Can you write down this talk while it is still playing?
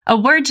A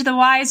word to the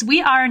wise,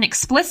 we are an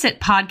explicit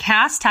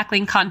podcast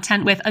tackling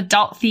content with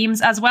adult themes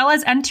as well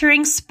as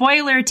entering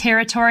spoiler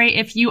territory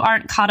if you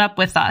aren't caught up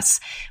with us.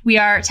 We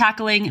are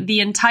tackling the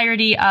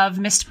entirety of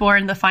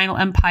Mistborn: The Final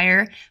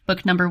Empire,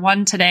 book number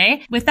 1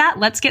 today. With that,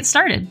 let's get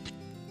started.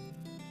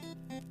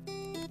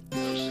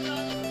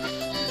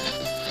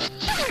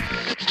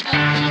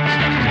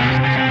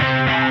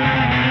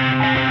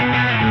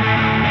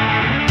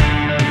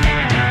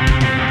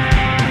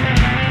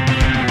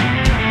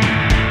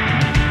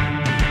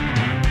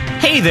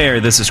 Hey there,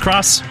 this is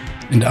Cross.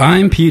 And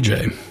I'm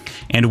PJ.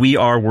 And we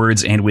are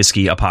Words and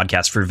Whiskey, a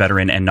podcast for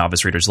veteran and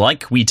novice readers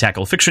alike. We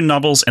tackle fiction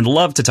novels and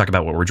love to talk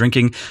about what we're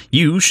drinking.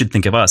 You should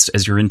think of us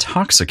as your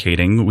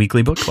intoxicating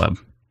weekly book club.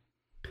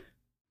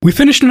 We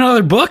finished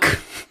another book.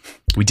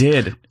 We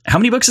did. How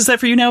many books is that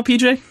for you now,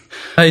 PJ?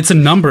 It's a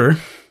number.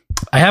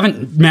 I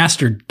haven't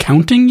mastered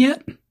counting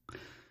yet,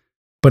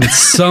 but it's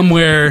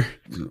somewhere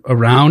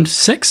around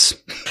 6.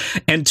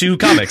 And 2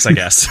 comics, I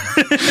guess.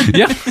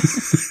 Yeah.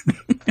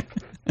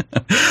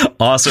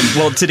 Awesome.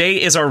 Well,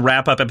 today is our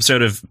wrap-up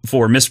episode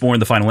for Mistborn: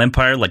 The Final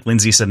Empire, like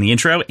Lindsay said in the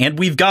intro, and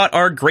we've got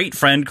our great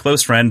friend,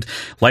 close friend,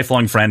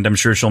 lifelong friend, I'm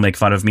sure she'll make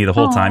fun of me the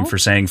whole time for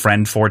saying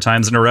friend 4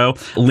 times in a row,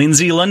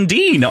 Lindsay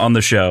Lundeen on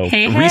the show.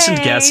 Hey.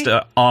 Recent guest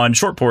on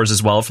Short Pours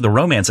as well for the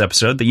romance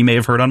episode that you may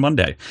have heard on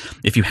Monday.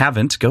 If you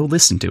haven't, go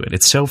listen to it.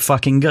 It's so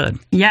fucking good.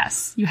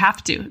 Yes, you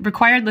have to.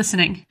 Required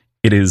listening.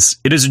 It is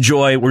a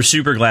joy. We're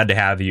super glad to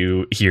have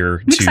you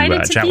here I'm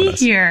excited chat to with be us.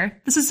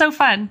 here. This is so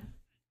fun.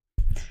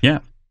 Yeah.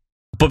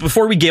 But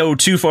before we go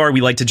too far, we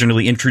like to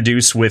generally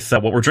introduce with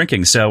what we're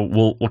drinking. So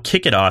we'll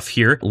kick it off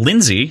here.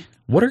 Lindsay,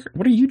 what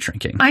are you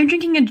drinking? I'm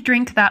drinking a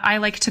drink that I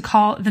like to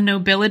call the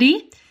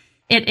Nobility.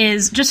 It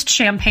is just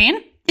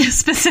champagne,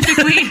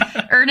 specifically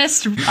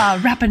Ernest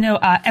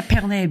Rapinoe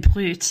Epernay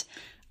Brut.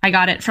 I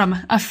got it from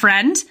a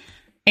friend,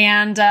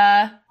 and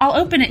I'll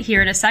open it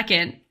here in a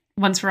second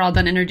once we're all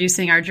done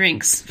introducing our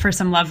drinks for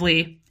some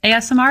lovely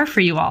ASMR for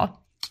you all.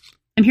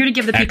 I'm here to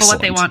give the people what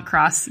they want,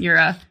 Cross. Your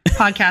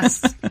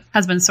podcast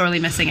has been sorely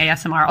missing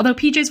ASMR, although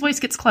PJ's voice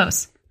gets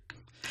close.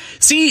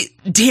 See,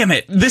 damn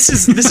it. This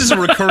is a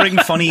recurring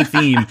funny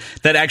theme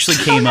that actually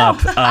came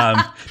up.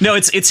 No,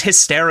 it's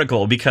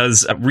hysterical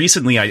because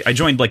recently I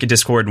joined like a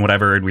Discord and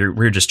whatever, and we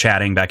were just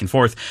chatting back and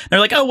forth. And they're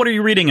like, "Oh, what are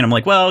you reading?" And I'm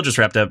like, "Well, just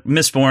wrapped up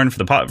Mistborn for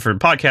the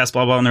podcast,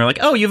 blah blah." And they're like,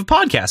 "Oh, you have a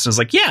podcast?" And I was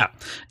like, "Yeah."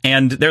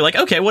 And they're like,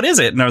 "Okay, what is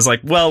it?" And I was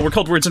like, "Well, we're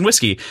called Words and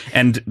Whiskey."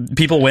 And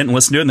people went and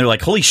listened to it, and they're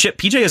like, "Holy shit,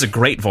 PJ has a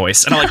great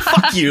voice." And I'm like,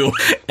 "Fuck you,"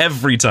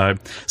 every time.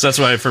 So that's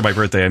why for my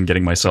birthday I'm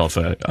getting myself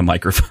a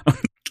microphone.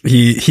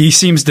 He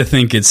seems to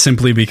think it's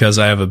simply because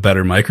I have a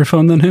better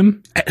microphone than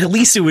him. At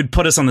least it would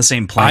put us on the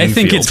same playing field. I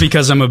think it's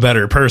because I'm a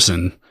better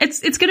person. It's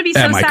going to be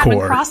so sad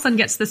when Crossland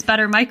gets this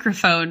better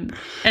microphone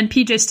and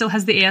PJ still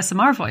has the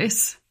ASMR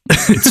voice.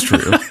 It's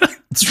true.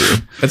 It's true.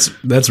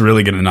 That's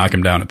really going to knock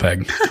him down a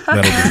peg.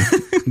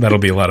 That'll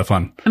be a lot of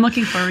fun. I'm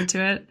looking forward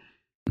to it.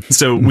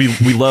 So we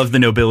love the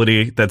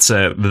Nobility. That's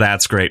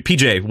great.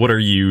 PJ, what are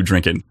you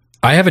drinking?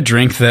 I have a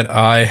drink that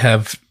I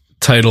have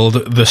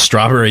titled the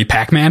Strawberry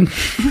Pac-Man.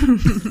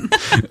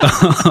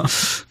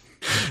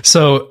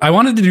 So I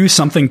wanted to do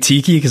something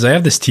tiki because I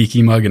have this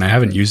tiki mug and I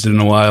haven't used it in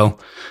a while.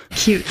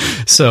 Cute.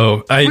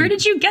 So where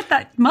did you get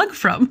that mug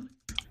from?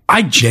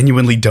 I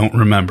genuinely don't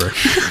remember.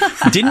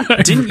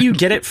 Didn't you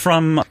get it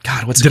from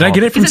what's it Did called? I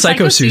get it from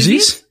Psycho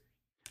Susie's?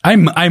 I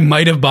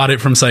might have bought it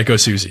from Psycho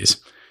Susie's.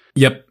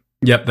 Yep,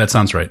 that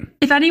sounds right.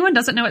 If anyone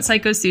doesn't know what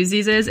Psycho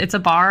Susie's is, it's a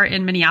bar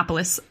in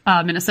Minneapolis,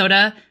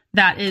 Minnesota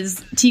that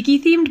is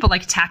tiki themed, but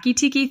like tacky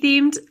tiki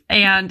themed,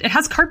 and it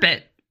has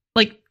carpet,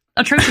 like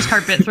atrocious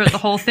carpet throughout the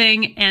whole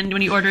thing. And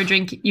when you order a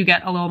drink, you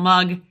get a little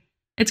mug.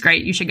 It's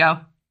great. You should go.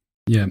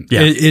 Yeah.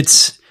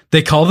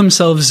 They call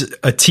themselves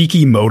a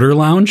tiki motor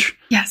lounge.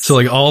 Yes. So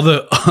like all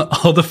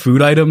the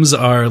food items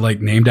are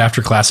like named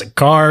after classic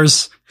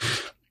cars.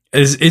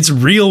 It's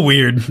real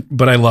weird,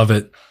 but I love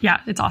it. Yeah,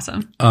 it's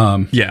awesome.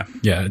 Yeah,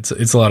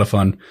 it's a lot of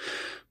fun.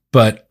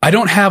 But I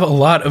don't have a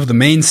lot of the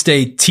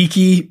mainstay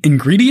tiki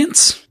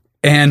ingredients.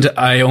 And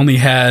I only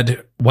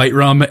had white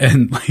rum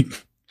and like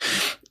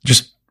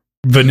just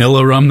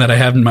vanilla rum that I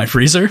have in my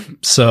freezer.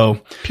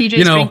 So,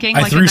 PJ's drinking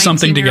I like threw a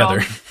something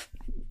together.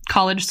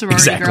 College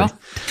sorority girl.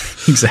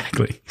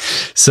 Exactly.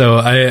 So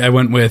I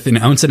went with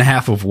 1.5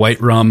 ounces of white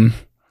rum,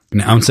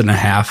 1.5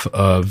 ounces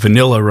of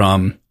vanilla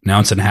rum, 1.5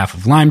 ounces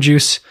of lime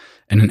juice,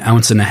 and 1.5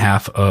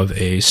 ounces of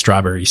a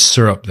strawberry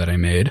syrup that I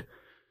made.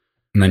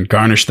 And then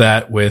garnish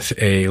that with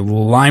a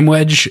lime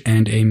wedge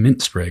and a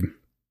mint sprig.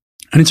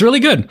 And it's really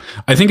good.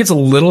 I think it's a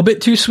little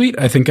bit too sweet.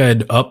 I think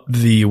I'd up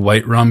the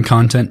white rum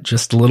content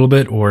just a little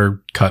bit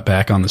or cut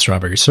back on the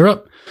strawberry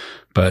syrup.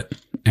 But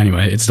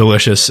anyway, it's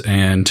delicious,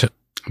 and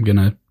I'm going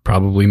to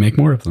probably make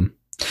more of them.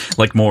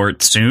 Like more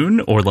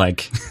soon or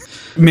like...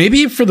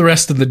 Maybe for the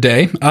rest of the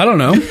day. I don't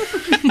know.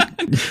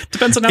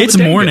 Depends on how it's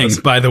the day morning, goes.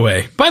 By the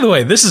way,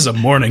 this is a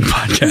morning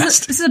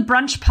podcast. This is a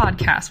brunch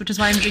podcast, which is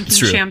why I'm drinking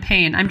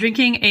champagne. I'm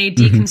drinking a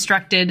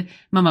deconstructed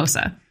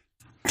mimosa.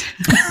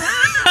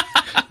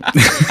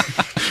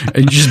 Are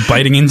you just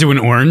biting into an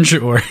orange,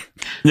 or?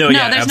 No,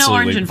 yeah, there's no absolutely.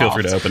 orange Feel involved.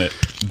 free to open it.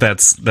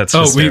 That's.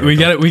 Oh, we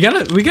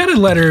gotta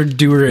let her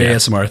do her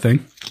ASMR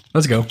thing.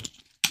 Let's go.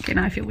 Okay,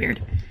 now I feel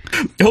weird.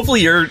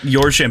 Hopefully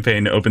your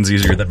champagne opens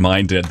easier than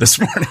mine did this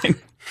morning.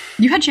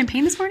 You had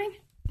champagne this morning?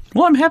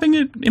 Well, I'm having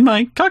it in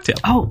my cocktail.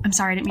 Oh, I'm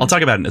sorry. I didn't mean I'll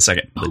talk about it in a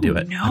second. But do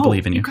it. No. I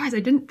believe in you. You guys, I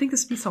didn't think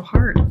this would be so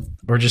hard.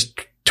 Or just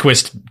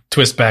twist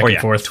back and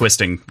forth.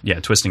 Twisting. Yeah,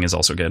 twisting is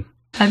also good.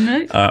 I'm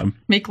gonna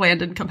make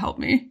Landon come help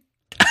me.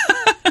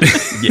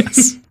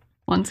 Yes.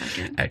 1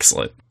 second.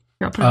 Excellent.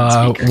 Here, I'll put it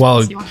on speaker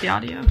while- so you want the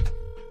audio.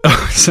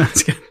 Oh,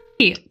 sounds good.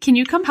 Hey, can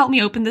you come help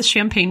me open this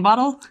champagne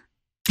bottle?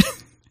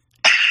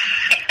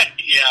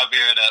 Yeah, I'll be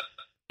right up.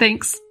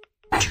 Thanks.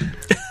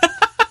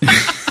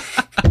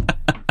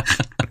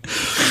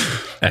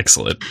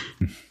 Excellent.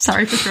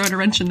 Sorry for throwing a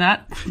wrench in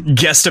that.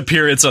 Guest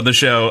appearance on the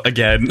show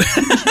again.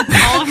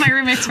 All of my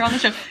roommates are on the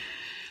show.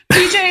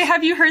 PJ,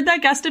 have you heard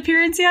that guest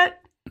appearance yet?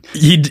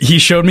 He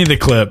showed me the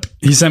clip.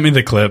 He sent me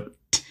the clip.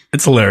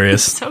 It's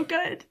hilarious. So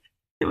good.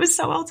 It was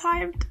so well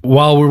timed.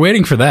 While we're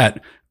waiting for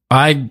that,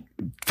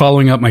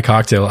 following up my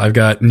cocktail, I've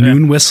got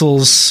Noon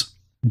Whistle's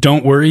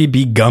Don't Worry,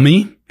 Be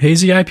Gummy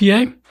Hazy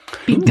IPA.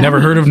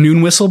 Never heard of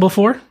Noon Whistle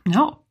before,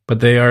 No. but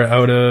they are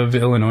out of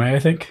Illinois, I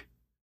think.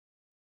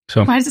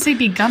 So Why does it say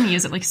be gummy?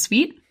 Is it like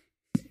sweet?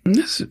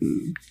 this-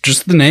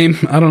 just the name.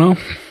 I don't know.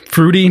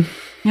 Fruity.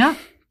 Yeah.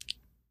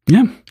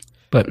 Yeah,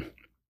 but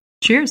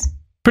Cheers.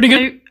 pretty Are,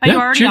 good. are you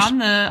already cheers. on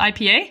the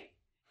IPA?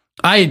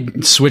 I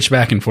switch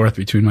back and forth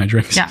between my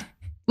drinks. Yeah.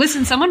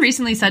 Listen, someone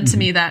recently said to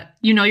me that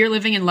you're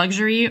living in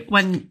luxury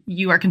when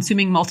you are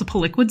consuming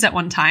multiple liquids at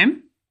one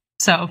time.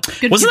 So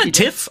good. Wasn't for you, that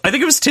Tiff? I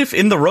think it was Tiff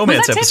in the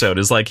romance Tiff? episode.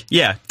 Is like,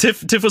 yeah,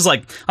 Tiff was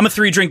like, I'm a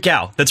 3-drink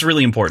gal. That's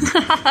really important.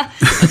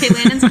 Okay,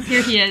 Landon's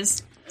here. He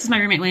is. This is my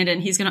roommate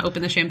Landon. He's going to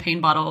open the champagne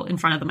bottle in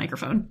front of the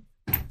microphone.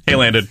 Hey,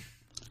 Landon,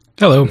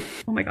 Hello.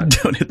 Oh my god!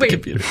 don't hit the Wait.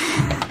 computer.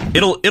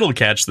 It'll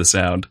catch the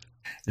sound.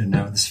 Didn't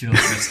know this feels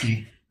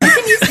risky.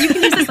 You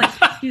can use this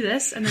like do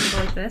this and then go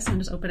like this and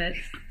just open it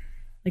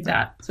like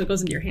that, so it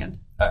goes into your hand.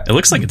 It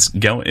looks like it's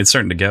going. It's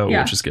starting to go,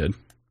 Yeah. which is good.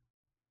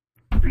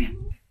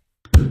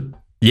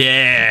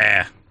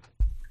 Yeah,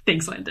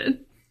 Thanks,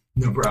 Landon.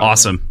 No problem.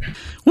 awesome.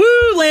 Woo,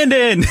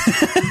 Landon.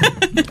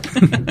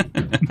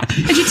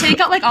 If you take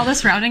out like all the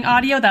surrounding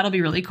audio, that'll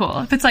be really cool.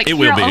 If it's like, It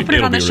here, will be. I'll open it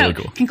It'll on the be show. really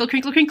cool. Crinkle,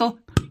 crinkle, crinkle.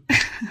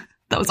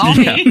 That was all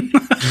Yeah. me.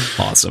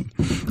 Awesome.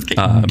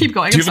 Keep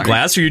going. Do you I'm have a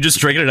glass, or are you just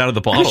drinking it out of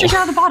the I'm bottle? drinking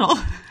out of the bottle.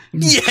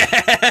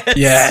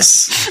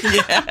 Yes.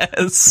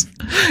 Yes.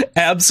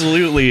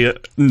 Absolutely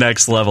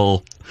next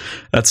level.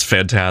 That's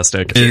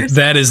fantastic.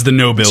 That is the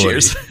nobility.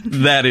 Cheers.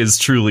 That is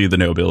truly the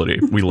nobility.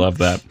 We love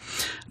that.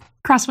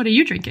 Cross, what are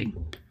you drinking?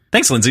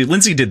 Thanks, Lindsay.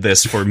 Lindsay did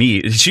this for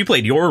me. She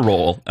played your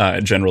role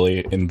generally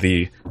in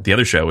the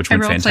other show, which I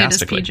went role played as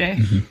fantastically.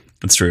 PJ.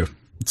 That's true.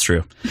 It's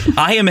true.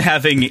 I am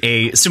having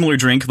a similar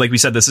drink. Like we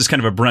said, this is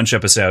kind of a brunch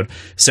episode.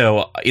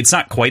 So it's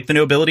not quite the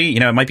nobility.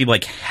 You know, it might be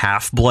like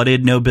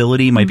half-blooded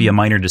nobility, might be a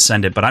minor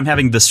descendant. But I'm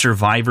having the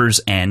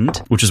Survivor's End,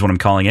 which is what I'm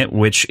calling it,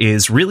 which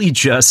is really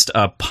just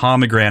a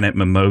pomegranate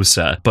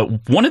mimosa.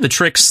 But one of the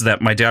tricks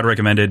that my dad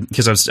recommended,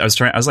 because I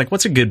was like,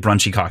 what's a good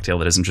brunchy cocktail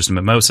that isn't just a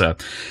mimosa?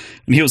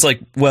 And he was like,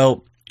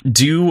 well,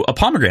 do a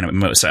pomegranate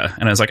mimosa.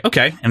 And I was like,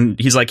 okay. And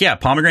he's like, yeah,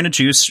 pomegranate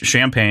juice,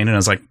 champagne. And I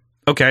was like,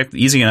 okay,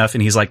 easy enough.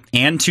 And he's like,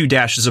 and 2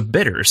 dashes of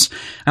bitters.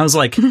 I was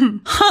like,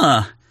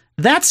 huh,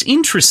 that's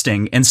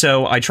interesting. And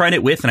so I tried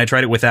it with and I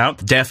tried it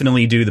without.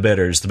 Definitely do the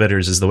bitters. The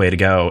bitters is the way to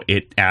go.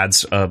 It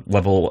adds a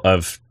level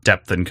of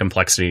depth and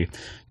complexity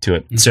to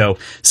it. So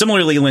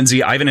similarly,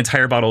 Lindsay, I have an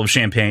entire bottle of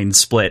champagne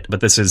split,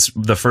 but this is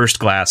the first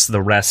glass.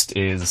 The rest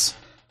is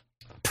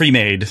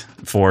pre-made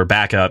for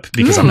backup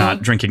because I'm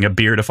not drinking a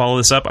beer to follow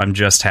this up. I'm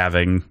just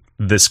having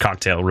this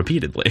cocktail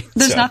repeatedly.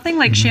 There's So- nothing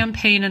like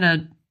champagne in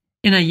a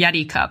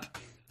Yeti cup.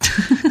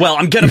 Well,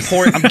 I'm gonna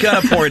pour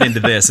it into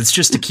this. It's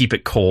just to keep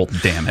it cold.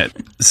 Damn it.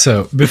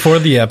 So before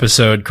the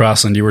episode,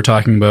 Crossland, you were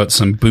talking about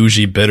some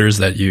bougie bitters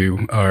that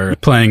you are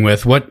playing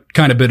with. What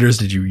kind of bitters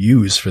did you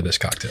use for this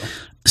cocktail?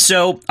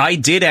 So I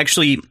did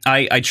actually.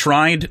 I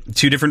tried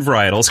 2 different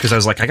varietals because I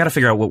was like, I got to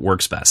figure out what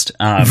works best.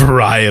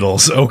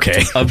 Varietals.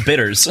 Okay. Of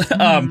bitters.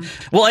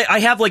 Well, I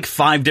have like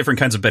 5 different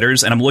kinds of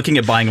bitters, and I'm looking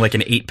at buying like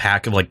an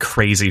 8-pack of like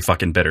crazy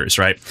fucking bitters,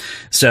 right?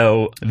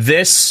 So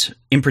this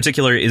in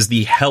particular is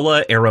the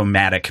Hella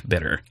Aromatic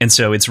bitter, and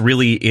so it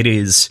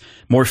is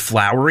more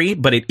flowery,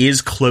 but it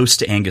is close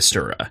to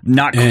Angostura.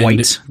 Not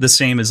quite the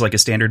same as like a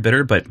standard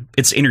bitter, but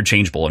it's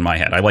interchangeable in my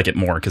head. I like it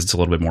more because it's a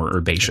little bit more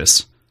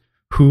herbaceous.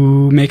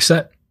 Who makes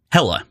that?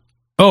 Hella.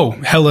 Oh,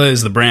 Hella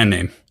is the brand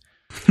name.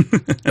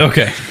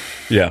 Okay.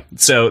 Yeah.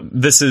 So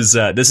this is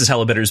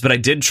Hella Bitters, but I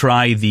did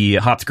try the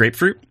hopped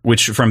grapefruit,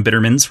 which from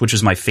Bittermans, which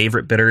is my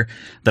favorite bitter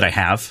that I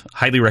have.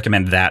 Highly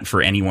recommend that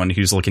for anyone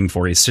who's looking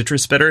for a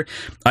citrus bitter.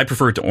 I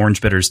prefer it to orange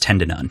bitters 10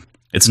 to none.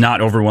 It's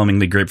not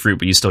overwhelmingly grapefruit,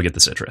 but you still get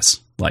the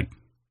citrus. Like,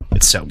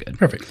 it's so good.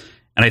 Perfect.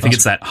 And I think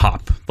it's that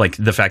hop, like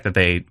the fact that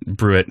they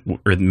brew it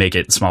or make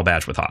it small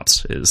batch with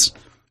hops is,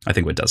 I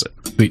think, what does it.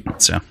 Sweet.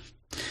 So,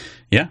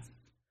 yeah.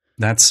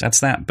 that's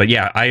that. But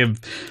yeah, I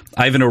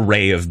have an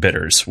array of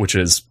bitters, which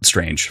is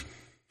strange.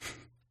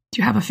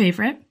 Do you have a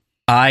favorite?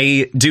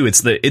 I do.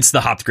 It's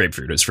the hopped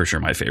grapefruit is for sure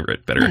my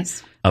favorite bitter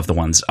Nice. of the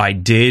ones. I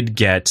did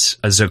get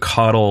a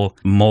Zocotl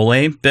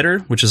mole bitter,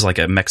 which is like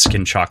a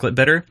Mexican chocolate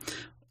bitter.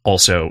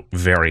 Also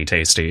very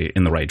tasty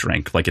in the right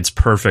drink. Like, it's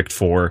perfect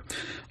for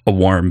a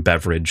warm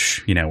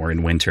beverage, or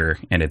in winter,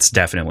 and it's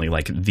definitely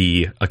like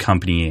the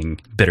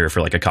accompanying bitter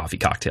for like a coffee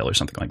cocktail or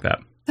something like that.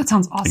 That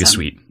sounds awesome. Like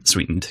a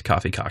sweetened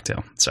coffee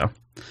cocktail.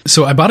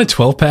 So I bought a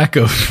 12-pack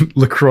of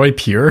LaCroix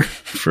Pure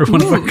for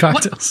one of my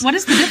cocktails. What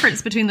is the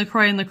difference between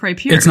LaCroix and LaCroix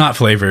Pure? It's not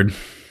flavored.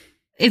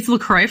 It's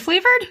LaCroix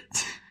flavored?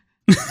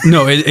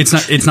 No,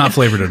 it's not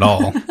flavored at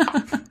all.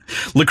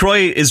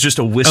 LaCroix is just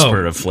a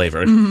whisper of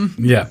flavor.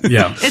 Mm-hmm. Yeah.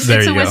 It's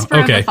There a you whisper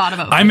go. of a Okay, thought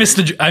about I missed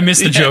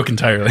the joke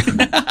entirely.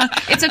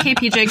 It's okay,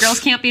 PJ. Girls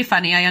can't be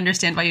funny. I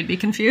understand why you'd be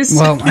confused.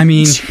 Well, I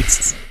mean,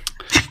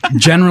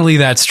 generally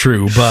that's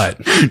true, but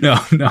no.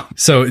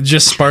 So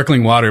just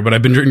sparkling water, but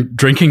I've been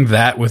drinking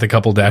that with a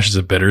couple dashes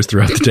of bitters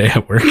throughout the day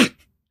at work.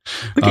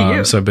 Look at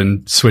you. So I've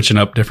been switching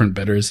up different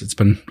bitters. It's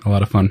been a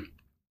lot of fun.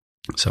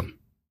 So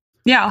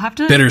Yeah, I'll have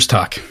to bitters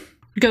talk.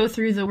 go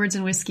through the Words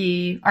and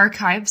Whiskey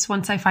archives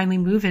once I finally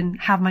move and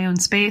have my own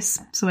space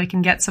so I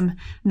can get some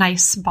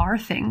nice bar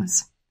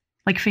things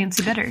like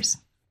fancy bitters.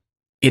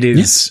 It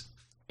is.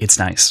 It's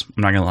nice.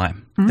 I'm not gonna lie.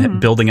 That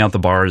building out the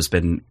bar has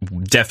been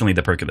definitely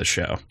the perk of the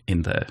show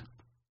in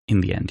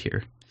the end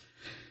here.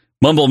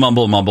 Mumble,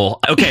 mumble, mumble.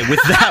 Okay,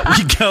 with that,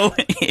 we go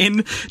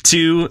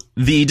into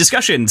the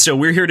discussion. So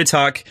we're here to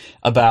talk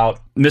about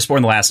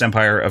Mistborn: The Last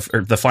Empire,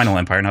 or the Final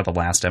Empire, not the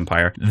Last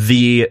Empire.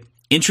 The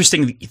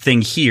interesting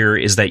thing here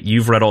is that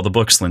you've read all the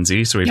books,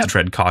 Lindsay, so we have to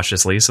tread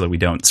cautiously so that we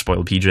don't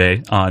spoil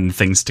PJ on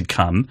things to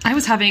come. I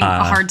was having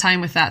a hard time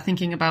with that,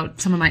 thinking about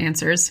some of my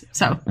answers.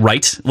 So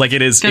Right? Like,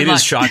 it is Good luck.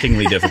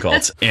 shockingly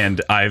difficult. And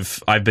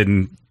I've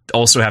been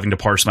also having to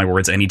parse my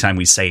words anytime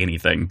we say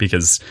anything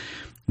because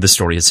the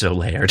story is so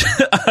layered.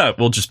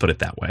 We'll just put it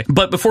that way.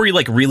 But before you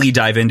really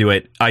dive into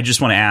it, I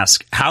just want to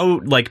ask, how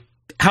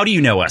do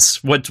you know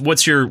us?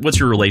 What's your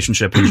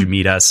relationship? When did you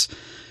meet us?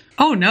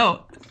 Oh,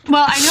 no.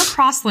 Well, I know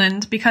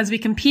Crossland because we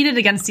competed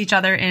against each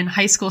other in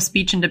high school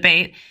speech and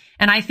debate.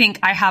 And I think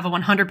I have a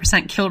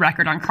 100% kill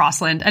record on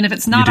Crossland. And if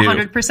it's not You do.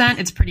 100%,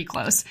 it's pretty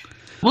close.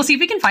 We'll see if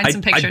we can find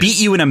some pictures. I beat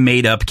you in a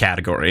made-up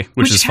category,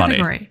 which is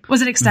category? funny.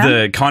 Was it extent?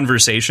 The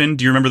conversation.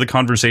 Do you remember the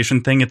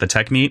conversation thing at the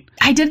tech meet?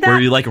 I did that. Where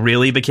you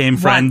really became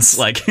friends?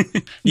 Once.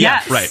 Yeah,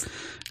 Yes. right.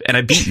 And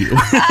I beat you.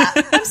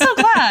 I'm so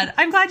glad.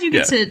 I'm glad you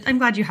I'm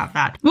glad you have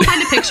that. We'll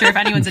find a picture if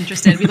anyone's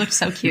interested. We looked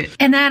so cute.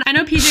 And then I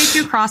know PJ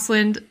through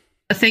Crossland.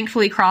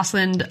 Thankfully,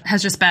 Crossland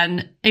has just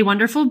been a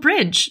wonderful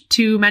bridge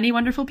to many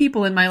wonderful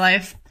people in my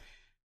life.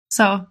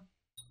 So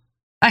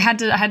I had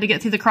to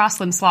get through the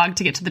Crossland slog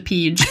to get to the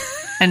Peach,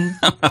 and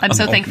I'm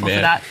so thankful for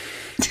man. that.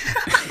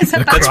 Is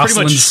that That's pretty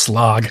Crossland much-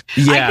 slog.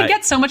 Yeah. I could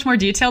get so much more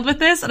detailed with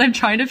this, and I'm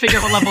trying to figure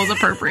out what level is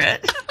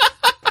appropriate.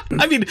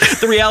 I mean,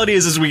 the reality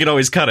is we can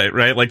always cut it,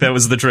 right? Like, that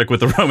was the trick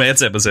with the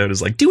romance episode,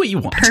 is do what you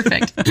want.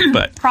 Perfect.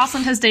 But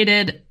Crossland has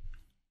dated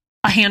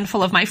a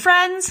handful of my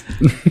friends.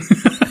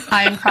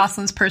 I am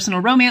Crossland's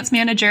personal romance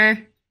manager.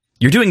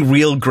 you're doing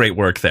real great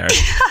work there.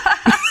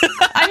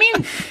 I mean,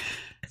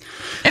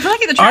 if we're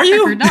looking at the Are track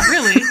you? record, not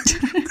really.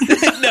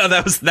 No,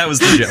 that was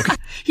the joke.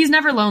 He's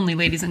never lonely,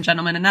 ladies and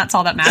gentlemen, and that's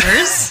all that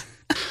matters.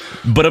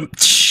 But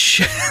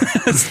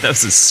that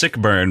was a sick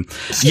burn.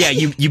 Yeah,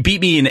 you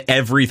beat me in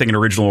everything in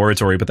original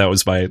oratory, but that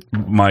was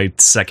my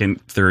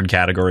second, third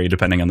category,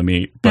 depending on the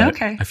meet. But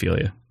Okay. I feel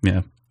you.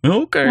 Yeah.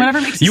 Okay.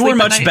 Whatever makes you you were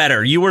sleep at much night.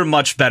 better. You were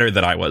much better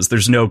than I was.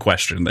 There's no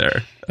question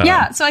there.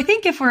 Yeah, so I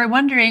think if we're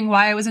wondering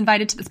why I was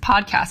invited to this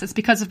podcast, it's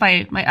because of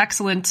my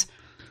excellent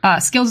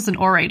skills as an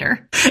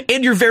orator.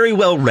 And you're very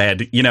well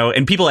read,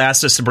 and people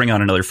asked us to bring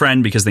on another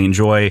friend because they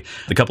enjoy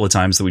the couple of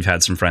times that we've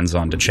had some friends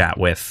on to chat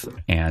with.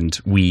 And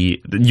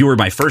you were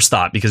my first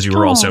thought because you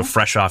were also Aw.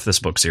 fresh off this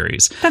book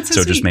series. That's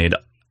so it just sweet.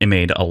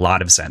 made a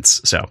lot of sense.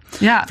 So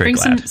Yeah, very bring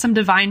glad. some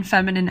divine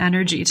feminine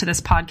energy to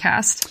this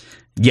podcast.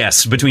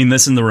 Yes, between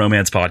this and the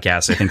romance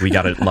podcast, I think we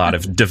got a lot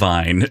of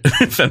divine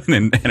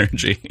feminine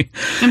energy.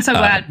 I'm so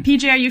glad.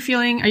 PJ, are you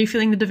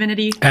feeling the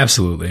divinity?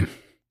 Absolutely.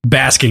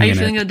 Basking Are you in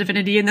feeling it. the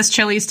divinity in this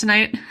Chili's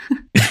tonight?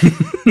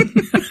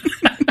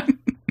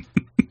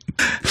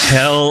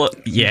 Hell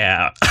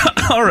yeah.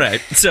 All right.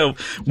 So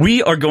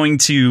we are going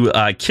to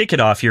kick it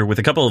off here with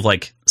a couple of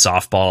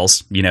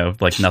softballs,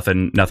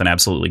 nothing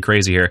absolutely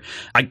crazy here.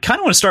 I kind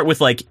of want to start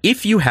with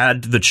if you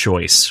had the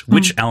choice,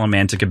 which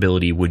Allomantic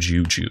ability would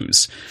you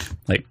choose?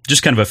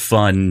 Just kind of a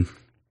fun,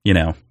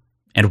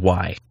 and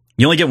why?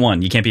 You only get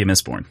one. You can't be a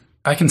Mistborn.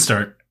 I can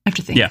start. I have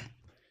to think. Yeah.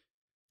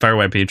 Fire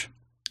away, Peach.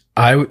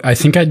 I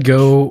think I'd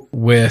go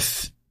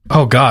with.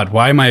 Oh God,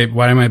 why am I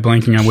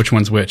blanking on which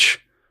one's which?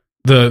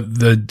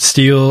 The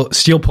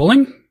steel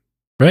pulling,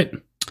 right?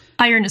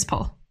 Iron is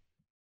pull.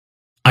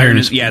 Iron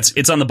is. Yeah,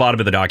 it's on the bottom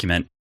of the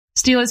document.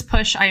 Steel is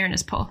push, iron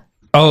is pull.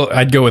 Oh,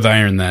 I'd go with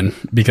iron then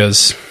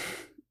because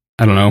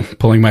I don't know,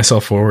 pulling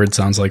myself forward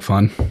sounds like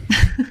fun.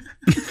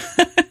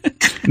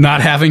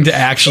 Not having to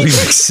actually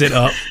like sit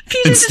up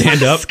and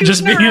stand up,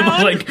 just being able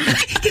to like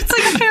it's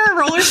like a pair of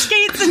roller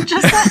skates and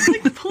just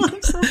like pull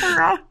himself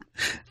around.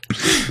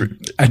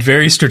 I'd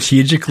very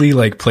strategically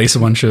like place a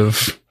bunch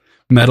of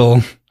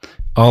metal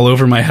all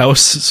over my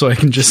house so I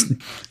can just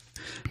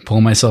pull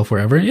myself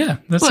wherever. Yeah,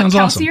 that sounds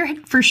awesome.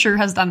 Kelsier for sure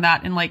has done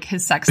that in like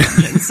his sex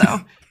dungeon,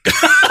 so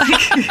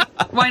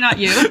like, why not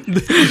you?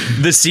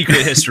 The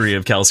secret history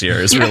of Kelsier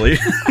is really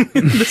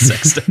the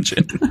sex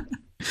dungeon.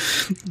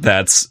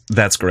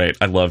 That's great.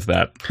 I love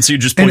that. So you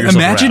just pull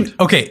yourself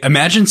around.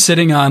 Imagine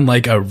sitting on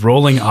like a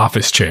rolling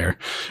office chair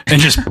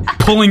and just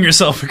pulling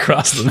yourself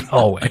across the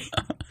hallway.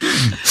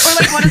 Or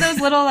like one of those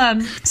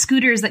little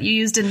scooters that you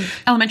used in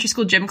elementary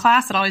school gym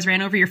class that always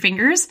ran over your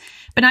fingers,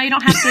 but now you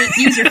don't have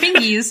to use your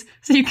fingies,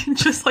 so you can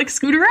just like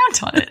scoot around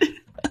on it.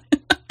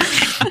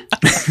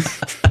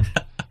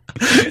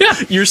 Yeah,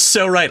 you're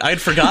so right.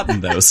 I'd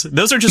forgotten those.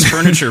 Those are just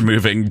furniture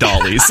moving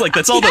dollies. Like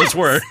that's all those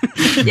were.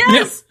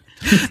 Yes.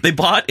 They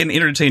bought and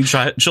entertained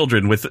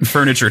children with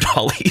furniture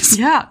dollies.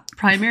 Yeah,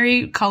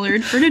 primary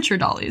colored furniture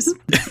dollies.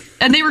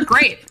 And they were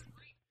great.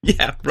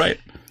 Yeah, right.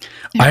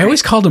 I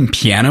always called them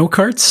piano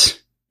carts.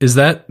 Is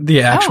that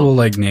the actual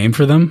like name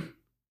for them?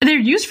 They're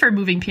used for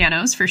moving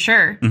pianos for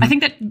sure. I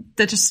think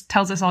that just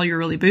tells us all you're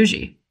really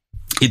bougie.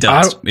 It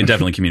does. It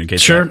definitely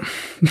communicates. Sure.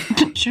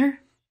 That. Sure.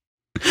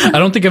 I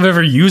don't think I've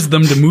ever used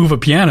them to move a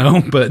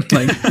piano, but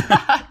like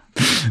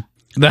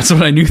that's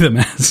what I knew them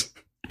as.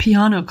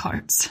 Piano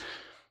carts.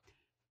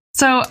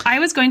 So I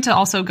was going to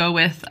also go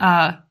with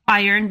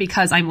iron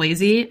because I'm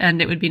lazy,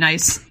 and it would be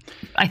nice,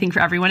 I think,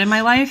 for everyone in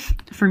my life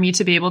for me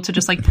to be able to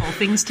just like pull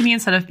things to me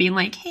instead of being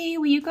like, hey,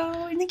 will you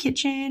go in the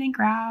kitchen and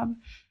grab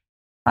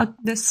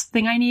this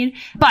thing I need?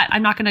 But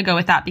I'm not going to go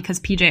with that because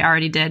PJ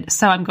already did.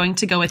 So I'm going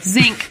to go with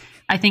zinc.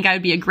 I think I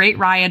would be a great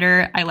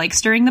rioter. I like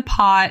stirring the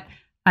pot.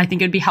 I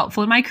think it would be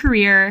helpful in my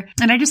career.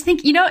 And I just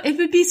think, it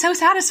would be so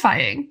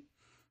satisfying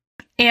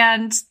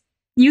and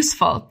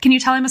useful. Can you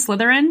tell I'm a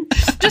Slytherin?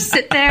 Just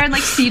sit there and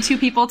like see two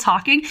people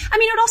talking. I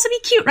mean, it would also be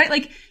cute, right?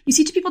 Like you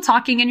see two people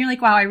talking and you're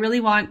like, wow, I'm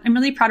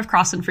really proud of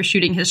Crossland for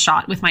shooting his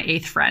shot with my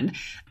 8th friend.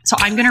 So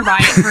I'm going to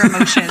riot her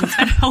emotions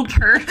and help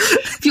her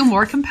feel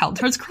more compelled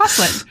towards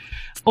Crossland.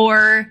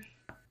 Or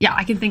yeah,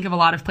 I can think of a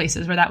lot of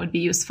places where that would be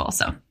useful.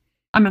 So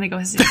I'm going to go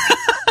with Zinc.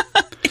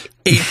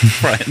 8th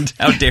friend.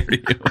 How dare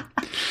you?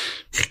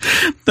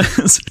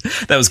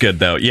 That was good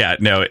though. Yeah,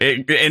 no,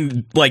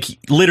 and like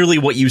literally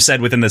what you said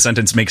within the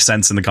sentence makes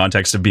sense in the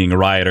context of being a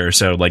rioter.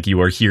 So like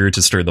you are here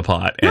to stir the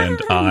pot, and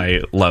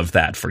I love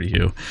that for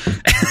you.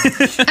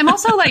 I'm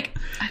also like,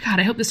 oh God,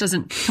 I hope this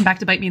doesn't come back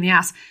to bite me in the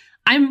ass.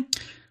 I'm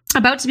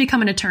about to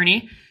become an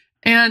attorney,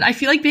 and I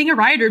feel like being a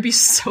rioter would be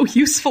so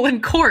useful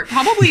in court.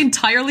 Probably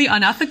entirely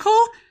unethical,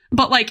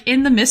 but like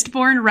in the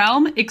Mistborn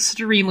realm,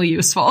 extremely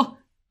useful.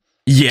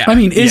 Yeah. I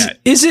mean,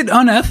 is it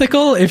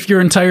unethical if your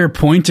entire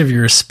point of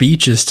your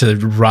speech is to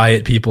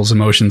riot people's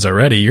emotions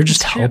already? You're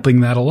just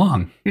helping that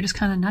along. You're just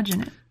kind of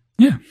nudging it.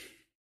 Yeah.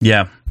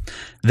 Yeah.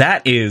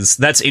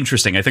 That's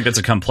interesting. I think that's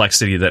a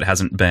complexity that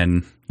hasn't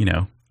been,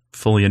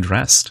 fully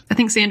addressed. I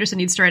think Sanderson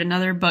needs to write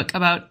another book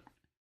about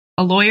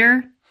a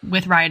lawyer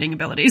with rioting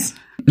abilities.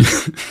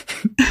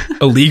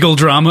 A legal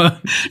drama?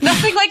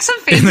 Nothing like some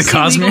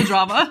fantasy legal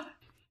drama.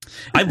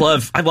 I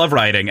love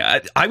rioting.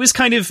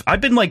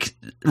 I've been like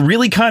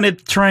really kind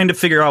of trying to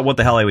figure out what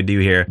the hell I would do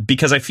here,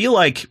 because I feel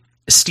like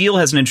steel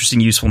has an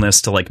interesting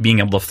usefulness to like being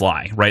able to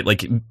fly, right?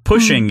 Like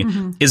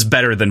pushing is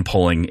better than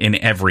pulling in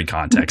every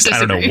context.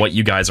 Disagree. I don't know what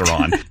you guys are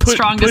on.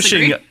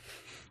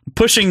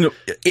 Pushing.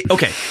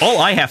 Okay. All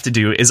I have to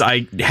do is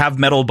I have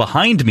metal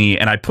behind me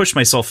and I push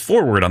myself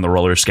forward on the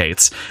roller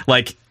skates.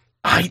 Like,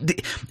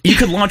 you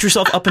could launch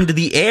yourself up into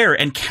the air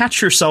and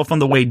catch yourself on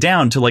the way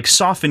down to like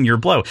soften your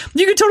blow.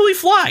 You could totally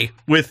fly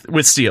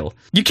with steel.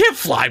 You can't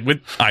fly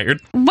with iron.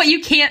 What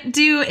you can't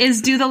do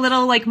is do the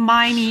little like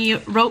miney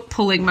rope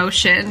pulling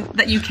motion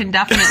that you can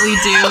definitely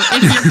do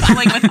if you're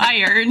pulling with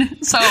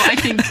iron. So I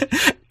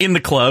think in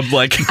the club,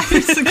 like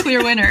it's a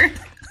clear winner.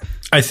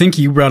 I think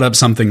you brought up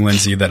something,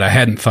 Lindsay, that I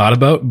hadn't thought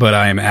about, but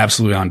I am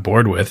absolutely on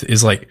board with,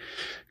 is like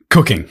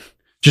cooking.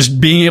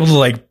 Just being able to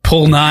like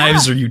pull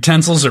knives or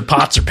utensils or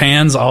pots or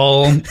pans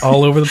all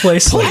over the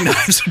place. Pulling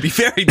knives would be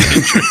very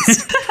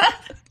dangerous.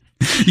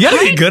 You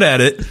gotta be good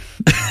at it.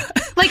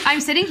 Like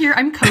I'm sitting here,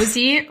 I'm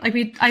cozy. Like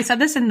I said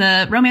this in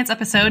the romance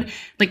episode.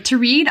 Like to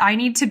read, I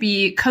need to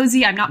be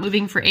cozy. I'm not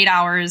moving for 8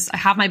 hours. I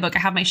have my book, I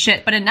have my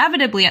shit. But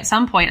inevitably at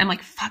some point, I'm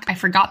like, fuck, I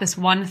forgot this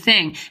one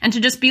thing. And to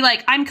just be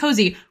like, I'm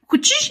cozy.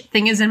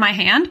 Thing is in my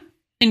hand.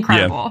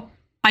 Incredible.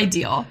 Yeah.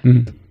 Ideal.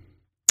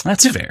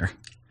 That's fair.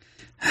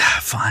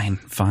 Fine.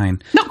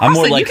 No, I'm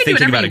more like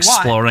thinking about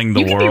exploring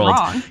the world.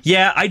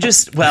 Yeah,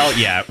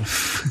 yeah.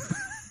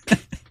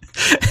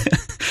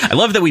 I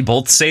love that we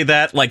both say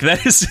that. Like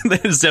that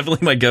is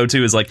definitely my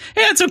go-to is like,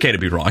 yeah, it's okay to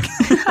be wrong.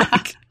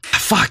 Like,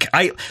 Fuck.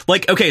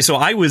 So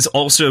I was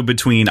also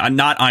between,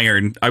 not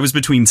iron, I was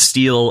between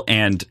steel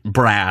and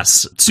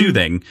brass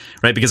soothing,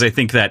 right? Because I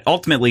think that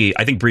ultimately,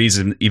 I think Breeze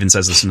even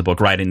says this in the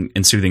book, right?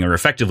 And soothing are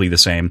effectively the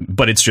same,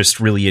 but it's just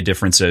really a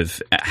difference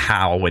of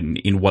how and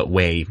in what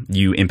way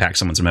you impact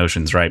someone's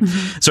emotions, right?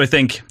 So I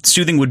think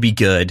soothing would be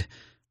good.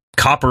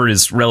 Copper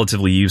is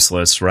relatively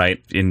useless,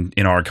 right? In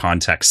our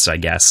contexts, I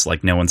guess.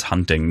 Like, no one's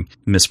hunting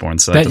Mistborn,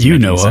 so that you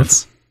know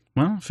of.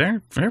 Well,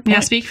 fair point.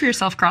 Yeah, speak for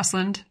yourself,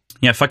 Crossland.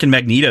 Yeah, fucking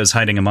Magneto's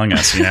hiding among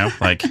us, you know?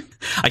 Like,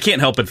 I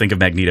can't help but think of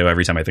Magneto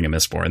every time I think of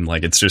Mistborn.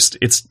 Like,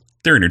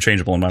 they're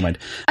interchangeable in my mind.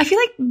 I feel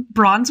like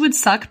bronze would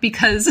suck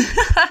because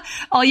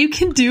all you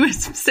can do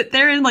is sit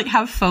there and, like,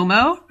 have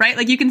FOMO, right?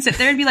 Like, you can sit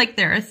there and be like,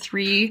 there are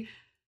 3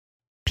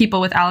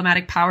 people with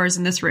allomatic powers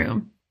in this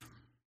room.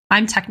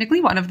 I'm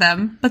technically one of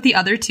them, but the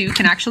other 2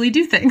 can actually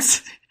do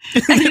things.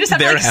 And you just have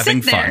to, like,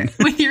 sit there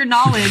with your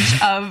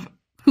knowledge of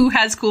who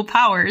has cool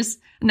powers,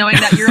 knowing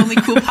that your only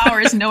cool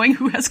power is knowing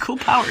who has cool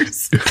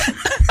powers.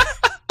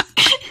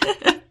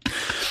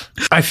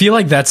 I feel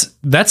like that's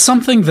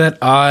something that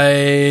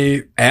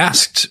I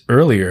asked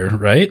earlier,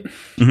 right?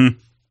 Mm-hmm.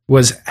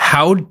 Was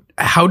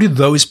how do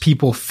those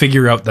people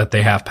figure out that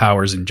they have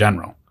powers in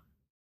general?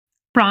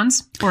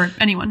 Bronze or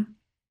anyone.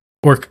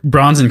 Or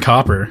bronze and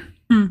copper.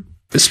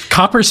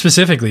 Copper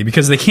specifically,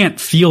 because they can't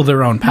feel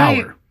their own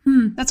power.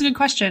 Right. That's a good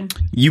question.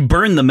 You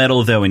burn the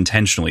metal, though,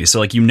 intentionally. So,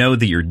 like, you know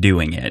that you're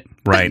doing it,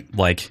 right?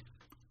 Like,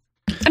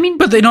 I mean,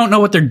 but they don't know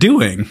what they're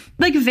doing.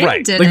 Like,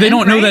 Vin did. Like, they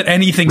don't know that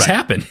anything's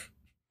happened.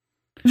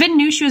 Vin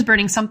knew she was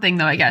burning something,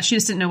 though, I guess. She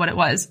just didn't know what it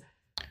was.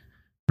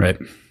 Right.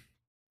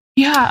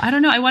 Yeah, I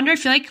don't know. I wonder, I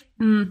feel like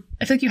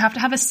you have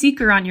to have a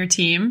seeker on your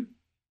team,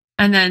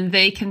 and then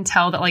they can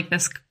tell that, like,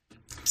 this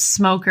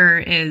smoker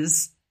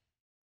is,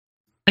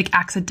 like,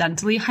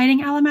 accidentally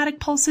hiding allomatic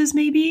pulses,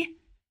 maybe?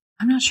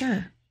 I'm not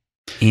sure.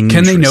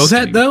 Can they know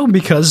that, though?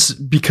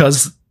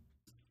 Because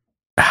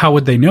how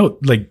would they know?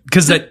 Like,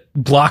 because that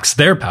blocks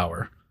their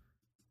power.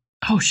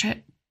 Oh,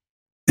 shit.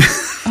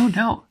 Oh,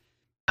 no.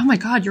 Oh, my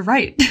God, you're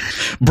right.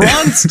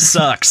 Bronze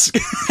sucks.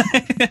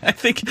 I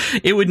think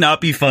it would not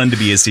be fun to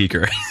be a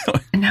seeker.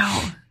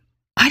 No.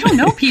 I don't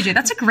know, PJ.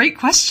 That's a great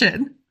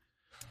question.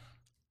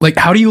 Like,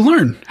 how do you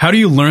learn? How do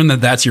you learn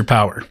that that's your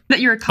power? That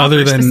you're a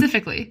copper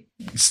specifically.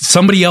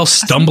 Somebody else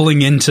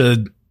stumbling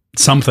into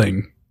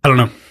something. I don't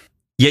know.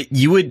 Yeah,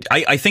 you would.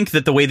 I think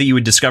that the way that you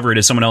would discover it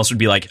is someone else would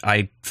be like,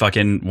 I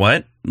fucking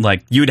what?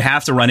 Like, you'd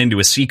have to run into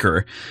a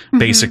seeker,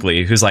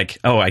 basically, who's like,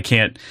 oh, I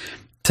can't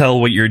tell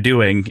what you're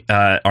doing.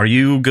 Are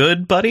you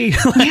good, buddy?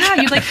 Yeah,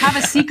 you'd like have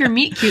a seeker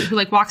meet cute who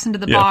like walks into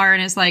the bar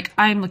and is like,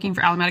 I'm looking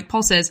for allomatic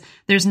pulses.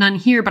 There's none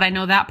here, but I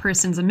know that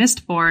person's a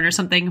Mistborn or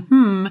something.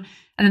 And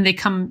then they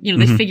come,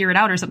 they figure it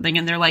out or something,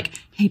 and they're like,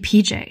 hey,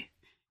 PJ,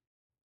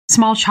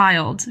 small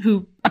child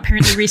who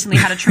apparently recently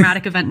had a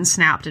traumatic event and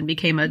snapped and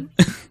became a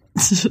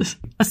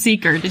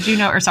seeker. Did you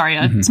know? Or sorry,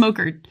 a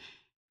smoker.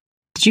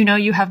 Did you know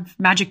you have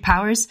magic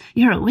powers?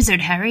 You're a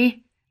wizard,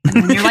 Harry.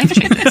 And then your life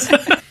changes.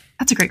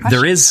 That's a great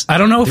question. I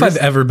don't know if I've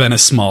ever been a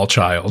small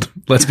child.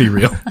 Let's be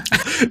real.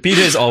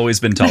 PJ's always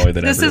been taller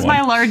than this everyone. Is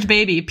my large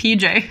baby,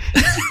 PJ.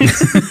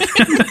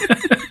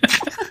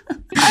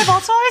 I've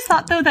also always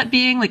thought, though, that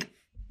being like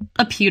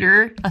a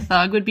pewter, a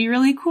thug, would be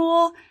really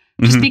cool.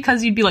 Just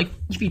because you'd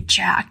be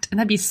jacked, and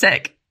that'd be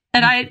sick.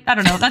 And I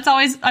don't know.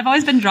 I've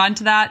always been drawn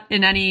to that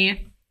in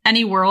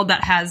any world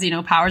that has,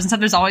 powers and stuff.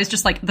 There's always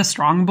just like the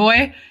strong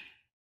boy.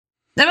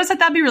 I was like,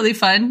 that'd be really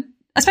fun.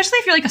 Especially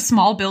if you're like a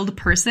small build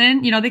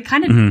person, they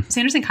kind of,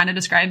 Sanderson kind of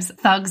describes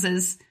thugs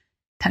as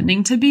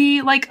tending to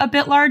be like a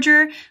bit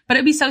larger, but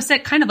it'd be so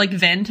sick, kind of like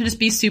Vin, to just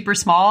be super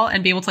small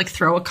and be able to like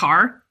throw a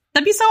car.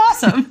 That'd be so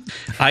awesome.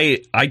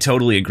 I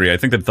totally agree. I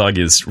think that thug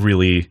is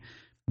really,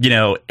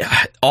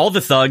 all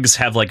the thugs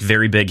have like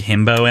very big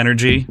himbo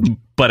energy,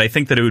 but I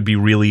think that it would be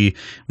really,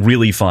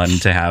 really fun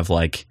to have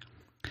like,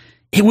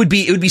 it would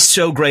be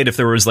so great if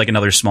there was like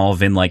another small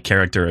Vin-like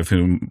character of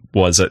whom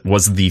was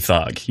the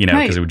thug,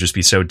 because it would just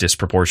be so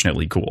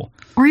disproportionately cool.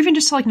 Or even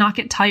just to like not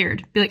get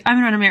tired. Be like, I'm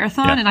gonna run a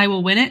marathon and I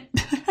will win it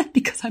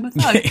because I'm a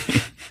thug.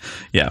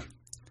 Yeah.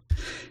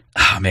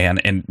 Oh man,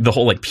 and the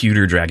whole like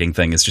pewter dragging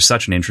thing is just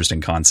such an interesting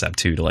concept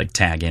too, to like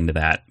tag into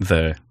that.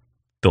 The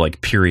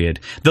like period,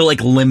 the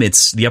like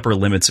limits, the upper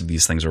limits of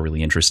these things are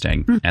really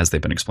interesting as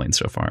they've been explained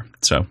so far.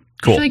 So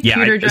cool. I feel like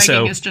pewter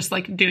dragging is just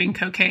like doing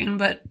cocaine,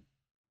 but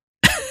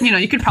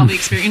you could probably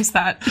experience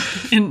that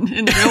in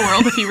the real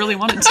world if you really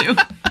wanted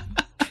to.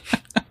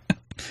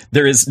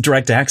 There is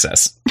direct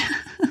access.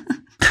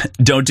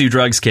 Don't do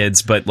drugs,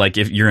 kids, but like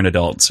if you're an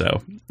adult,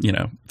 so,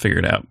 figure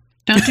it out.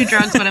 Don't do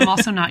drugs, but I'm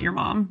also not your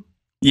mom.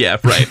 Yeah,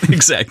 right.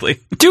 Exactly.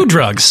 Do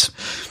drugs.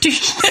 Do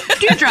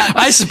drugs.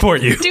 I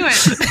support you. Do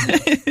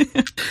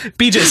it.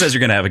 BJ says you're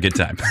going to have a good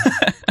time.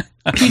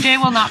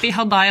 PJ will not be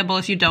held liable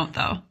if you don't,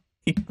 though.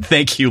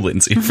 Thank you,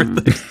 Lindsay, for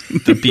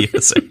the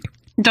PSA.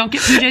 Don't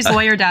get PJ's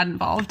lawyer dad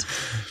involved.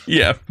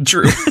 Yeah,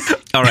 true.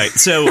 All right,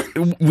 so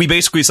we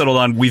basically settled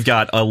on we've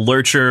got a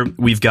lurcher,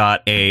 we've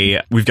got a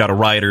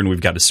rider, and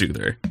we've got a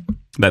soother.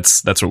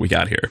 That's what we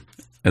got here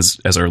as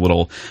our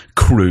little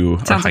crew,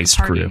 our heist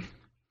crew.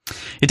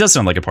 It does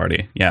sound like a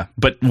party, yeah.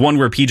 But one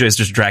where PJ is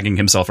just dragging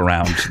himself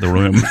around the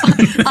room.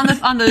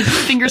 on the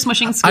finger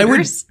smushing I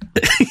would scooters.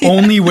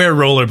 only wear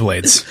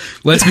rollerblades.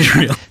 Let's be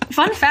real.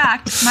 Fun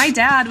fact, my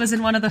dad was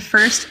in one of the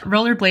first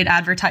rollerblade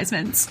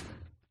advertisements.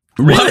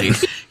 Really?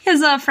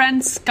 His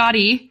friend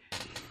Scotty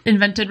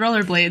invented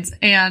rollerblades,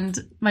 and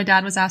my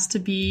dad was asked to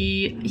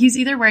be, he's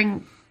either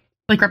wearing,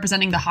 like,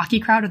 representing the hockey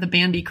crowd or the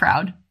bandy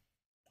crowd.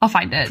 I'll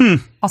find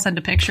it. I'll send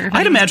a picture.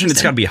 I'd imagine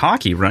it's got to be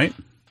hockey, right?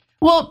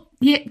 Well,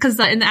 yeah, because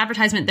in the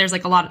advertisement, there's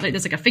like a lot of, like,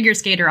 there's like a figure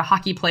skater, a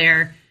hockey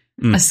player,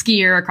 a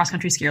skier, a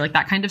cross-country skier, like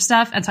that kind of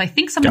stuff. And so I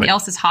think somebody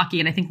else is hockey,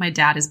 and I think my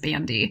dad is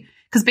bandy.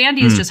 Because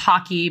bandy is just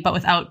hockey, but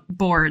without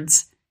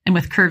boards and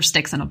with curved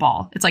sticks and a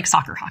ball. It's like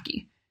soccer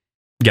hockey.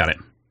 Got it.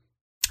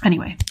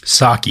 Anyway.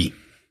 Saki.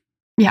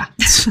 Yeah.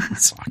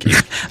 Saki.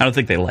 I don't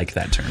think they like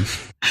that term.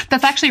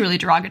 That's actually really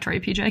derogatory,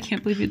 PJ. I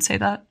can't believe you'd say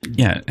that.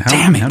 Yeah.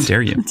 Damn it. How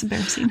dare you? It's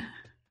embarrassing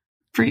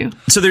for you.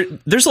 So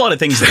there's a lot of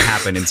things that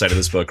happen inside of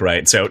this book,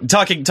 right? So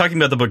talking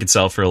about the book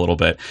itself for a little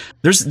bit,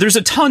 there's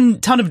a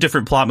ton of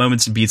different plot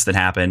moments and beats that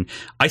happen.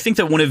 I think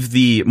that one of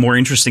the more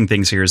interesting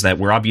things here is that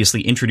we're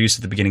obviously introduced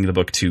at the beginning of the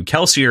book to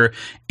Kelsier,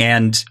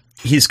 and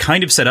he's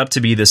kind of set up to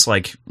be this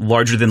like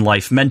larger than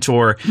life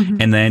mentor.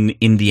 And then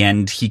in the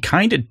end, he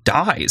kind of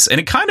dies. And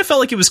it kind of felt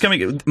like it was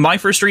coming. My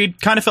first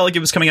read kind of felt like it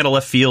was coming out of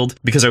left field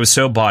because I was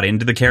so bought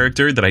into the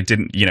character that I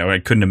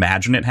couldn't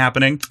imagine it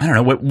happening. I don't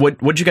know. What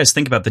did you guys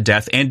think about the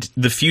death and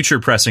the future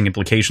pressing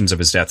implications of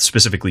his death,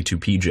 specifically to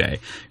PJ? It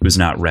was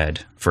not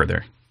read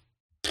further.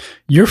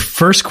 Your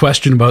first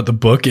question about the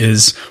book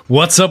is,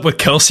 what's up with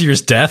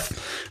Kelsier's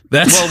death?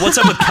 Well, what's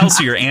up with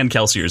Kelsier and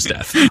Kelsier's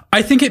death?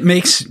 I think it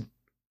makes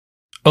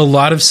a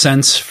lot of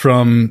sense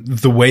from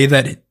the way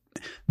that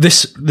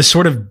this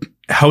sort of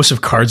house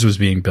of cards was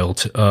being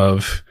built,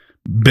 of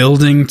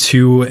building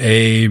to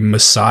a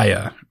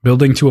messiah,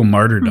 building to a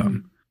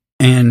martyrdom.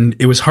 And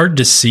it was hard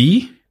to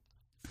see,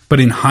 but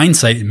in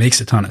hindsight, it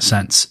makes a ton of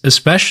sense,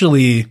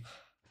 especially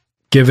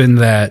given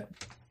that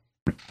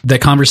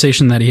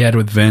conversation that he had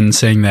with Vin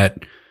saying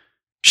that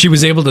she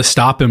was able to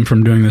stop him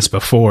from doing this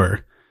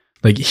before.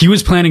 Like, he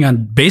was planning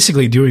on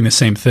basically doing the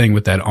same thing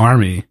with that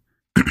army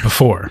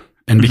before.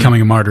 And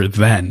becoming a martyr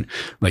then.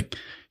 Like,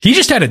 he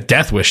just had a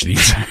death wish the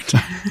entire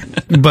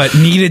time. But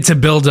needed to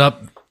build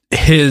up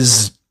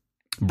his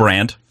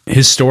brand,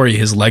 his story,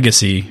 his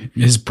legacy,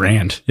 his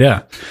brand.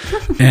 Yeah.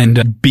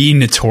 And be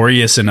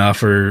notorious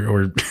enough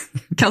or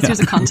Kelsier's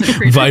a content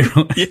creator.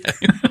 Viral. Yeah.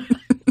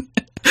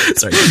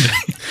 Sorry.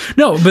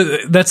 No,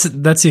 but that's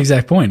the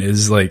exact point,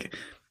 is like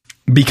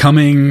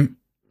becoming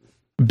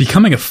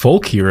a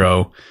folk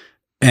hero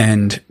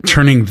and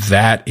turning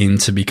that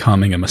into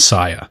becoming a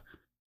messiah.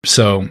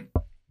 So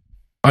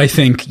I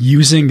think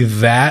using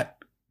that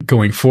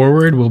going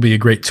forward will be a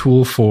great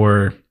tool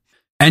for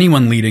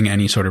anyone leading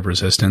any sort of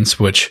resistance,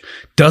 which,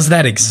 does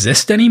that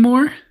exist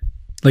anymore?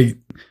 Like,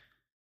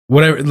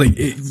 whatever, like,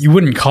 you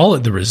wouldn't call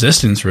it the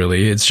resistance,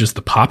 really. It's just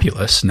the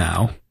populace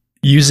now.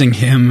 Using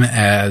him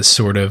as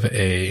sort of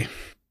a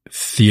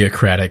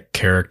theocratic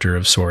character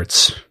of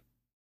sorts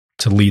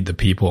to lead the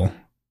people,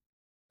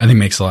 I think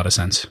makes a lot of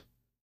sense.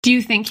 Do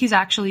you think he's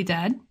actually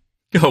dead?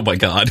 Oh my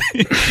God.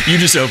 You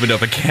just opened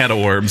up a can of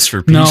worms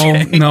for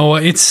PJ. No,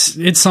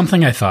 it's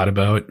something I thought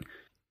about.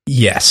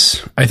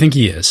 Yes, I think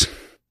he is.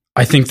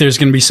 I think there's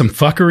going to be some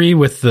fuckery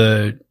with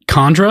the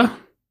Kandra,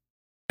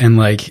 and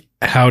like,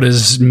 how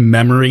does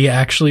memory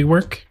actually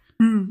work?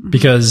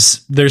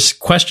 Because there's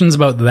questions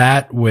about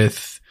that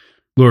with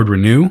Lord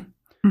Renew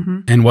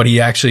and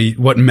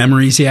what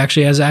memories he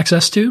actually has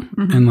access to.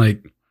 And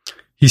like,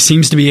 he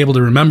seems to be able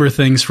to remember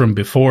things from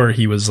before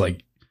he was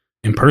like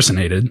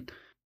impersonated.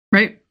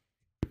 Right.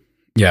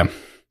 Yeah.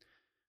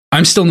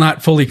 I'm still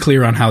not fully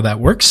clear on how that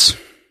works.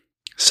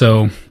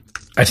 So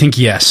I think,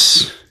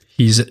 yes,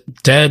 he's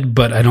dead,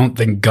 but I don't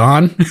think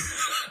gone.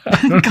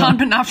 Gone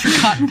but not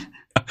forgotten.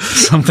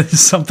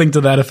 Something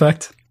to that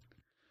effect.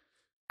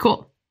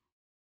 Cool.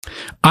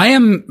 I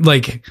am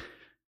like,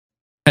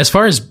 as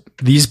far as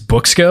these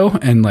books go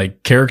and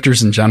like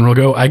characters in general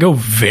go, I go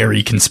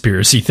very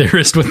conspiracy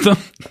theorist with them.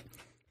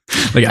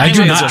 Like, I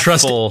do not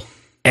trust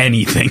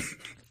anything.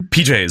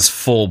 PJ is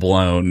full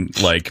blown,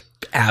 like,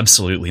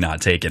 absolutely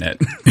not taking it.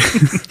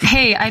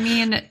 Hey, I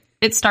mean,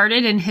 it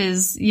started in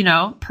his,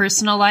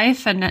 personal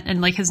life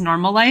and like his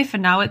normal life,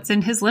 and now it's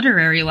in his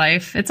literary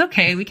life. It's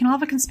okay. We can all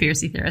have a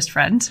conspiracy theorist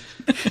friend.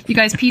 You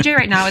guys, PJ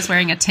right now is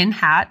wearing a tin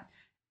hat.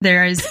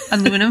 There is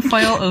aluminum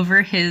foil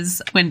over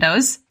his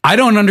windows. I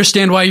don't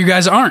understand why you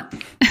guys aren't.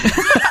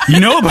 You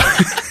know about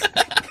it.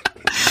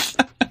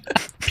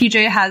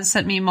 PJ has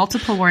sent me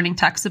multiple warning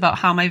texts about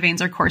how my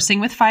veins are coursing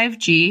with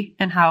 5G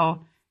and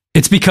how...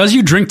 It's because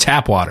you drink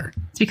tap water.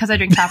 It's because I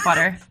drink tap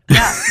water.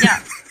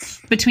 Yeah.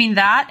 Between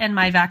that and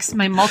my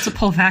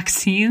multiple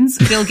vaccines,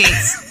 Bill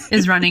Gates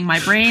is running my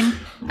brain.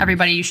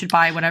 Everybody, you should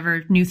buy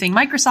whatever new thing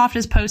Microsoft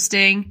is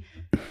posting.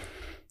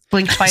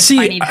 Blinked by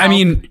I need help. I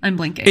mean, I'm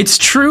blinking. It's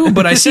true,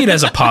 but I see it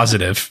as a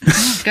positive.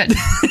 Good.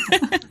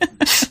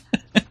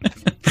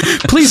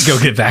 Please go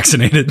get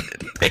vaccinated.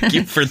 Thank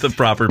you for the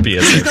proper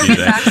PSA. Go get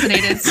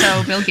vaccinated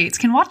so Bill Gates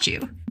can watch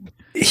you.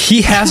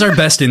 He has our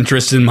best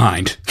interest in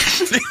mind.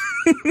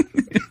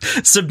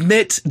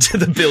 Submit to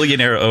the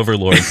billionaire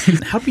overlord.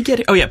 How'd we get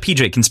it? Oh yeah,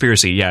 PJ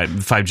conspiracy. Yeah,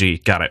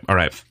 5G. Got it. All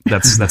right.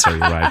 That's how we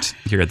arrived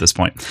here at this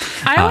point.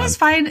 I always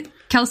find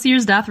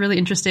Kelsier's death really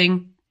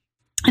interesting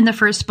in the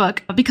first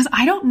book because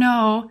I don't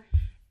know.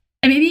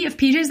 And maybe if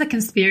PJ's the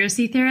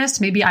conspiracy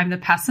theorist, maybe I'm the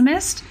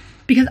pessimist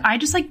because I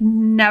just like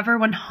never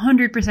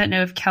 100%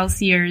 know if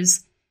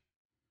Kelsier's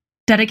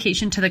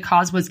dedication to the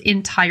cause was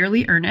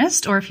entirely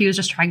earnest or if he was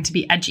just trying to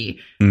be edgy,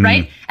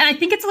 right? And I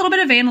think it's a little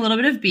bit of A and a little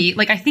bit of B.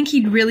 Like I think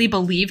he really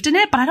believed in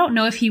it, but I don't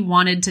know if he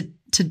wanted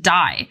to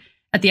die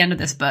at the end of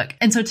this book.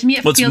 And so to me,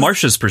 it's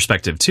Marcia's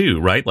perspective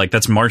too, right? Like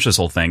that's Marcia's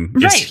whole thing.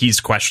 Right.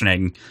 He's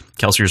questioning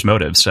Kelsier's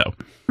motives. So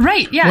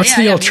right, yeah. What's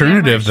the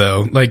alternative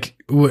though? Like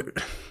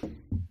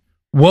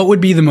what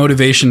would be the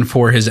motivation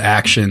for his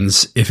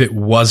actions if it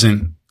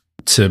wasn't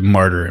to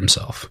martyr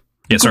himself?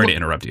 Yeah, sorry to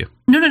interrupt you.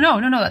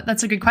 No.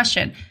 That's a good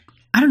question.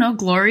 I don't know,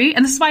 glory.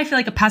 And this is why I feel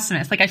like a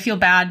pessimist. Like I feel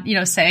bad,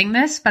 saying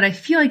this, but I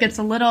feel like it's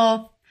a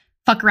little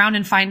fuck around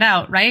and find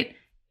out, right?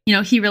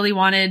 He really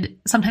wanted,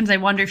 sometimes I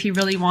wonder if he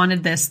really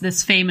wanted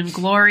this fame and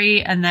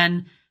glory and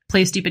then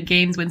play stupid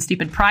games, win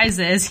stupid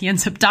prizes. He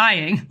ends up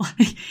dying.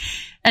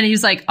 And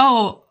he's like,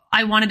 oh,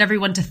 I wanted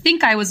everyone to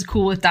think I was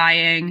cool with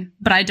dying,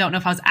 but I don't know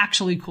if I was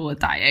actually cool with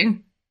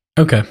dying.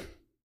 Okay.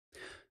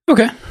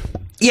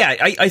 Yeah,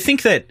 I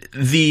think that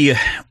the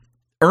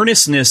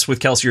earnestness with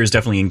Kelsier is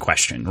definitely in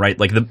question, right?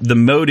 Like the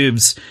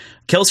motives,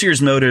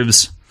 Kelsier's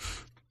motives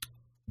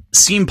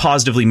seem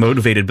positively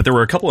motivated, but there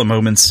were a couple of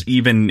moments,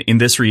 even in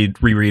this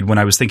reread, when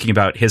I was thinking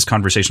about his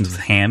conversations with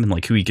Ham and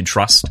like who he could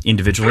trust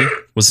individually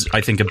was,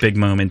 I think, a big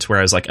moment where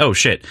I was like, oh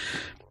shit,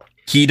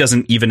 he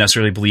doesn't even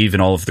necessarily believe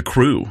in all of the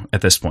crew at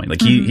this point.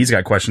 Like he's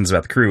got questions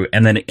about the crew.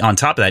 And then on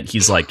top of that,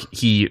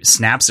 he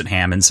snaps at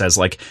Ham and says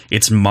like,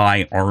 it's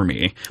my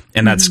army.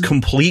 And that's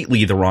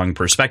completely the wrong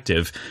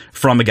perspective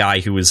from a guy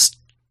who is,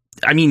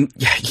 I mean,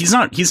 he's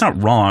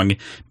not wrong,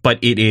 but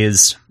it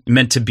is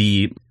meant to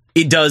be.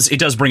 It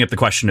does bring up the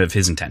question of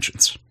his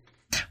intentions.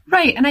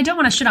 Right. And I don't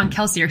want to shit on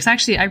Kelsier because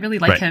actually I really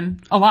like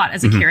him a lot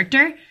as a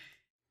character.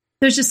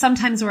 There's just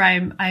sometimes where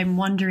I'm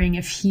wondering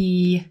if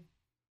he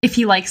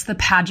likes the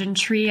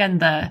pageantry and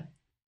the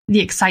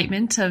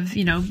excitement of,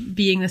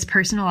 being this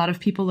person a lot of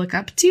people look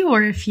up to,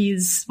 or if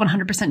he's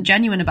 100%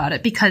 genuine about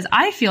it. Because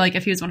I feel like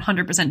if he was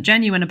 100%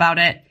 genuine about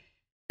it,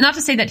 not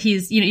to say that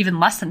he's, even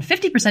less than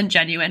 50%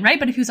 genuine, right?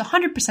 But if he was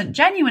 100%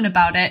 genuine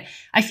about it,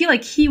 I feel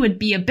like he would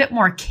be a bit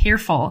more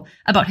careful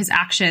about his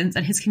actions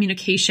and his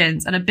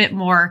communications and a bit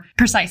more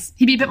precise.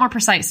 He'd be a bit more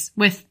precise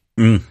with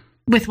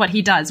what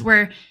he does.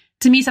 Where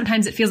to me,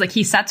 sometimes it feels like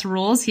he sets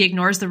rules, he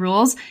ignores the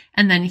rules,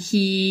 and then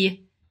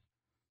he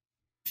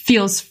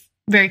feels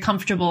very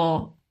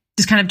comfortable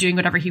just kind of doing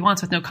whatever he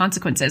wants with no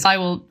consequences.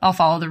 I'll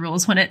follow the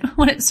rules when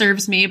it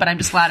serves me, but I'm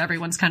just glad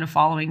everyone's kind of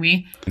following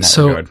me.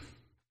 So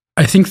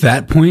I think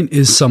that point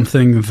is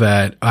something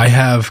that I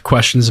have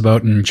questions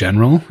about in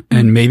general,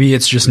 and maybe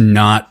it's just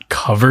not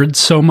covered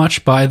so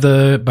much by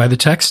the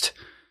text.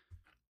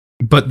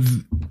 But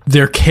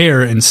their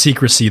care and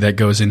secrecy that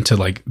goes into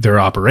like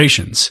their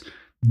operations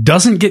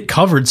doesn't get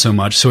covered so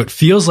much, so it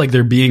feels like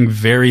they're being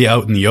very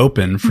out in the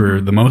open for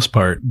the most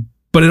part.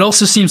 But it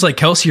also seems like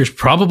Kelsier's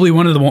probably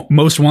one of the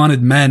most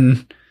wanted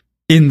men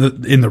in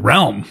the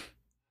realm.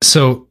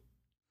 So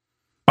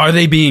are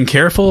they being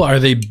careful? Are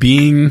they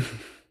being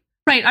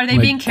right? Are they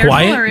being careful,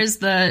 quiet? Or is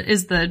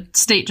the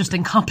state just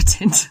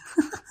incompetent?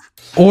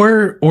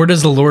 or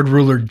does the Lord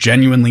Ruler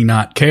genuinely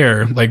not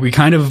care? Like we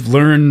kind of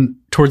learn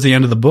towards the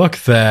end of the book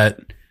that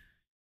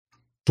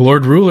the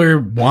Lord Ruler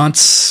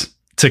wants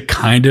to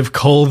kind of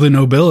cull the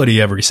nobility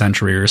every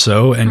century or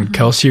so, and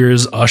Kelsier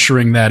is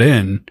ushering that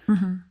in.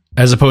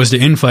 As opposed to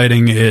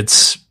infighting,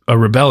 it's a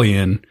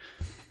rebellion,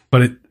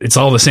 but it's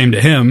all the same to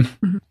him.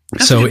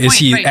 So is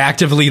he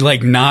actively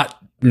like not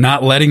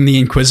letting the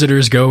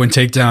Inquisitors go and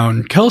take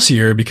down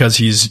Kelsier because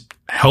he's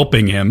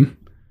helping him?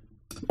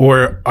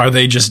 Or are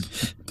they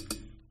just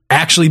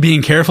actually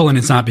being careful and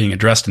it's not being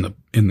addressed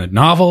in the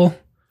novel?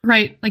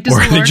 Right. Like does the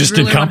Lord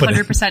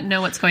Ruler 100%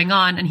 know what's going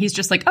on and he's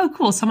just like, oh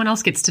cool, someone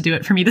else gets to do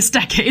it for me this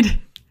decade.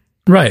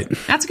 Right.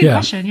 That's a good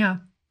question, yeah.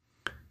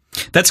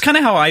 That's kind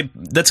of how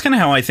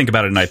I think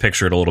about it, and I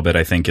picture it a little bit.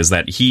 I think is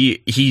that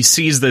he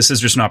sees this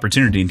as just an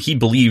opportunity, and he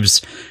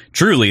believes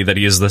truly that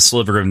he is the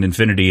sliver of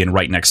infinity and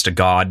right next to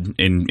God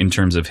in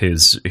terms of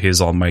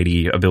his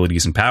almighty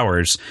abilities and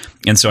powers.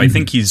 And so I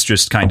think he's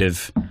just kind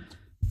of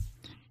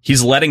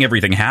he's letting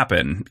everything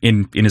happen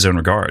in his own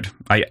regard.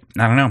 I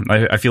don't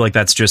know. I feel like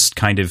that's just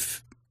kind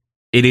of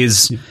it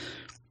is.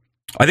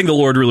 I think the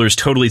Lord Ruler is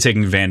totally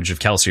taking advantage of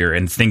Kelsier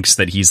and thinks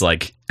that he's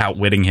like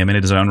outwitting him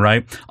in his own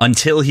right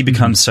until he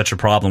becomes such a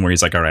problem where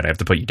he's like, all right, I have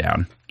to put you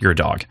down. You're a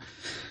dog.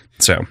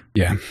 So,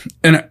 yeah.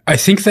 And I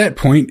think that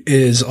point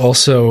is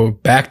also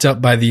backed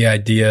up by the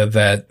idea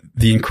that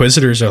the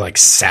Inquisitors are like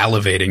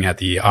salivating at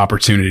the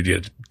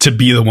opportunity to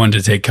be the one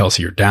to take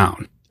Kelsier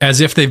down,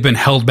 as if they've been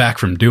held back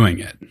from doing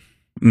it.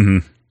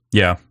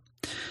 Yeah.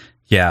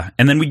 Yeah.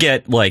 And then we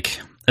get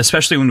like,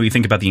 especially when we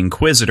think about the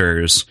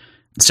Inquisitors,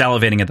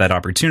 salivating at that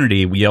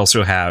opportunity, we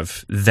also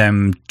have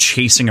them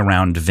chasing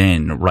around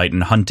Vin, right,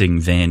 and hunting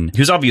Vin,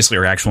 who's obviously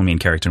our actual main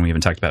character, and we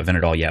haven't talked about Vin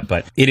at all yet,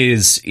 but it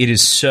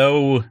is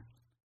so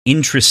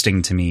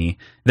interesting to me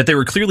that they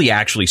were clearly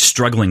actually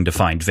struggling to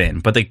find Vin,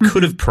 but they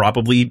could have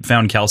probably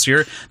found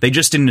Kelsier. They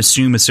just didn't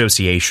assume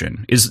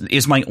association,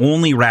 is my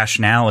only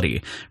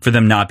rationality for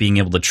them not being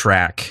able to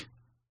track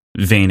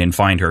Vin and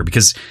find her,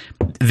 because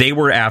they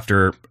were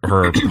after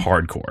her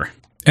hardcore.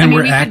 And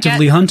we're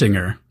actively hunting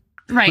her.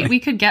 Right. We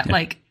could get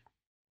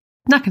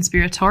not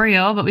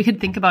conspiratorial, but we could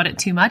think about it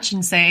too much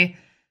and say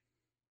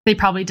they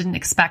probably didn't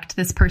expect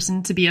this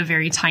person to be a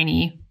very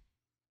tiny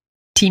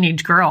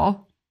teenage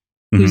girl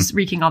who's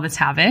wreaking all this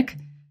havoc.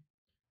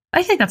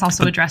 I think that's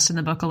also addressed in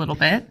the book a little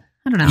bit.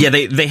 I don't know. Yeah,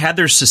 they had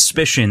their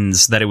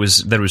suspicions that it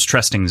was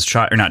Tresting's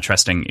child, or not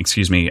Tresting,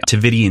 excuse me,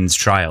 Tavidian's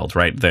child,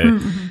 right?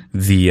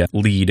 The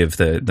lead of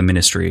the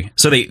ministry.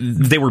 So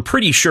they were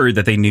pretty sure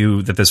that they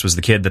knew that this was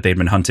the kid that they'd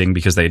been hunting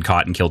because they had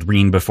caught and killed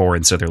Reen before,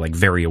 and so they're like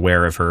very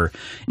aware of her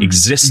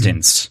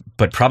existence,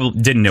 but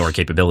probably didn't know her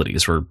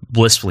capabilities, were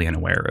blissfully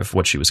unaware of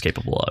what she was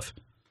capable of.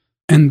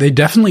 And they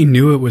definitely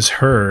knew it was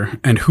her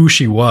and who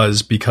she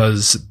was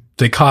because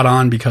they caught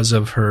on because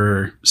of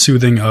her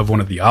soothing of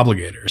one of the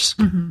obligators.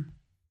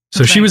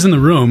 So she was in the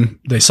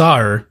room, they saw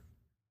her,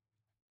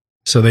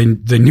 so they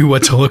knew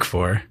what to look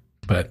for,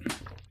 but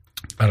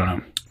I don't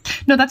know.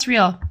 No, that's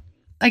real.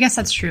 I guess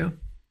that's true.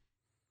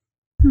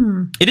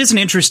 It is an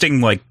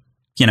interesting,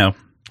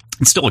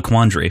 it's still a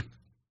quandary.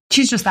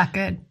 She's just that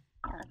good.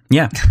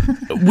 Yeah.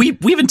 we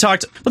haven't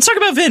talked, let's talk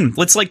about Vin.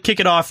 Let's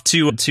kick it off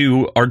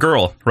to our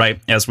girl,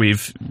 right? As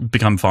we've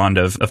become fond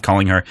of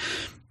calling her.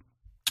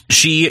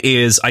 She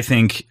is, I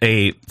think,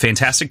 a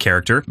fantastic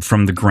character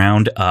from the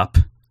ground up.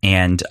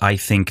 And I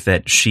think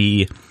that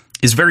she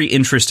is very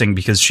interesting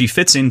because she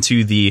fits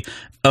into the,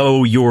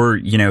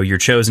 you're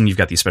chosen, you've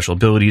got these special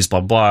abilities, blah,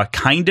 blah,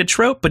 kind of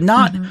trope, but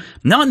not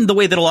in the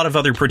way that a lot of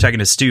other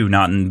protagonists do,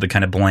 not in the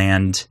kind of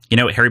bland,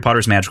 Harry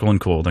Potter's magical and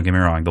cool, don't get me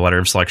wrong, the letter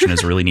of selection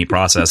is a really neat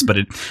process, but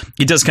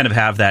it does kind of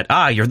have that,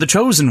 you're the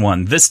chosen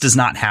one. This does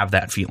not have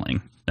that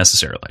feeling,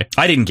 necessarily.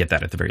 I didn't get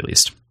that at the very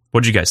least.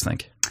 What did you guys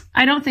think?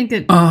 I don't think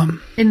that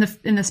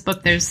in this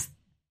book there's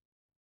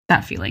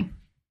that feeling.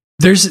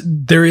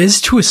 There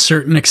is to a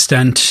certain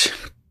extent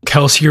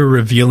Kelsier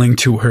revealing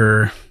to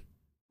her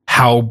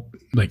how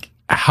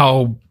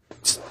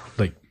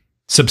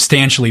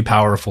substantially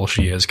powerful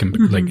she is,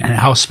 and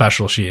how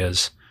special she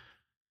is.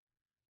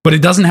 But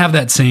it doesn't have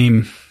that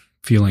same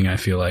feeling, I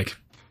feel like.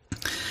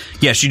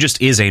 Yeah, she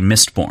just is a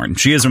Mistborn.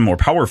 She is a more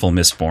powerful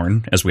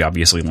Mistborn, as we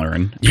obviously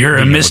learn. You're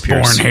a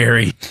Mistborn,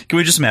 Harry. Can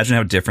we just imagine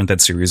how different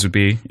that series would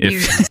be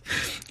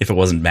if it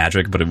wasn't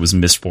magic, but it was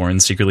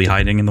Mistborn secretly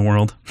hiding in the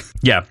world?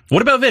 Yeah.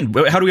 What about Vin?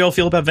 How do we all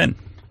feel about Vin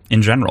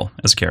in general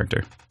as a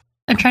character?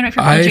 I'm trying to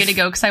wait for PJ to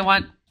go because I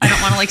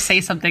don't want to say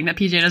something that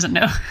PJ doesn't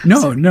know.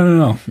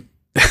 No.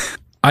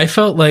 I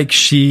felt like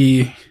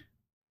she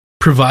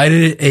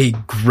provided a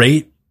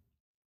great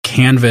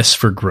canvas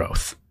for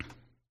growth.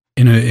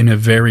 In a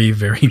very,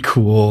 very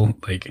cool,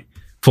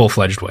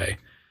 full-fledged way.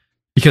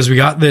 Because we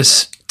got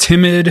this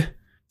timid,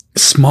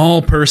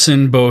 small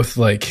person, both,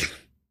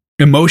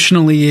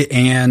 emotionally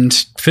and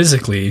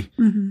physically.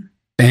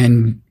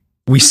 And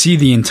we see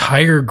the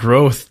entire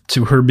growth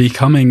to her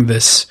becoming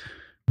this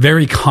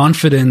very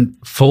confident,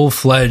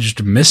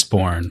 full-fledged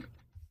Mistborn.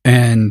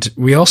 And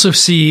we also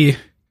see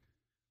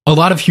a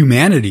lot of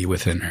humanity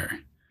within her.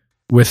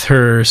 With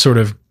her sort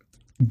of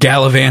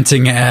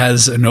gallivanting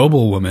as a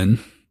noblewoman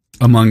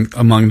among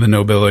the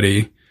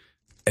nobility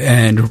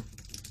and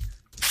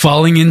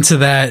falling into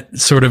that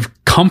sort of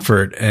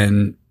comfort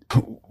and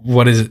how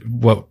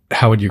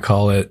would you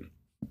call it?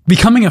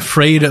 Becoming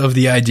afraid of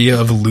the idea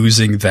of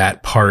losing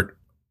that part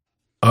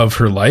of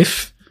her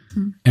life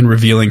and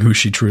revealing who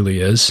she truly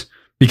is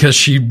because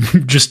she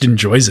just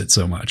enjoys it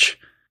so much.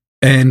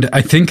 And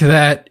I think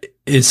that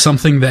is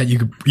something that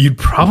you'd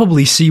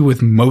probably see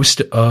with most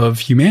of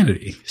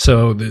humanity.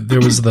 So there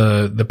was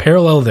the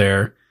parallel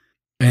there.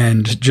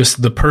 And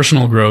just the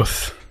personal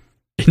growth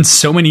in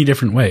so many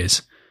different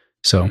ways.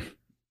 So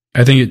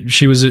I think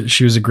she was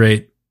a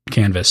great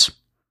canvas.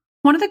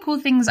 One of the cool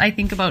things I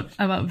think about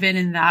Vin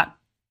in that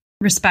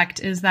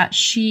respect is that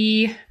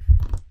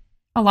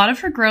a lot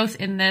of her growth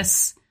in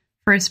this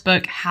first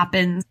book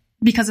happens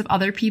because of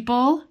other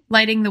people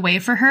lighting the way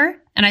for her.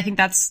 And I think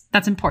that's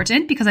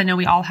important because I know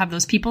we all have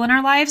those people in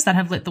our lives that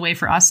have lit the way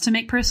for us to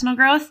make personal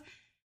growth.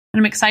 And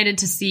I'm excited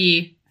to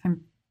see,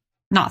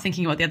 not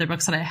thinking about the other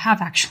books that I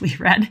have actually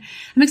read,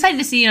 I'm excited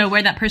to see,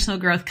 where that personal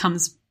growth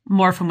comes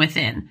more from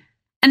within.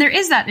 And there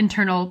is that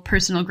internal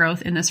personal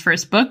growth in this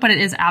first book, but it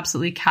is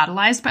absolutely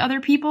catalyzed by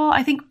other people,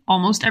 I think,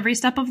 almost every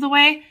step of the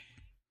way.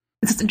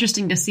 It's just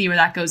interesting to see where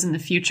that goes in the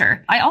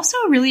future. I also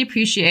really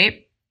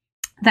appreciate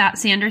that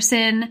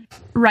Sanderson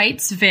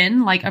writes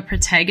Vin like a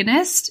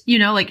protagonist.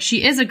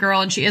 She is a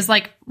girl and she is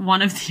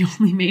one of the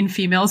only main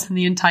females in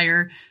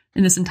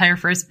this entire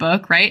first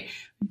book, right?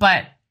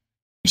 But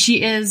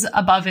she is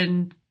above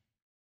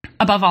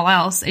all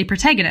else a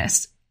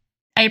protagonist.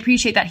 I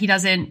appreciate that he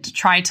doesn't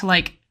try to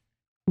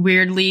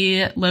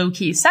weirdly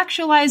low-key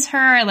sexualize her.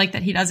 I like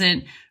that he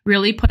doesn't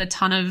really put a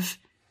ton of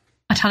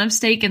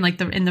stake in like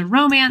in the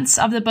romance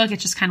of the book.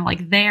 It's just kind of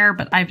like there,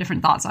 but I have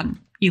different thoughts on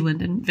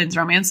Elend and Vin's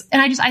romance.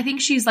 And I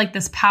think she's like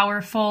this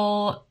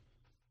powerful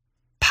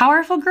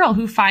girl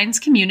who finds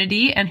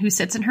community and who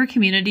sits in her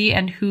community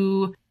and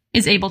who's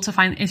able to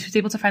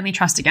finally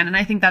trust again. And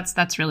I think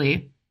that's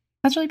really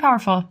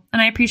powerful.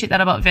 And I appreciate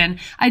that about Vin.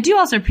 I do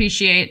also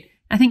appreciate,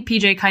 I think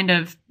PJ kind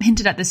of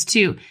hinted at this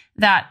too,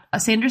 that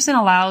Sanderson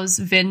allows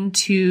Vin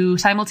to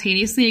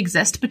simultaneously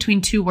exist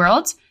between two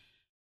worlds.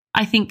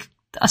 I think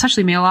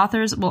especially male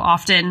authors will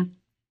often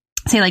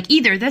say like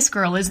either this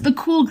girl is the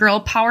cool girl,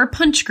 power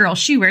punch girl,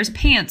 she wears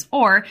pants,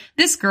 or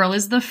this girl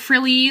is the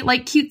frilly,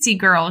 like cutesy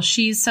girl,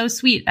 she's so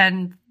sweet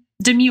and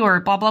demure,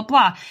 blah, blah,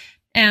 blah.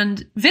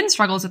 And Vin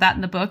struggles with that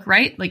in the book,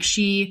 right? Like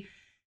she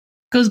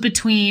goes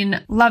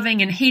between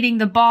loving and hating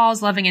the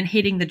balls, loving and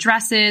hating the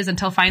dresses,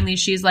 until finally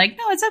she's like,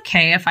 no, it's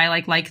okay if I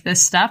like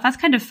this stuff. That's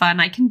kind of fun.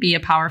 I can be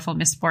a powerful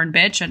Mistborn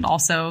bitch and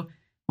also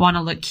want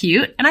to look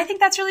cute. And I think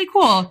that's really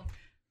cool,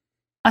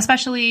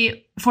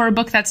 especially for a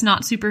book that's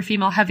not super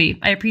female heavy.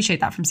 I appreciate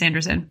that from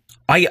Sanderson.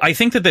 I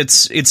think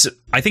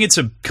I think it's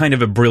a kind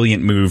of a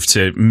brilliant move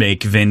to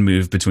make Vin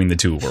move between the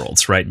two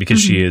worlds, right? Because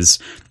she is,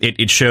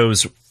 it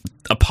shows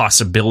a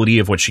possibility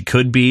of what she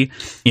could be,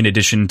 in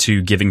addition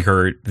to giving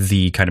her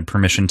the kind of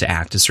permission to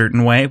act a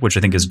certain way, which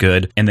I think is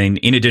good. And then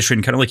in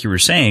addition, kind of like you were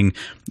saying,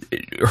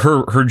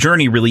 her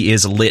journey really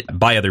is lit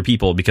by other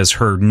people, because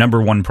her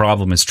number one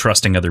problem is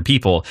trusting other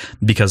people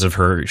because of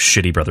her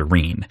shitty brother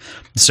Reen.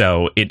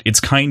 So it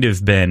is kind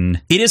of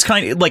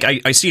like,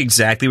 I see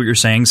exactly what you're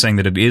saying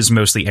that it is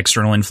mostly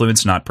external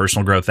influence, not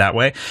personal growth that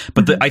way.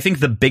 But I think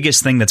the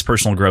biggest thing that's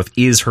personal growth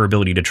is her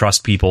ability to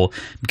trust people,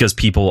 because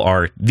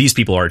these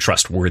people are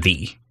trustworthy.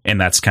 And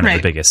that's kind of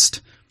the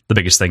biggest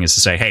thing, is to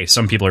say, hey,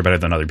 some people are better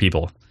than other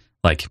people.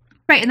 Like,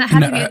 right. And that had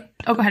to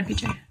be, go ahead,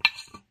 PJ.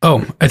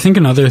 Oh, I think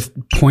another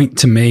point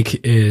to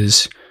make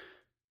is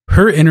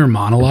her inner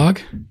monologue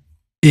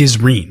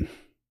is Reen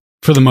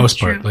for the most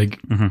part, like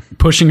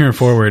pushing her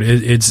forward.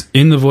 It's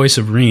in the voice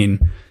of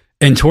Reen.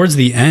 And towards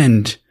the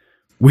end,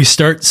 we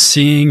start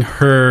seeing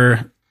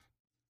her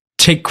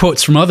take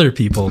quotes from other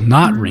people,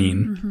 not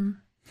Reen,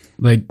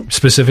 like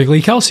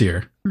specifically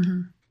Kelsier.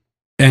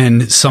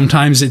 And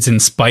sometimes it's in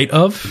spite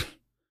of,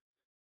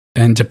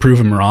 and to prove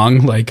him wrong,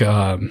 like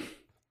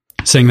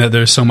saying that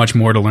there's so much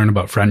more to learn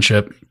about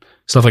friendship,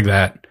 stuff like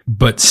that.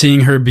 But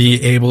seeing her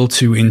be able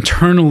to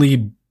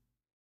internally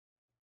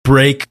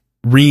break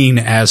Reen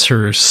as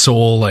her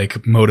sole,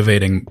 like,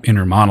 motivating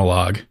inner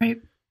monologue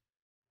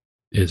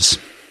is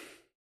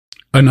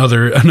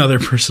another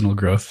personal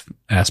growth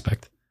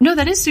aspect. No,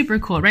 that is super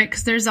cool, right?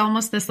 Because there's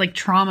almost this like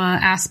trauma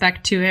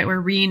aspect to it,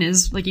 where Reen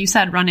is, like you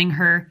said, running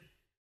her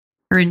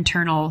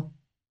internal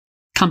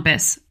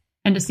compass,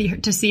 and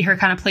to see her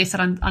kind of place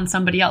it on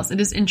somebody else. It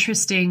is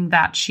interesting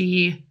that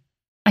she,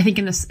 I think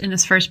in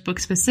this first book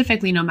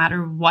specifically, no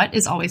matter what,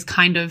 is always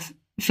kind of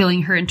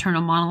filling her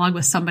internal monologue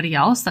with somebody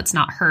else that's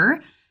not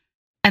her.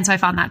 And so I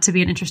found that to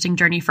be an interesting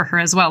journey for her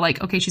as well.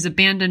 Like, okay, she's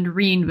abandoned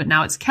Reen, but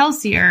now it's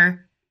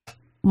Kelsier.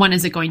 When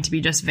is it going to be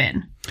just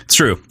Vin? It's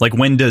true. Like,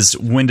 when does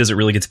it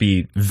really get to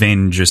be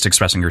Vin just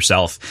expressing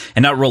herself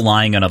and not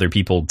relying on other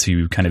people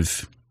to kind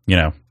of,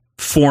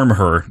 form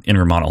her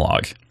inner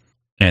monologue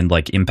and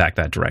like impact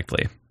that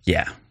directly?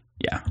 Yeah,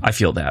 I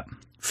feel that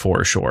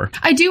for sure.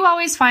 I do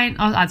always find,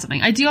 I'll add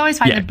something. I do always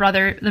find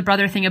the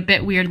brother thing a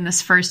bit weird in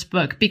this first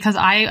book, because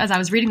as I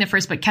was reading the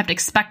first book, kept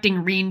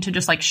expecting Reen to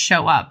just like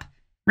show up,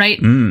 right?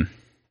 And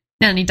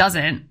he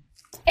doesn't.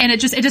 And it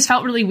just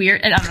felt really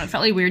weird. I don't know, it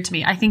felt really weird to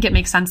me. I think it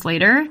makes sense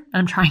later. And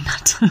I'm trying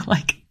not to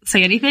like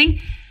say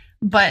anything,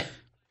 but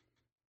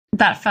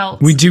that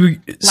felt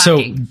lacking.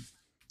 So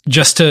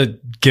just to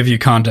give you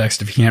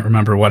context, if you can't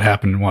remember what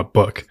happened in what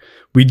book,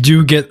 we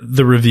do get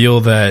the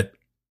reveal that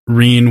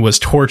Reen was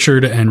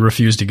tortured and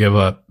refused to give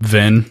up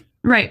Vin.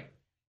 Right.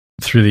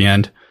 Through the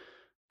end,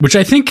 which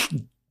I think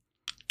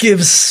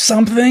gives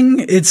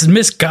something. It's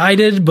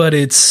misguided, but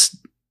it's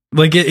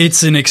like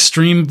it's an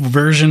extreme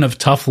version of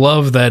tough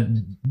love that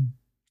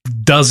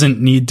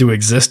doesn't need to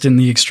exist in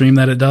the extreme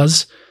that it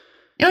does.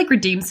 It like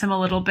redeems him a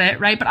little bit,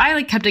 right? But I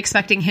like kept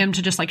expecting him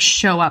to just like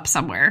show up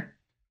somewhere.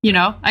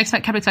 I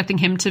kept expecting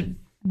him to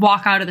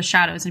walk out of the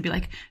shadows and be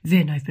like,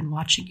 Vin, I've been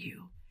watching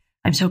you.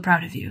 I'm so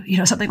proud of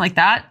you. Something like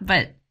that.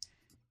 But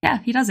yeah,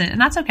 he doesn't.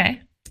 And that's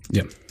okay.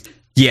 Yeah.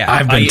 Yeah.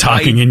 I've been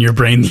talking in your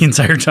brain the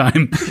entire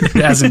time.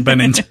 It hasn't been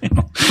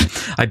internal.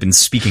 I've been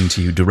speaking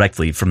to you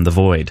directly from the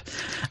void.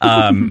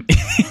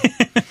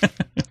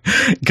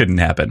 Couldn't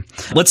happen.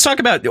 Let's talk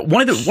about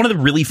one of the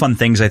really fun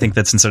things I think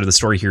that's inside of the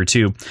story here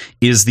too,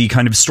 is the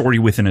kind of story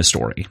within a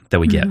story that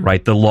we get,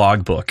 right? The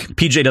logbook.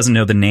 PJ doesn't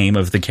know the name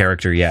of the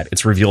character yet.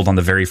 It's revealed on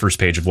the very first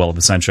page of Well of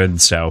Ascension,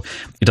 so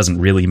it doesn't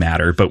really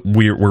matter, but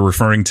we're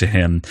referring to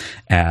him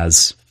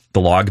as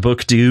the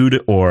logbook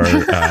dude, or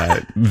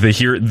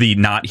the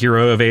not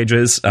hero of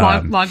ages.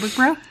 Logbook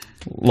bro?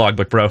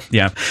 Logbook, bro.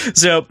 Yeah.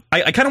 So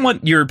I kind of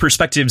want your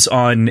perspectives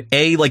on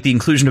like the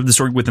inclusion of the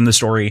story within the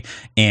story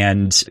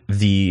and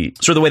the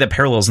sort of the way that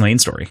parallels the main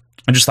story,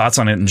 and just thoughts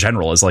on it in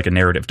general as like a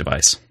narrative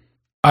device.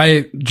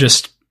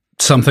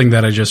 Something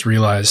that I just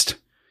realized.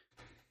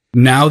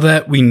 Now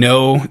that we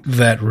know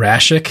that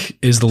Rashek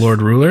is the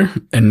Lord Ruler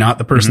and not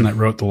the person that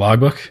wrote the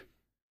logbook,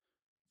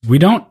 we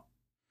don't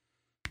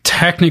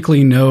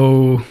technically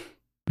know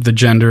the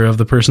gender of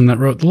the person that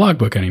wrote the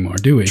logbook anymore,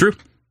 do we? True.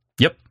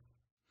 Yep.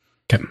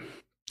 Okay.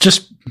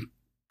 Just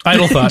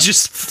idle thought.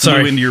 Just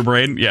flew into your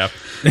brain. Yeah.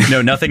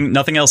 No,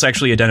 nothing else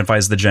actually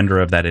identifies the gender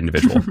of that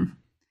individual.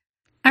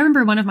 I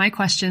remember one of my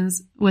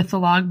questions with the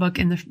logbook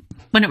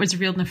when it was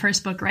revealed in the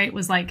first book, right,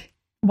 was like,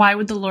 why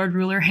would the Lord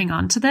Ruler hang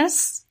on to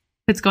this?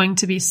 It's going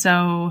to be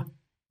so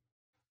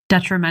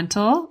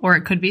detrimental, or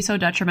it could be so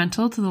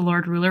detrimental to the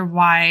Lord Ruler.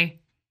 Why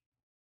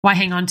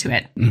hang on to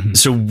it? Mm-hmm.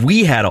 So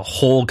we had a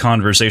whole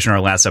conversation in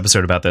our last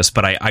episode about this,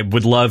 but I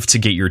would love to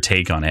get your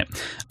take on it.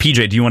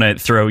 PJ, do you want to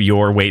throw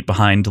your weight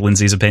behind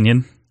Lindsay's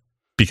opinion?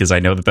 Because I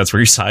know that's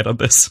where you side on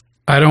this.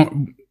 I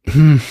don't...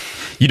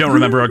 You don't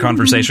remember our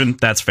conversation?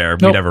 That's fair.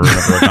 Nope. We never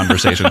remember our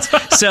conversations.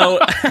 So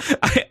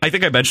I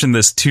think I mentioned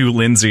this to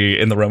Lindsay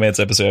in the romance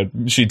episode.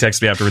 She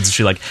texted me afterwards and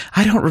she's like,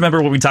 I don't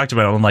remember what we talked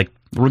about. I'm like,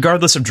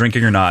 regardless of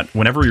drinking or not,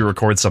 whenever we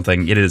record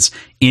something, it is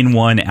in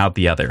one, out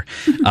the other.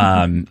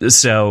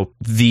 So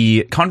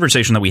the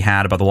conversation that we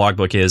had about the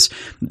logbook is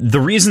the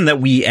reason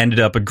that we ended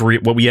up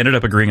agreeing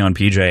on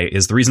PJ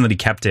is the reason that he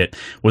kept it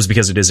was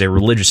because it is a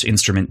religious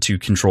instrument to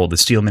control the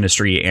Steel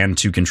Ministry and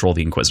to control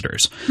the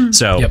Inquisitors.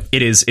 So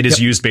it is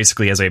used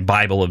basically as a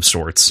Bible of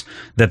sorts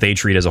that they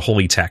treat as a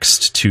holy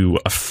text to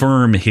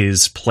affirm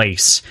his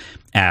place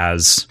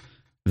as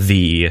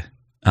the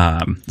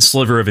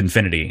sliver of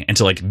infinity and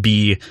to like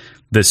be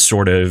this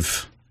sort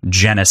of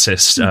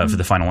genesis of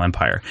the final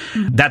empire.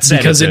 That said,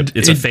 because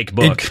it's a fake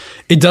book.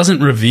 It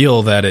doesn't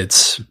reveal that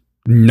it's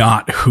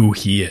not who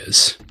he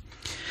is.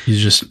 He's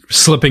just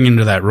slipping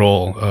into that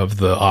role of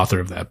the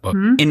author of that book.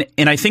 And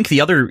I think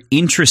the other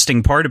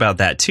interesting part about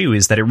that, too,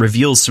 is that it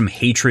reveals some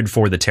hatred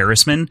for the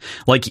Terracemen.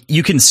 Like,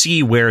 you can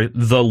see where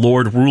the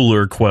Lord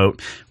Ruler,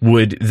 quote,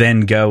 would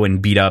then go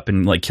and beat up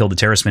and, like, kill the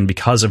Terracemen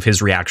because of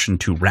his reaction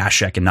to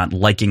Rashek and not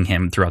liking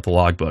him throughout the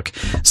logbook.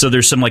 So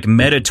there's some, like,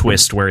 meta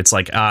twist where it's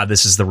like,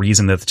 this is the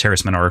reason that the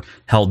Terracemen are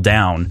held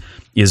down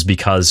is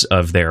because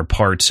of their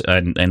part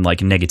and like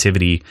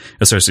negativity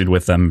associated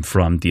with them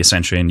from the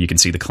Ascension. You can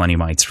see the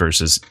Clennymites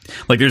versus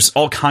like there's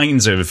all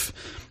kinds of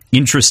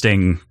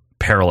interesting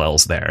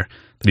parallels there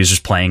that he's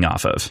just playing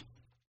off of.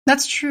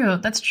 That's true.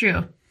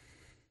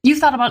 You've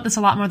thought about this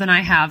a lot more than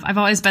I have. I've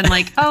always been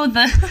like,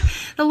 the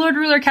Lord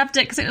Ruler kept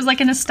it because it was like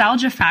a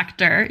nostalgia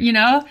factor, you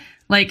know?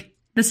 Like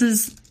this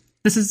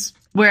is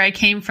where I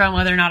came from,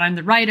 whether or not I'm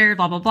the writer,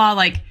 blah, blah, blah.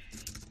 Like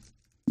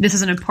this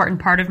is an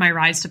important part of my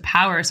rise to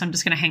power, so I'm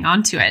just going to hang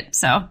on to it.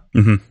 So,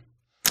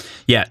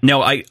 yeah,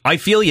 no, I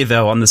feel you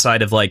though on the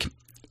side of like,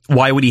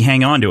 why would he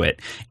hang on to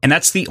it? And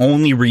that's the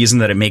only reason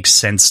that it makes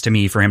sense to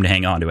me for him to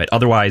hang on to it.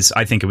 Otherwise,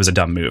 I think it was a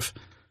dumb move.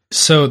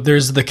 So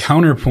there's the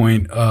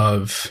counterpoint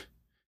of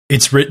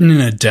it's written in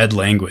a dead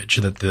language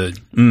that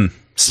the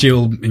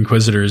Steel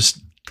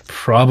Inquisitors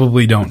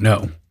probably don't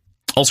know.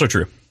 Also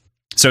true.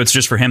 So it's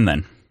just for him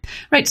then.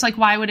 Right. So like,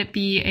 why would it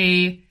be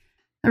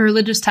a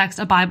religious text,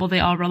 a Bible they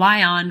all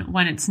rely on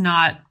when it's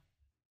not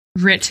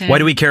written? Why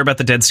do we care about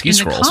the Dead Sea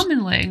Scrolls?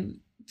 Common language.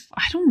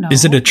 I don't know.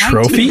 Is it a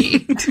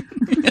trophy?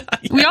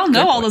 We all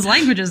know all those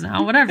languages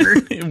now, whatever.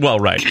 Well,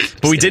 right.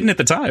 But we didn't at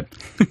the time.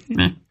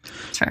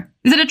 Sure.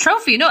 Is it a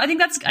trophy? No, I think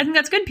that's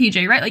good,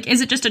 PJ, right? Like,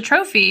 is it just a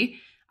trophy?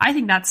 I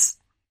think that's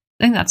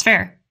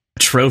fair. A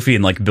trophy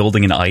and like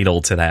building an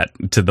idol to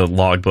the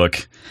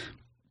logbook,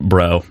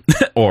 bro,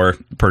 or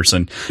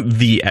person,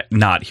 the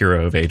not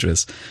hero of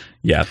ages.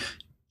 Yeah.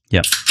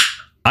 Yep.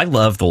 I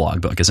love the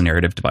logbook as a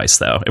narrative device,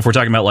 though. If we're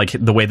talking about like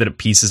the way that it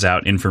pieces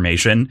out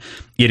information,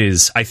 it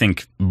is, I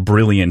think,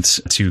 brilliant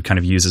to kind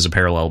of use as a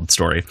parallel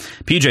story.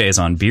 PJ is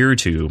on beer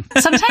too.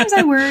 Sometimes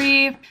I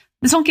worry.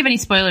 This won't give any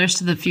spoilers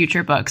to the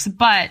future books,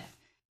 but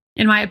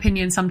in my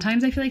opinion,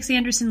 sometimes I feel like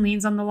Sanderson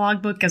leans on the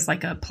logbook as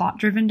like a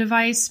plot-driven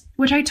device,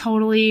 which I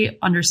totally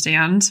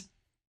understand.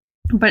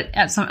 But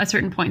at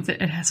certain points, it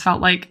has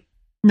felt like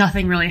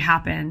nothing really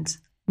happened.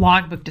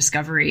 Logbook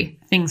discovery,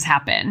 things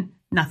happen.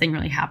 Nothing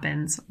really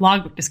happens.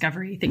 Logbook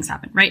discovery, things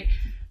happen, right?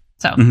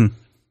 So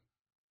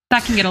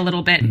that can get a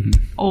little bit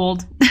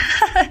old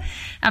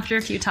after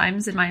a few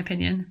times, in my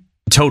opinion.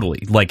 Totally.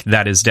 Like,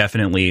 that is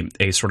definitely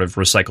a sort of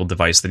recycled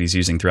device that he's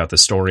using throughout the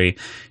story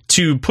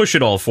to push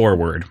it all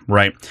forward,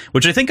 right?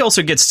 Which I think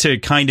also gets to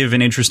kind of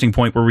an interesting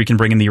point where we can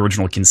bring in the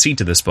original conceit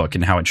to this book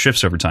and how it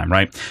shifts over time,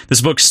 right?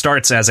 This book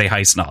starts as a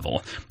heist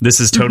novel.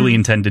 This is totally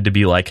intended to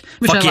be like,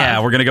 fuck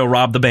yeah, we're going to go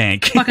rob the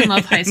bank. Fucking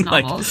love heist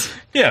novels.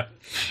 Yeah.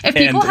 If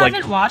people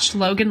haven't watched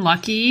Logan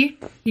Lucky,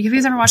 have you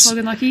guys ever watched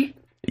Logan Lucky?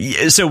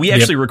 Yeah, so we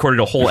actually recorded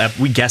a whole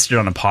we guested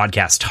on a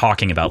podcast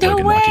talking about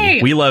Logan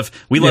Lucky. We love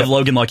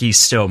Logan Lucky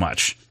so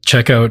much.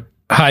 Check out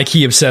High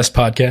Key Obsessed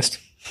podcast.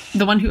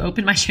 The one who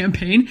opened my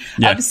champagne.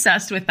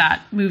 Obsessed with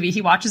that movie.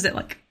 He watches it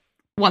like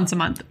once a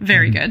month.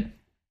 Very good.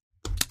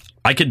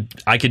 I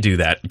could do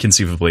that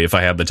conceivably if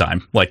I had the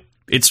time. Like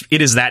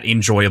it is that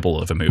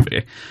enjoyable of a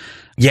movie.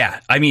 Yeah,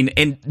 I mean,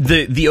 and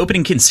the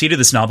opening conceit of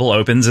this novel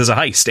opens as a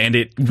heist, and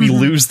we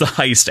lose the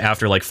heist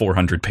after like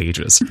 400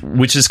 pages,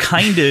 which is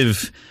kind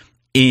of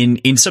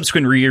in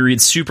subsequent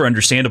rereads super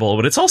understandable,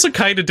 but it's also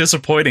kind of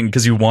disappointing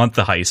because you want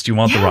the heist, you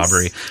want the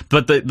robbery,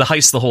 but the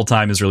heist the whole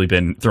time has really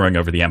been throwing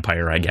over the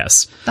Empire, I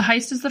guess. The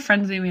heist is the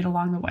friends we made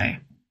along the way.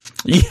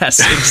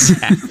 Yes,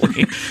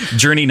 exactly.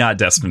 Journey, not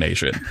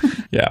destination.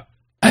 Yeah.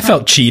 I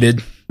felt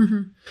cheated.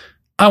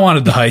 I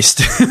wanted the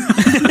heist.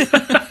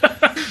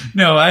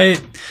 No, I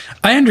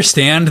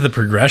understand the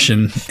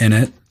progression in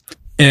it,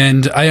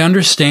 and I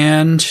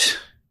understand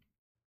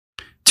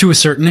to a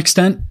certain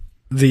extent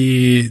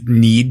the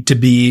need to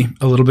be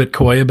a little bit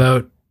coy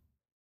about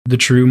the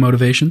true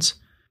motivations.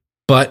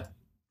 But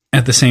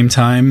at the same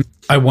time,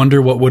 I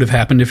wonder what would have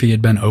happened if he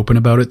had been open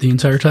about it the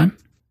entire time.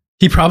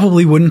 He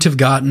probably wouldn't have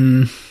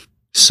gotten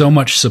so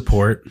much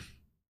support,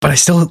 but I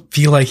still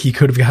feel like he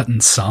could have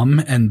gotten some,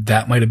 and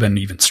that might have been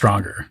even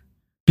stronger.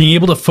 Being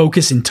able to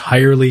focus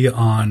entirely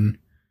on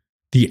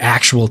the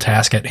actual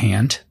task at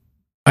hand,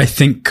 I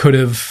think could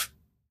have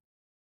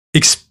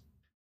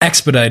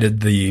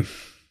expedited the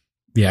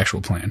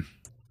actual plan.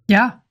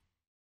 Yeah.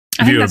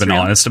 If you have been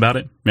honest about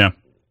it. Yeah.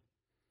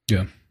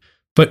 Yeah.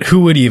 But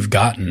who would he have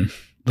gotten?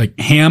 Like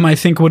Ham, I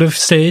think, would have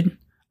stayed.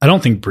 I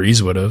don't think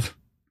Breeze would have.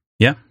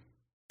 Yeah.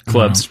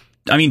 Clubs.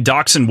 I mean,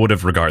 Doxson would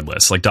have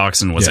regardless. Like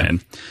Doxson was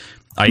in.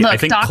 I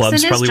think Doxson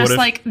Clubs probably would have. just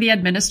like the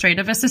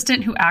administrative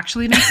assistant who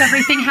actually makes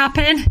everything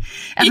happen.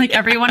 And like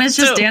everyone is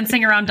just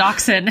dancing around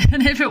Doxson.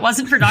 And if it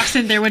wasn't for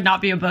Doxson, there would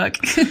not be a book.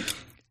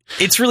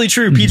 It's really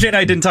true. PJ and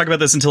I didn't talk about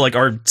this until like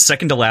our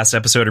second to last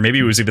episode, or maybe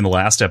it was even the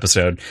last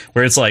episode,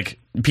 where it's like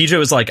PJ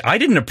was like, I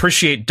didn't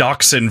appreciate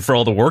Doxson for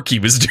all the work he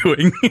was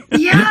doing.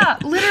 Yeah,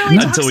 literally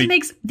Doxson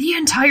makes the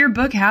entire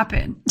book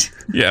happen.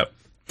 Yeah.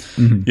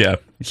 Yeah.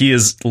 He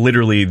is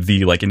literally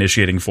the like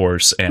initiating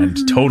force, and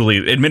totally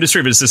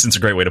administrative assistant's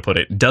a great way to put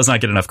it. Does not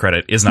get enough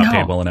credit, is not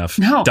paid well enough.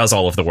 Does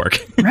all of the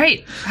work.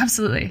 Right.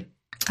 Absolutely.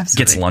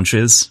 Gets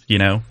lunches, you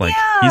know, like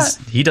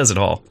he does it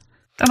all.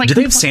 Like, do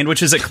they have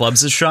sandwiches at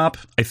Clubs' shop?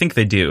 I think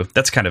they do.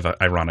 That's kind of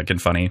ironic and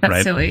funny, that's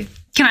right? Silly.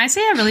 Can I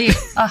say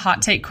a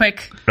hot take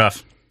quick?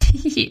 Rough.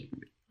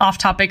 Off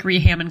topic,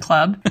 Ham and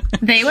Club.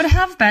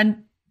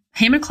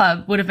 Ham and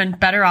Club would have been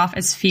better off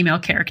as female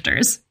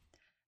characters.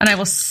 And I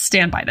will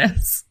stand by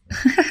this.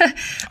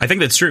 I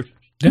think that's true.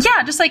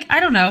 Yeah, just like, I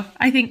don't know.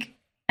 I think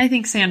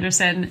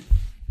Sanderson,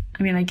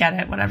 I mean, I get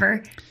it,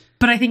 whatever.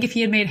 But I think if he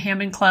had made Ham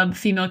and Club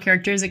female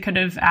characters, it could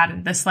have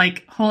added this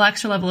like whole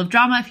extra level of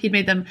drama. If he'd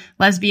made them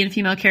lesbian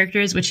female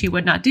characters, which he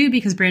would not do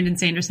because Brandon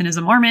Sanderson is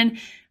a Mormon.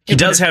 He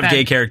does have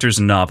gay characters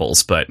in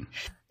novels, but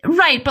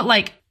right, but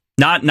like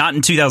not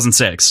in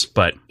 2006,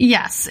 but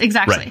yes,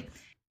 exactly. Right.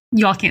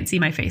 You all can't see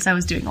my face. I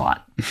was doing a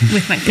lot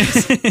with my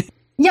face.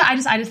 Yeah,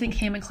 I just think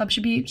Ham and Club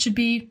should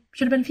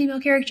have been female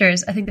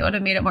characters. I think that would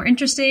have made it more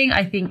interesting.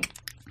 I think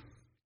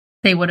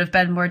they would have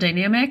been more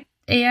dynamic,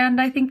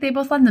 and I think they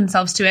both lend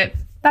themselves to it.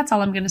 That's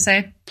all I'm going to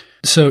say.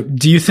 So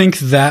do you think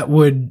that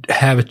would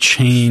have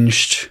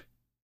changed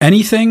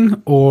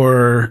anything,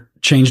 or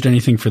changed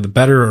anything for the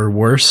better or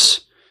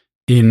worse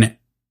in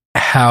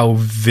how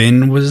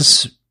Vin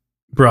was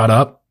brought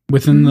up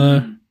within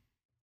the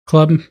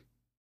club?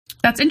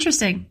 That's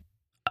interesting.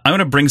 I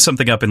want to bring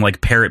something up and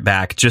like pare it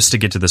back just to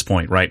get to this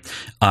point, right?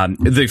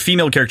 The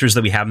female characters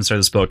that we have inside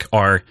this book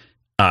are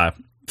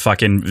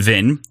fucking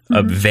Vin,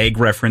 a vague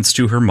reference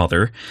to her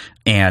mother,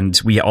 and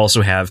we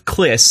also have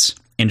Kliss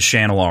and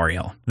Channel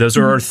Ariel. Those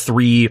are our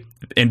three,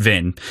 and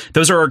Vin.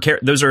 Those are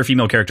our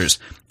female characters.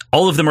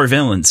 All of them are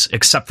villains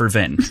except for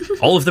Vin.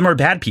 All of them are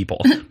bad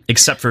people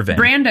except for Vin.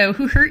 Brando,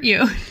 who hurt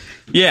you?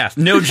 Yeah,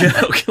 no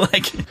joke.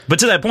 But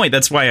to that point,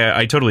 that's why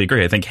I totally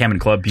agree. I think Ham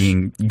and Club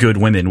being good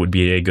women would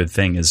be a good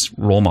thing as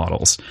role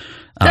models.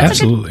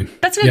 Absolutely.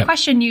 That's a good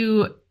question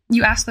you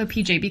asked though,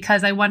 PJ,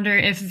 because I wonder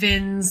if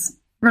Vin's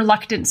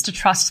reluctance to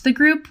trust the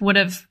group would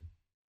have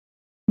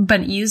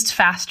been eased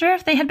faster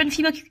if they had been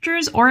female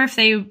characters, or if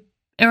they, oh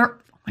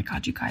my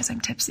God, you guys,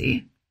 I'm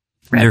tipsy.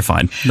 You're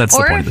fine. That's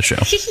the point of the show.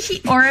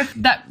 Or if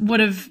that would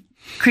have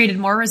created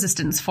more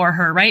resistance for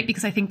her, right?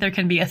 Because I think there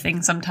can be a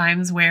thing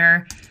sometimes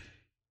where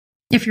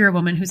if you're a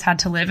woman who's had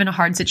to live in a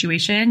hard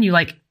situation, you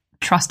like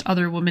trust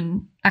other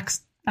women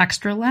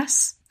extra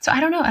less. So I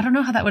don't know. I don't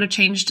know how that would have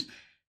changed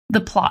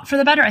the plot for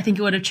the better. I think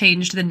it would have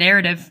changed the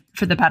narrative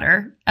for the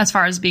better as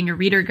far as being a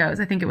reader goes.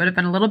 I think it would have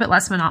been a little bit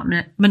less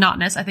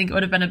monotonous. I think it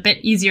would have been a bit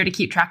easier to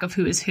keep track of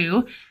who is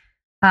who.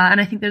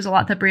 And I think there's a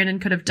lot that Brando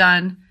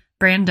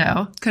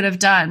could have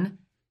done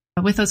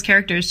with those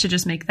characters to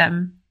just make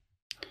them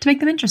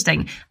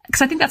interesting.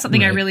 Because I think that's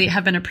something I really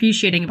have been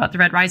appreciating about the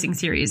Red Rising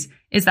series,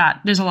 is that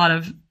there's a lot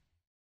of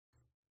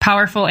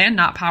powerful and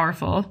not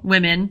powerful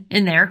women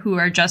in there who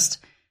are just,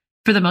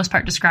 for the most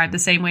part, described the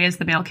same way as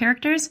the male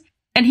characters.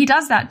 And he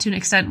does that to an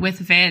extent with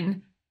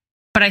Vin.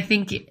 But I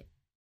think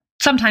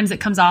sometimes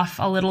it comes off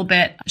a little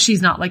bit,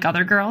 she's not like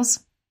other girls,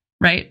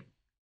 right?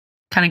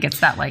 Kind of gets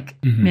that like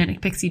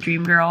manic pixie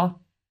dream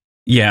girl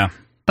Yeah.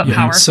 but Yeah,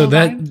 powerful. so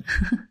vibe.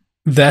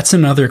 that's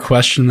another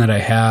question that I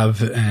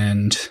have,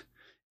 and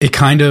it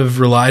kind of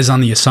relies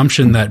on the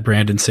assumption that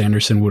Brandon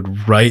Sanderson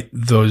would write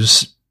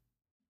those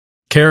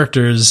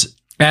characters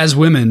as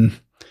women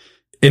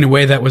in a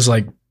way that was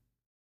like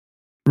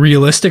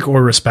realistic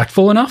or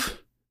respectful enough.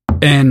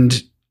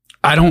 And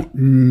I don't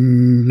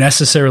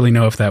necessarily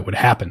know if that would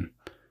happen.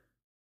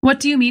 What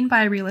do you mean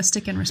by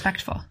realistic and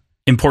respectful?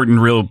 Important,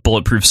 real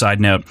bulletproof side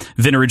note.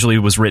 Vin originally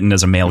was written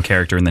as a male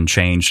character and then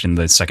changed in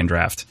the second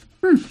draft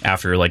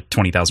after like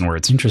 20,000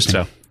 words. Interesting.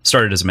 So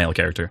started as a male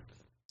character.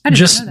 I didn't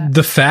Just know that.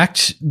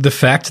 the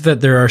fact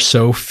that there are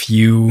so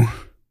few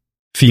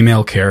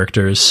female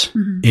characters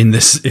in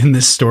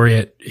this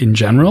story in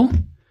general,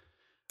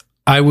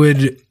 I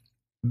would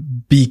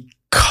be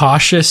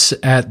cautious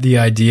at the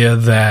idea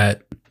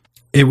that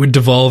it would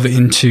devolve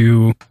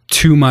into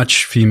too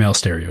much female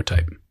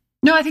stereotype.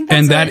 No, I think that's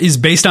And that is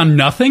based on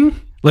nothing.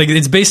 Like,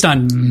 it's based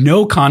on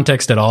no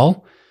context at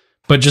all,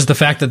 but just the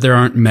fact that there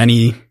aren't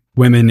many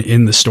women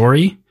in the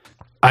story.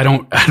 I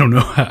don't know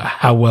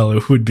how well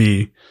it would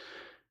be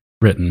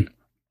written.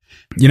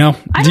 You know,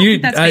 I don't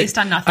think that's based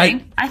on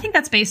nothing. I think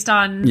that's based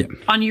on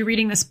you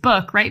reading this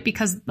book, right?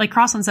 Because like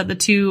Crossland said, the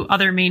two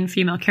other main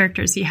female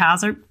characters he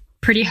has are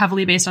pretty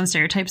heavily based on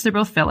stereotypes. They're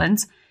both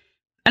villains.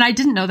 And I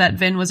didn't know that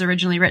Vin was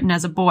originally written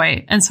as a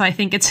boy. And so I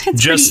think it's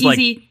Just pretty like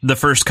easy. the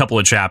first couple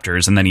of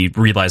chapters, and then he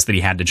realized that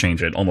he had to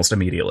change it almost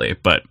immediately.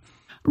 But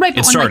Right,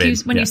 but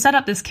when yeah. you set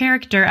up this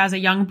character as a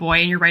young boy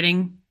and you're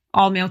writing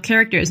all male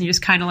characters and you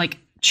just kind of like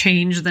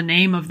change the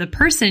name of the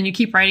person, you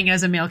keep writing it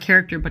as a male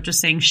character, but just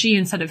saying she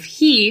instead of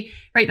he,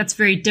 right? That's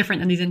very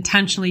different than these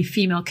intentionally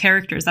female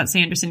characters that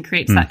Sanderson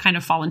creates that kind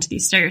of fall into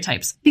these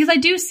stereotypes. Because I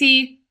do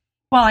see,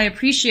 while I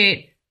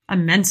appreciate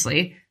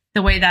immensely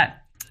the way that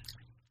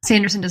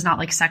Sanderson does not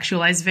like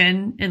sexualize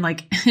Vin in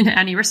like in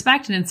any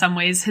respect, and in some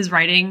ways his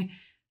writing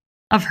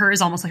of her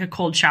is almost like a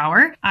cold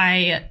shower.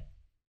 I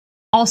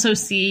also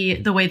see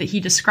the way that he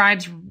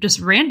describes just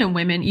random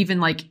women, even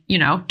like, you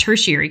know,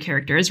 tertiary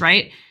characters,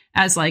 right?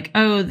 As like,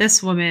 oh,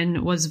 this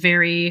woman was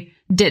very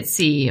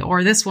ditzy,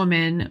 or this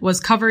woman was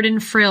covered in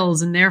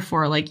frills, and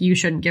therefore, like, you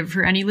shouldn't give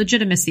her any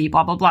legitimacy,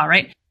 blah, blah, blah,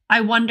 right?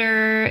 I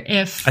wonder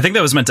if... I think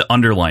that was meant to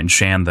underline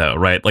Shan, though,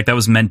 right? Like, that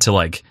was meant to,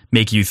 like,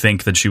 make you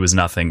think that she was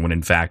nothing when,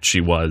 in fact, she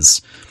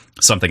was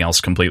something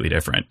else completely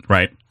different,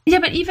 right? Yeah,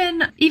 but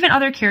even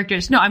other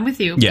characters... No, I'm with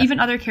you. Yeah. Even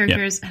other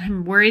characters, and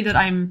I'm worried that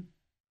I'm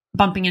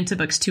bumping into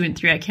books 2 and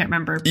 3. I can't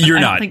remember. But You're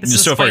I don't not. think this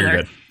is a So far, spoiler.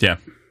 you're good. Yeah.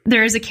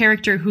 There is a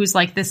character who's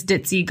like this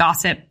ditzy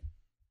gossip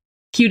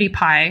cutie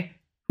pie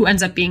who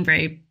ends up being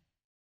very,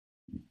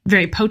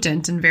 very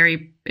potent and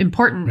very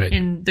important Right.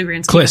 in the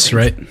grand scheme of Kliss, things.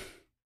 right?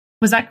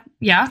 Was that?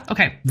 Yeah.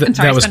 Okay. Th- I'm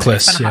sorry. that was I spent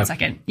Kliss, a hot yeah.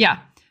 second. Yeah.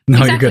 No,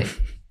 Exactly. you're good.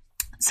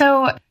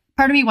 So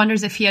part of me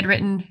wonders if he had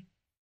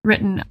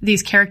written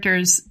these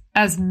characters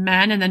as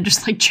men and then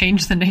just like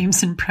changed the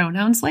names and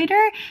pronouns later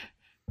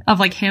of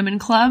like Hammond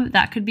Club.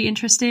 That could be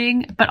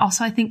interesting. But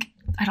also I think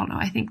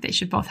they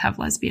should both have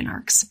lesbian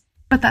arcs.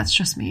 But that's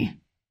just me.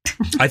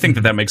 I think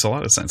that makes a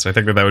lot of sense. I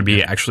think that would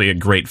be actually a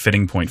great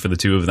fitting point for the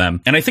two of them.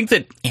 And I think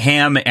that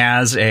Ham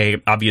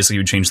obviously you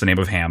would change the name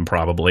of Ham,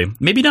 probably.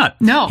 Maybe not.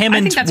 No, I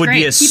Hammond think that's would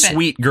be great. a Keep it.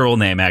 sweet girl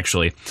name,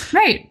 actually.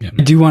 Right. Yeah.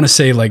 I do want to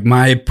say, like,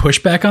 my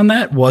pushback on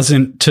that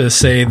wasn't to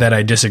say that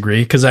I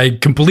disagree, because I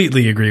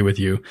completely agree with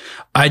you.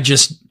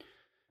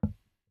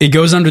 It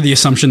goes under the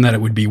assumption that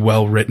it would be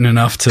well written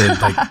enough to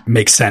like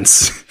make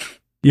sense.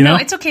 You know?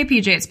 No, it's okay,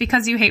 PJ. It's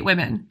because you hate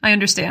women. I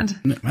understand.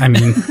 I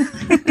mean,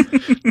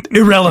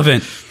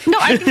 irrelevant. No,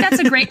 I think that's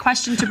a great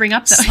question to bring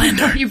up, though.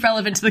 Slander.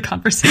 Relevant to the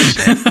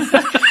conversation.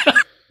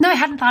 No, I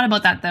hadn't thought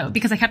about that, though,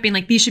 because I kept being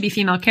like, these should be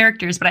female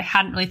characters, but I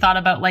hadn't really thought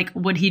about, like,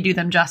 would he do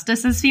them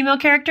justice as female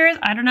characters?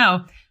 I don't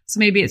know. So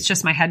maybe it's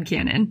just my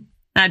headcanon. And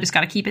I just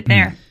got to keep it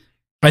there.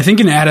 I think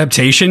an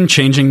adaptation,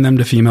 changing them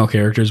to female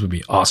characters would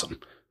be awesome.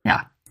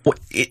 Yeah. Well,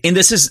 and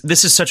this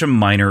is such a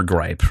minor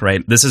gripe,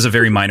 right? This is a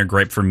very minor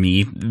gripe for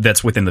me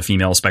that's within the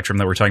female spectrum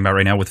that we're talking about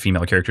right now with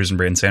female characters and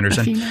Brandon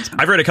Sanderson.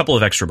 I've read a couple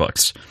of extra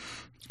books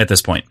at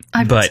this point,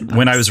 but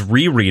when I was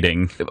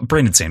rereading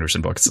Brandon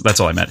Sanderson books, that's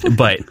all I meant.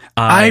 But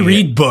I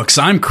read books.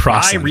 I'm I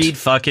Crossland. read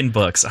fucking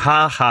books.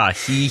 Ha ha,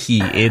 he,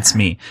 it's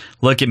me.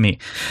 Look at me.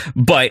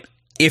 But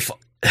if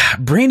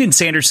Brandon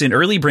Sanderson,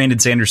 early Brandon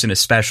Sanderson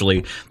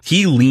especially,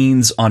 he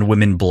leans on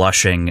women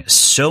blushing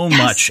so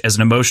much as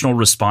an emotional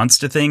response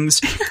to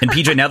things. And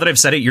PJ, now that I've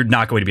said it, you're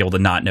not going to be able to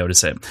not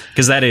notice it,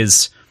 because that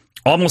is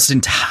almost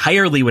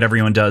entirely what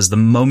everyone does the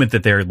moment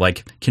that they're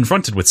like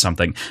confronted with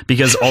something,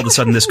 because all of a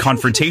sudden this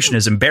confrontation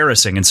is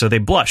embarrassing and so they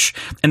blush.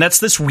 And that's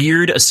this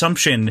weird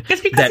assumption.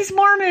 It's because he's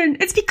Mormon.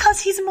 It's because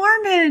he's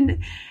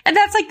Mormon. And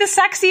that's like the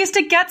sexiest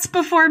it gets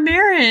before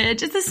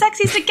marriage. It's the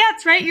sexiest it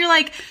gets, right? You're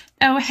like,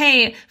 oh,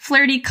 hey,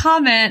 flirty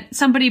comment,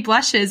 somebody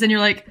blushes, and you're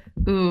like,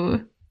 ooh,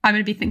 I'm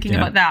going to be thinking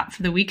about that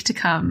for the week to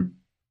come.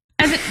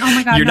 And oh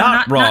my God, you're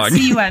not wrong. Not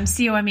C-U-M,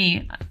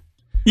 C-O-M-E.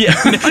 Yeah.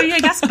 Oh, yeah, I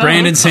guess both.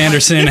 Brandon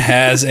Sanderson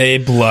has a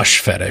blush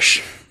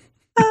fetish.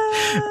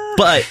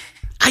 But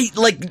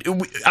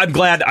I'm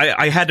glad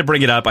I had to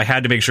bring it up. I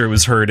had to make sure it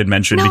was heard and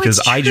mentioned because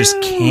I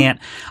just can't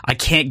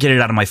get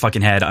it out of my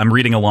fucking head. I'm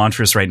reading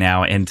Elantris right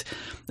now, and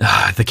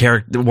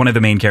one of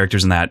the main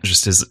characters in that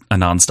just is a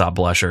nonstop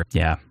blusher.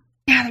 Yeah,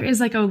 there is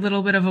like a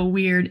little bit of a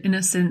weird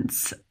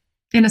innocence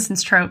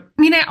trope.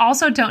 I mean, I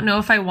also don't know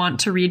if I want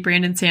to read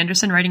Brandon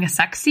Sanderson writing a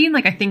sex scene.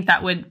 Like, I think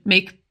that would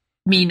make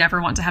me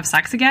never want to have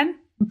sex again.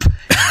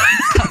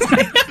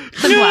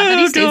 I'm glad that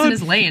he stays in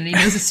his lane and he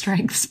knows his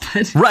strengths.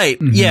 But right,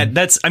 yeah,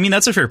 that's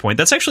a fair point.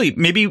 That's actually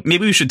maybe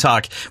we should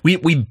talk.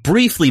 We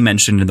briefly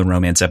mentioned in the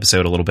romance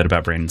episode a little bit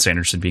about Brandon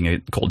Sanderson being a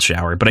cold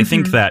shower, but I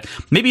think that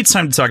maybe it's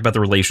time to talk about the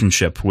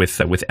relationship with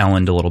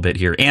Elend a little bit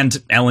here, and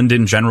Elend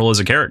in general as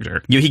a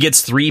character. He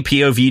gets 3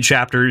 POV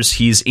chapters.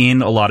 He's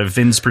in a lot of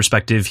Vin's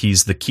perspective.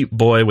 He's the cute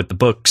boy with the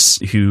books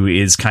who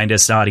is kind of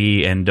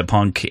snotty and a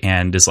punk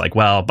and is like,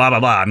 well, blah blah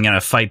blah. I'm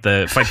gonna fight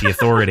the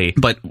authority.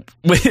 But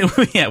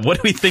yeah, what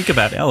do we think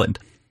about Elend?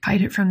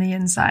 Fight it from the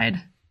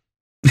inside.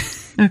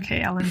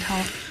 Okay, Ellen,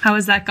 how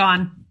has that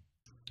gone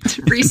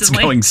recently? It's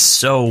going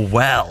so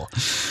well.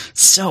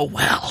 So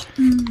well.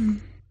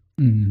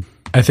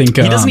 I think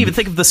he doesn't even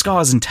think of the Ska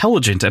as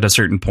intelligent at a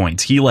certain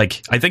point.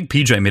 I think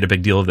PJ made a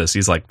big deal of this.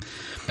 He's like,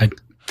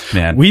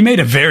 man, we made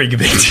a very big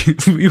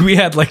deal. We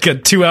had like a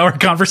 2-hour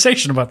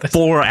conversation about this.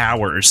 4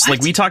 hours. What?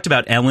 Like, we talked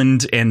about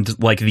Elend and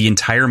like the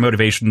entire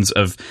motivations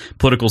of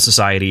political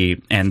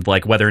society and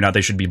like whether or not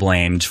they should be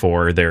blamed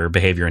for their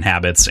behavior and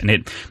habits. And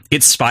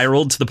it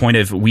spiraled to the point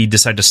of we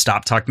decided to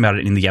stop talking about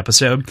it in the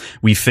episode.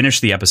 We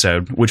finished the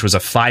episode, which was a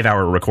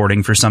 5-hour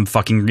recording for some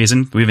fucking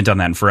reason. We haven't done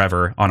that in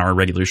forever on our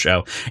regular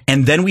show.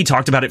 And then we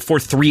talked about it for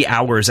 3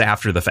 hours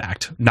after the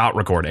fact, not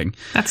recording.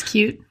 That's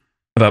cute.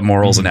 About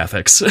morals and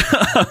ethics.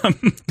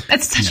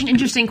 It's such an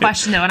interesting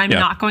question, though, and I'm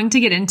not going to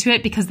get into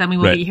it because then we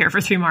will be here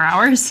for 3 more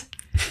hours.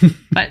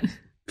 But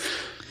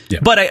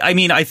I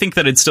mean, I think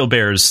that it still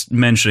bears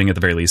mentioning at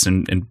the very least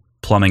and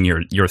plumbing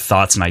your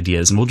thoughts and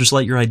ideas, and we'll just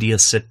let your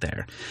ideas sit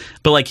there.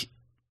 But like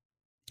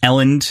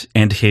Elend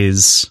and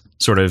his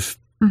sort of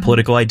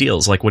political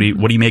ideals, like what do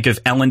you make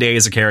of Elend A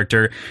as a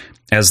character,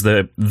 as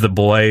the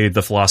boy,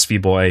 the philosophy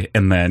boy,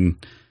 and then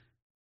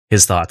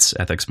his thoughts,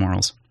 ethics,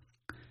 morals?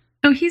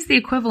 Oh, he's the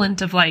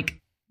equivalent of like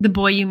the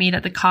boy you meet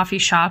at the coffee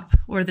shop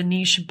or the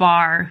niche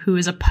bar who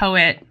is a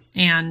poet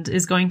and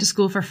is going to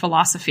school for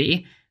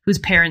philosophy, whose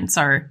parents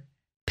are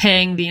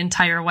paying the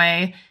entire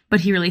way,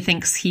 but he really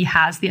thinks he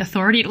has the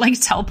authority to like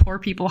tell poor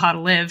people how to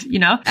live, you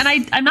know? And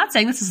I'm not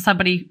saying this is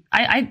somebody,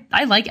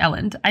 I like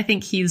Elend. I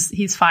think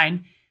he's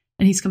fine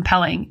and he's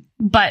compelling,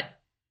 but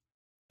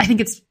I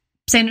think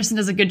Sanderson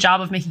does a good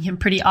job of making him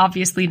pretty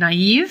obviously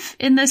naive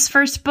in this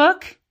first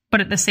book,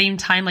 but at the same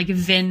time, like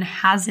Vin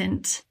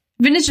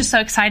is just so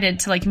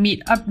excited to like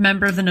meet a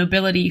member of the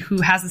nobility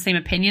who has the same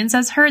opinions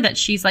as her that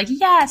she's like,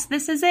 yes,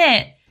 this is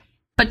it.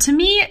 But to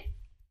me,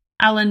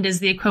 Elend is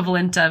the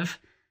equivalent of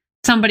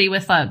somebody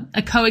with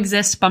a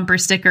coexist bumper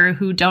sticker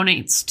who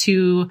donates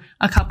to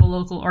a couple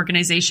local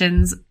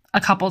organizations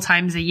a couple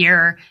times a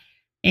year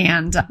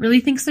and really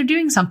thinks they're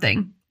doing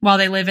something while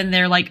they live in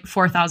their like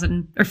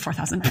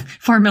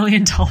 $4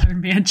 million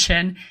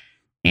mansion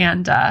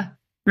and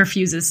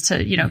refuses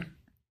to,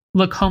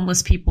 look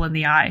homeless people in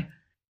the eye.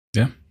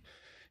 Yeah.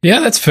 Yeah,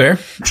 that's fair.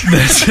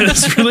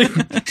 That's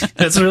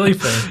really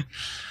fair.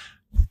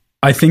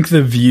 I think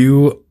the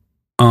view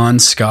on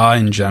ska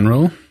in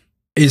general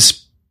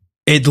is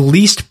at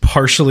least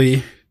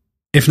partially,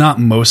 if not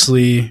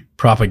mostly,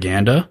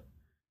 propaganda.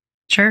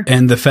 Sure.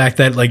 And the fact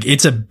that like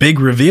it's a big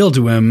reveal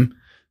to him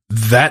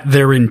that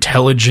they're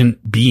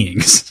intelligent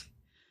beings.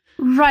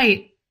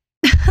 Right.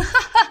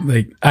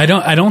 Like I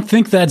don't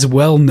think that's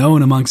well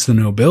known amongst the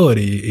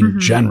nobility in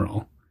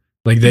general.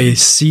 Like they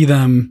see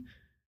them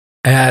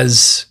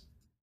as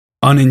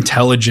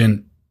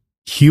unintelligent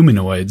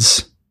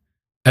humanoids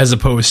as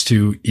opposed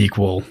to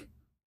equal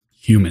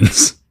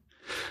humans.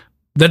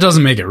 That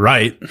doesn't make it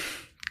right,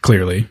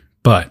 clearly,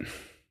 but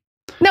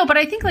no, but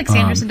I think like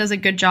Sanderson does a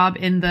good job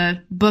in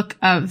the book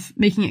of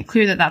making it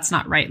clear that that's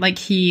not right. Like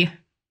he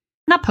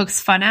not pokes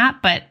fun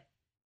at, but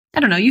I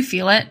don't know, you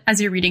feel it as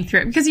you're reading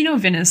through it because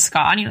Vin is ska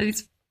and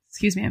these,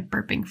 excuse me, I'm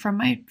burping from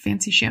my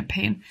fancy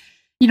champagne.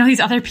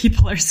 These other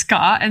people are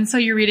ska, and so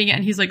you're reading it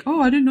and he's like,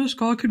 oh, I didn't know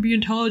ska could be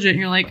intelligent. And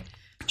you're like,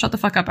 shut the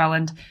fuck up,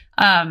 Elend.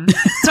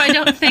 So I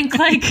don't think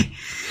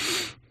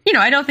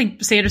I don't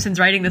think Sanderson's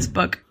writing this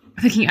book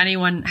thinking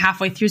anyone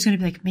halfway through is going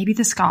to be like, maybe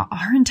the ska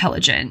are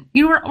intelligent.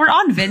 We're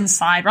on Vin's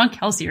side. We're on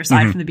Kelsier's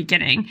side from the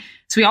beginning.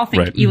 So we all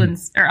think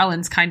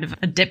Elend's kind of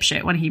a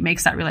dipshit when he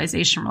makes that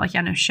realization. We're like,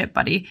 yeah, no shit,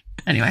 buddy.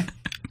 Anyway.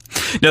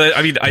 No,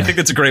 I mean, I think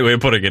that's a great way of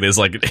putting it. Is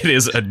like it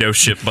is a no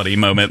shit buddy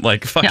moment.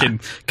 Like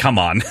fucking come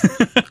on.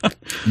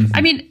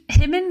 I mean,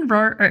 him and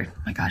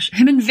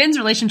Vin's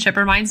relationship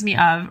reminds me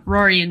of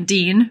Rory and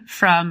Dean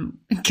from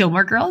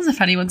Gilmore Girls.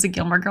 If anyone's a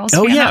Gilmore Girls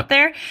fan out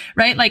there,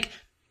 right? Like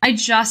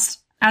as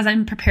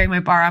I'm preparing my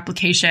bar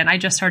application, I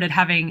just started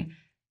having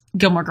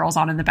Gilmore Girls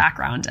on in the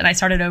background, and I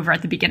started over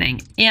at the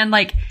beginning, and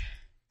like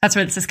that's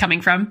where this is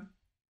coming from,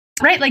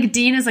 right? Like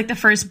Dean is like the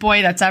first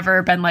boy that's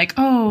ever been like,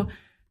 oh,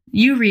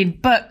 you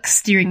read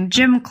books during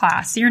gym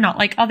class. You're not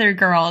like other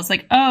girls.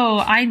 Like, oh,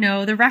 I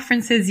know the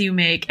references you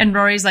make. And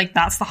Rory's like,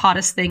 that's the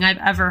hottest thing I've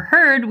ever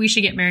heard. We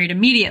should get married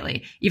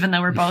immediately, even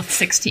though we're both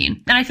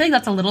 16. And I feel like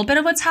that's a little bit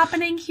of what's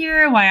happening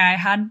here, why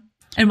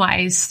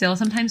I still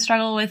sometimes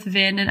struggle with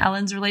Vin and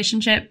Ellen's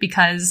relationship,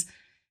 because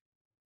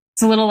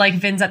it's a little like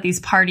Vin's at these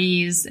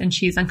parties and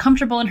she's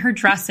uncomfortable in her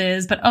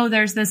dresses, but oh,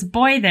 there's this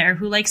boy there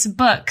who likes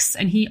books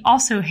and he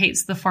also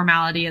hates the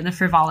formality and the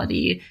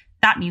frivolity.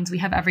 That means we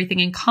have everything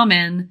in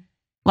common.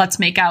 Let's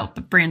make out,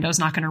 but Brando's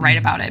not going to write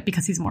about it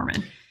because he's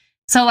Mormon.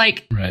 So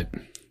like, right.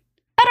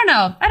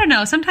 I don't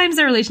know. Sometimes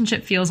their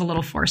relationship feels a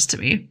little forced to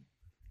me.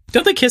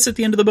 Don't they kiss at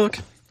the end of the book?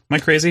 Am I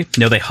crazy?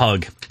 No, they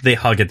hug. They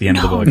hug at the end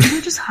of the book. Do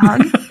they just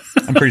hug?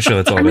 I'm pretty sure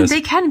that's all I it mean, is.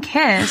 they can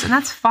kiss, and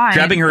that's fine.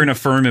 Grabbing her in a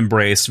firm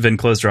embrace, Vin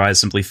closed her eyes,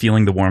 simply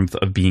feeling the warmth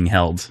of being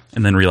held,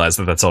 and then realized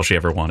that that's all she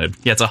ever wanted.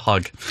 Yeah, it's a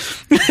hug.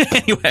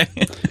 Anyway.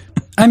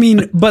 I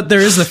mean, but there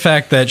is the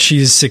fact that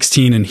she's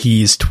 16 and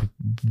he's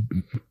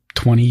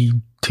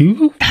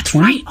 22? That's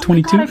 20? right. Oh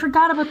 22? my God, I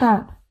forgot about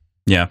that.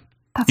 Yeah.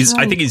 That's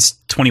right. I think he's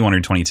 21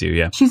 or 22,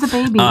 yeah. She's a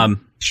baby.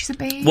 She's a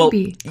baby. Well,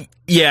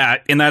 yeah,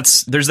 and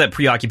there's that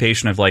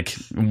preoccupation of like,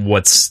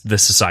 what's the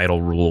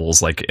societal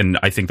rules like, and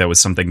I think that was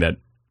something that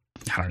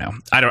I don't know.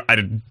 I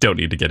don't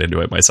need to get into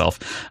it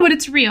myself. But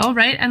it's real,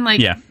 right? And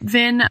like, yeah.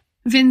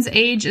 Vin's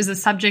age is a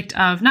subject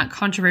of not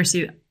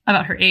controversy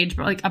about her age,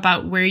 but like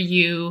about where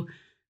you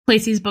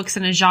place these books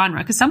in a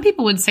genre. Because some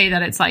people would say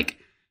that it's like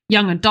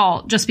young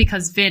adult just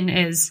because Vin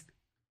is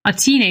a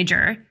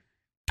teenager.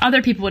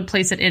 Other people would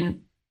place it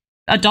in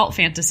adult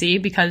fantasy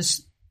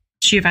because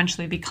she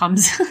eventually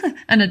becomes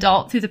an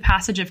adult through the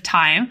passage of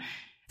time.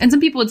 And some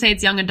people would say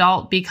it's young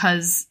adult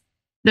because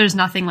there's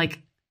nothing like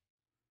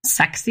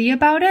sexy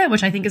about it,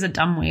 which I think is a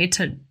dumb way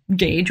to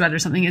gauge whether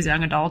something is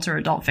young adult or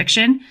adult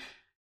fiction.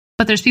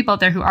 But there's people out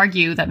there who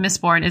argue that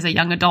Mistborn is a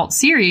young adult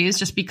series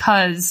just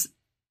because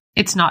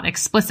it's not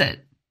explicit.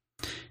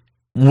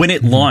 When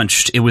it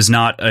launched, it was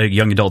not a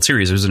young adult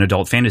series. It was an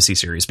adult fantasy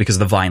series because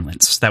of the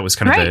violence. That was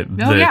kind of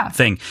the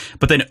thing.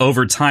 But then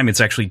over time, it's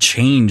actually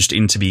changed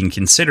into being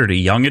considered a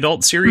young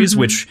adult series,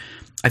 which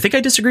I think I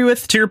disagree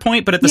with, to your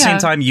point. But at the same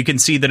time, you can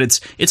see that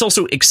it's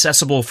also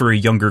accessible for a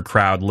younger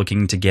crowd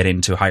looking to get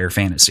into higher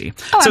fantasy.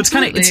 Oh, so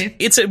absolutely. it's kind of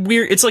it's a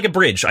weird. It's like a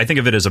bridge. I think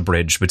of it as a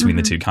bridge between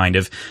the two, kind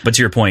of. But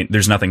to your point,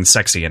 there's nothing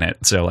sexy in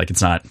it. So like,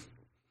 it's not.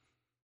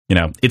 You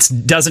know, it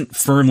doesn't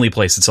firmly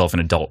place itself in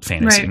adult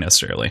fantasy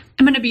necessarily.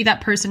 I'm going to be that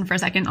person for a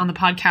second on the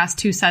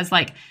podcast who says,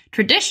 like,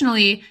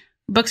 traditionally,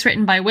 books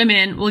written by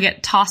women will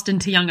get tossed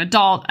into young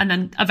adult, and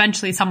then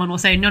eventually someone will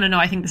say, no,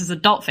 I think this is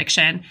adult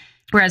fiction.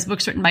 Whereas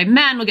books written by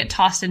men will get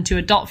tossed into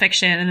adult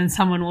fiction, and then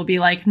someone will be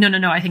like,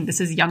 no, I think this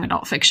is young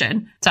adult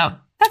fiction. So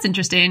that's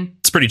interesting.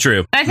 It's pretty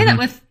true. But I say that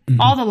with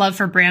all the love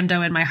for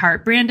Brando in my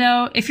heart.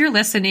 Brando, if you're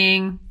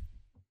listening,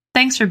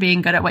 thanks for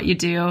being good at what you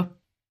do.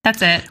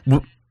 That's it.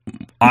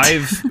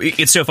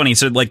 It's so funny.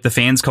 So like the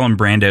fans call him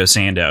Brando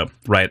Sando,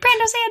 right?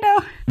 Brando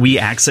Sando. We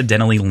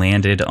accidentally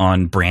landed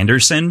on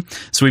Branderson.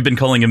 So we've been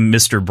calling him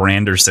Mr.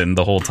 Branderson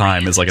the whole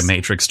time as like a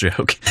Matrix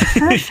joke.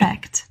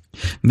 Perfect.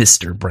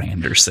 Mr.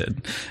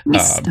 Branderson.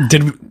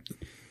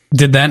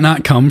 Did that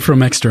not come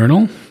from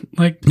external?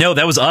 Like, no,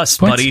 that was us,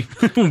 buddy.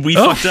 We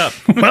fucked up.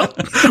 Well,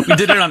 we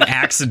did it on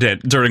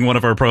accident during one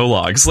of our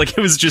prologues. Like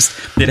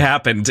it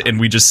happened and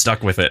we just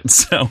stuck with it.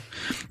 So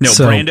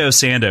Brando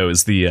Sando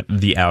is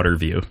the outer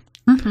view.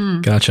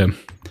 Mm-hmm. Gotcha.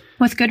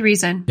 With good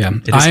reason. Yeah.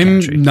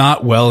 I'm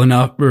not well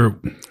enough, or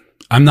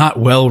I'm not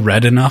well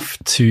read enough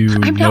to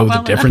know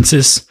the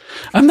differences.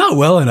 I'm not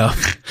well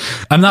enough.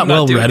 I'm not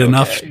well read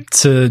enough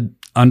to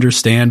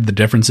understand the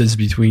differences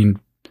between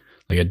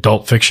like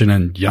adult fiction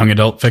and young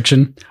adult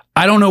fiction.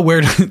 I don't know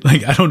where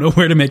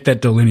to make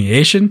that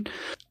delineation.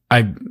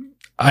 I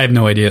have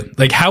no idea.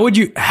 Like, how would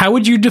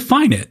you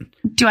define it?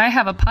 Do I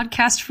have a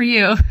podcast for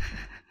you?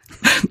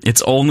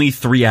 It's only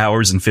 3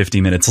 hours and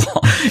 50 minutes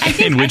long,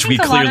 in which we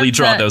clearly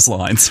draw those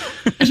lines.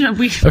 Okay.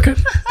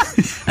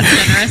 That's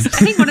generous. I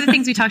think one of the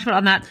things we talked about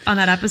on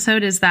that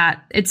episode is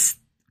that it's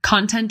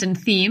content and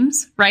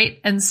themes, right?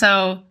 And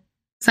so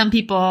some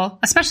people,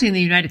 especially in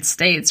the United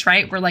States,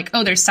 right, we're like,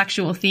 oh, there's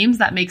sexual themes,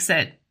 that makes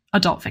it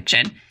adult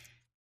fiction.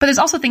 But there's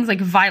also things like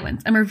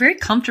violence. And we're very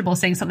comfortable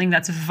saying something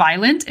that's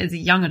violent is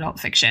young adult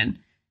fiction,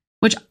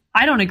 which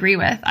I don't agree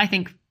with. I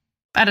think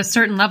at a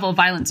certain level,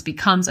 violence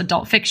becomes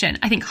adult fiction.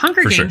 I think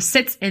Hunger Games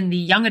sits in the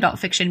young adult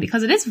fiction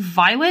because it is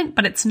violent,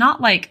 but it's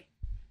not like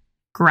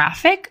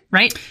graphic,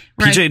 right?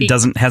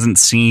 PJ hasn't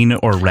seen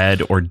or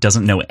read or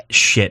doesn't know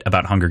shit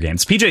about Hunger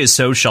Games. PJ is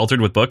so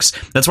sheltered with books.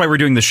 That's why we're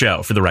doing the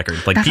show, for the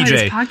record. Like, that's PJ,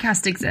 why this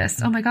podcast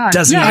exists. Oh my god,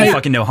 doesn't even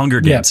fucking know Hunger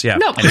Games. Yeah.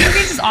 No, Hunger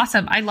Games is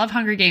awesome. I love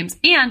Hunger Games,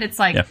 and it's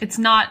like it's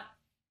not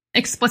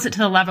explicit to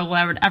the level where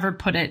I would ever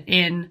put it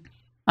in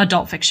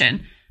adult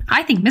fiction.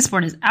 I think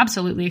Mistborn is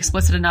absolutely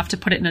explicit enough to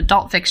put it in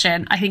adult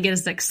fiction. I think it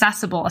is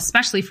accessible,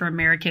 especially for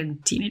American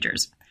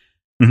teenagers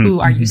who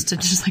are used to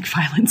just like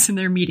violence in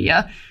their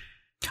media.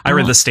 I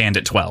read The Stand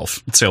at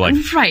 12. So like,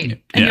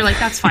 right. And you're like,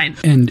 that's fine.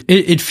 And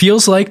it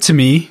feels like to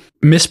me,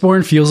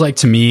 Mistborn feels like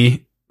to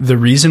me the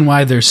reason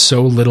why there's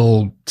so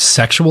little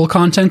sexual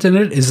content in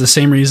it is the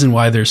same reason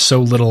why there's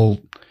so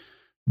little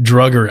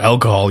drug or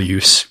alcohol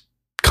use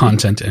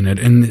content in it.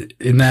 And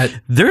in that,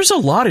 there's a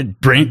lot of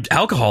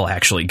alcohol,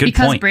 actually. Good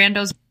because point.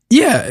 Brando's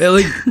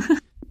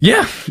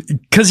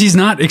because he's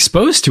not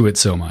exposed to it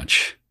so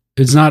much.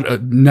 It's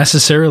not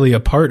necessarily a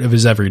part of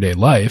his everyday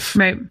life.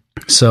 right.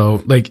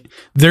 So like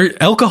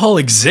alcohol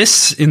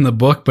exists in the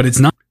book, but it's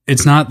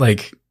not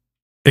like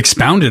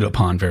expounded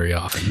upon very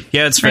often.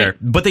 Yeah, it's fair.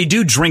 But they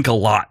do drink a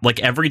lot. Like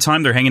every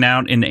time they're hanging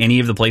out in any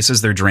of the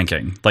places, they're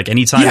drinking. Like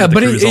anytime. Yeah, the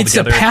but crew's all it's a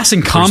together,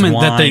 passing comment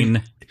that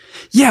wine.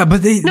 Yeah,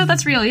 but No,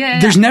 that's real. Yeah.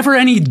 there's never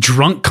any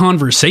drunk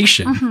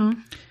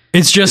conversation.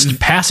 It's just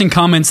passing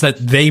comments that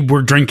they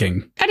were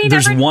drinking. And he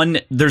There's never,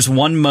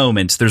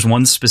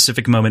 one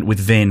specific moment with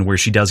Vin where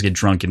she does get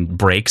drunk and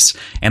breaks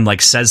and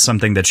like says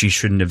something that she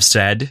shouldn't have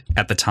said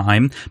at the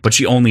time, but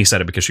she only said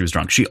it because she was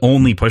drunk. She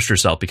only pushed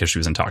herself because she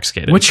was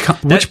intoxicated. Which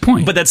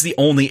point? But that's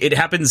it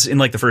happens in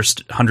like the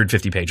first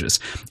 150 pages.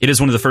 It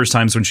is one of the first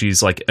times when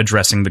she's like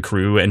addressing the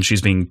crew and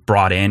she's being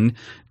brought in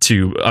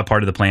to a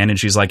part of the plan, and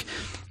she's like,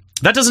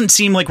 that doesn't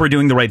seem like we're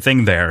doing the right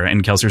thing there.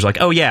 And Kelsier's like,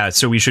 oh yeah,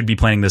 so we should be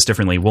planning this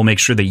differently. We'll make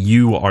sure that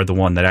you are the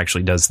one that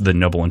actually does the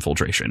noble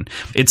infiltration.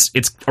 It's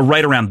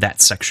right around that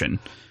section.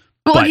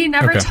 well, but- he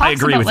never talks I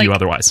agree about with like, you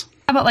otherwise.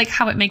 about like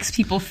how it makes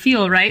people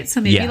feel, right?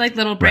 So maybe Yeah, like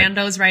little right.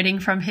 Brando's writing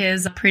from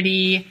his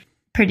pretty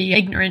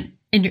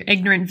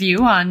ignorant view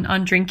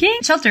on drinking.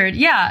 Sheltered,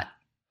 yeah.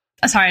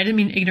 Sorry, I didn't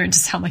mean ignorant to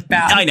sound like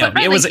bad. I know. But,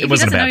 right, It like, wasn't if a he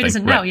doesn't bad know, he thing.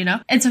 doesn't know, Right. you know?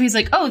 And so he's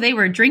like, oh, they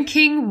were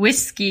drinking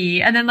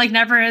whiskey. And then like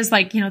never is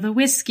like, you know, the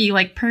whiskey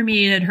like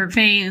permeated her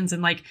veins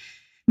and like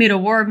made a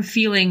warm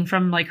feeling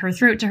from like her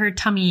throat to her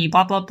tummy,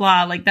 blah, blah,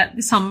 blah. Like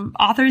that some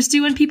authors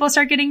do when people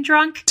start getting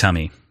drunk.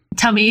 Tummy.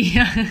 Tummy.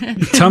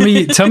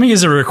 Tummy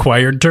is a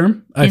required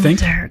term, I think.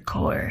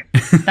 Intercore.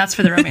 That's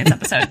for the romance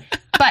episode.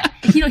 But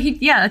you know,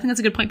 I think that's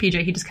a good point,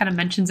 PJ. He just kind of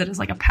mentions it as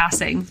like a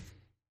passing.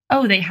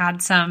 Oh, they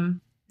had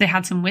some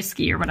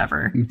whiskey or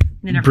whatever.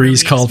 They never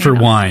Breeze really called for expand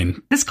on it.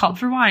 wine. This called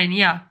for wine,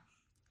 yeah.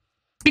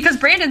 Because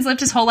Brandon's lived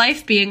his whole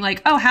life being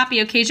like, oh, happy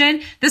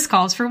occasion, this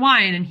calls for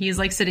wine. And he's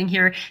like sitting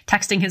here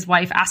texting his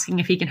wife asking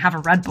if he can have a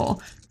Red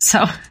Bull.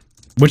 So,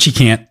 Which he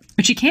can't.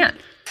 which he can't.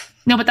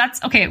 No, but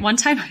that's okay. One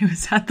time I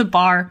was at the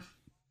bar.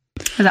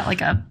 I was at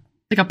like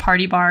a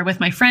party bar with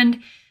my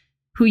friend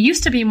who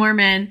used to be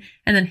Mormon,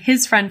 and then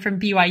his friend from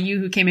BYU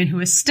who came in who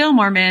is still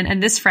Mormon,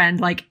 and this friend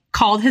like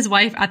called his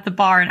wife at the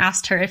bar and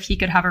asked her if he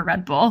could have a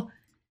Red Bull.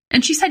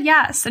 And she said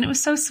yes, and it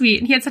was so sweet,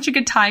 and he had such a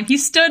good time. He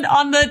stood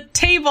on the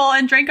table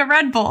and drank a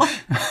Red Bull.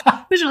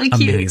 It was really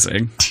cute.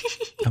 Amazing.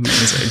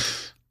 Amazing.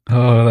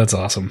 Oh, that's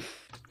awesome.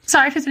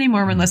 Sorry if there's any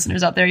Mormon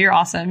listeners out there. You're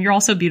awesome. You're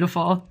also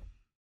beautiful.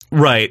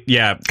 Right.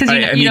 Yeah. Because I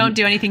you mean, don't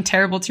do anything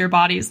terrible to your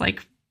bodies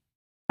like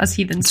us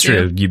heathens it's do.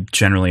 true. You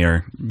generally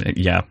are.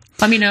 Yeah.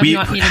 Let me know if you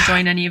want me to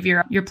join any of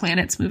your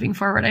planets moving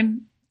forward.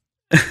 I'm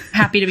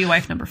happy to be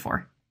wife number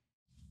 4.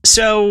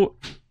 So,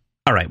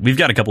 all right, we've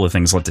got a couple of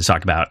things left to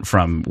talk about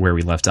from where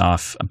we left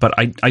off, but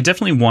I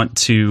definitely want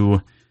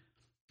to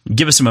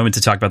give us a moment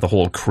to talk about the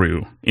whole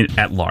crew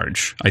at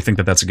large. I think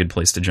that that's a good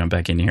place to jump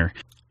back in here.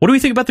 What do we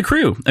think about the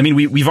crew? I mean,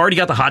 we've already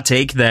got the hot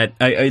take that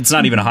it's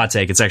not even a hot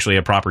take. It's actually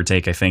a proper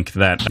take. I think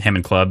that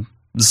Hammond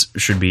Clubs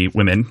should be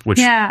women, which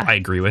Yeah. I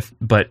agree with.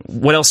 But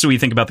what else do we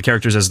think about the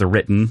characters as they're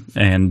written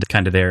and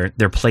kind of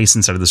their place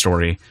inside of the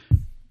story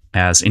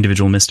as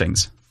individual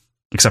mistings?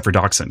 Except for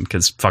Doxson,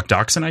 because fuck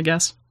Doxson, I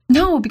guess.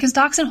 No, because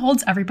Doxson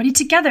holds everybody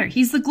together.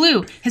 He's the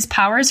glue. His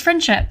power is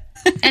friendship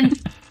and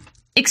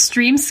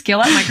extreme skill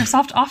at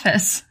Microsoft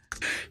Office.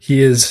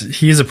 He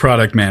is a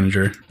product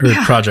manager or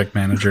project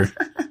manager.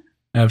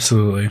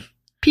 Absolutely.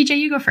 PJ,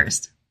 you go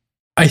first.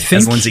 I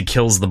think As Lindsay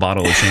kills the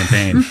bottle of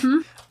champagne.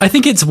 I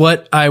think it's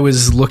what I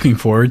was looking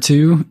forward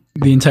to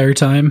the entire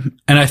time,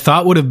 and I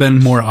thought would have been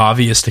more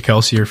obvious to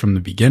Kelsier from the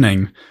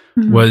beginning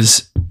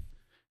was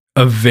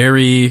a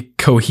very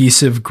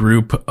cohesive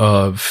group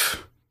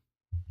of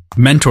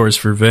mentors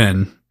for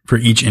Vin for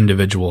each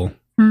individual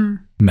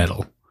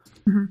medal.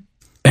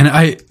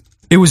 And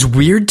it was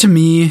weird to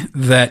me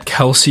that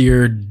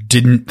Kelsier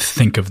didn't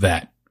think of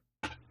that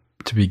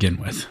to begin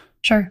with.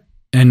 Sure.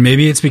 And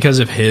maybe it's because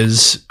of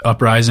his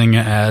uprising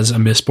as a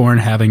Mistborn,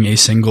 having a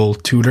single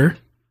tutor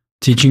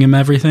teaching him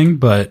everything.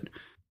 But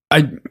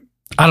I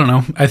don't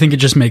know. I think it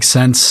just makes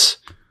sense,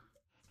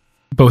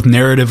 both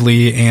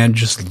narratively and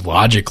just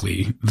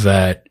logically,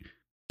 that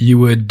you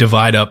would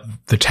divide up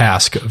the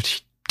task of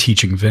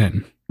teaching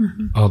Vin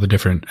all the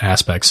different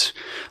aspects.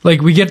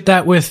 Like we get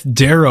that with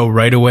Darrow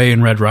right away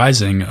in Red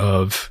Rising,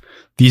 of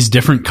these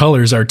different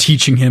colors are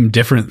teaching him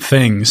different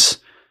things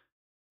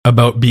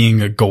about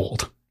being a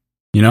gold.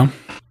 You know?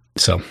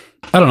 So,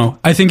 I don't know.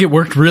 I think it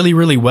worked really,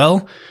 really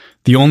well.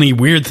 The only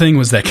weird thing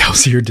was that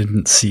Kelsier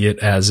didn't see it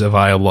as a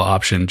viable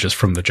option just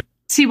from the jump.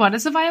 See, what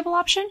is a viable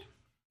option?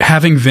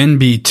 Having Vin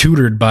be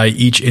tutored by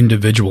each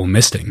individual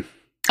misting.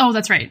 Oh,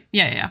 that's right.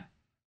 Yeah.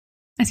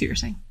 I see what you're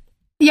saying.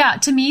 Yeah,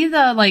 to me,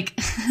 the, like,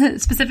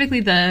 specifically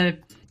the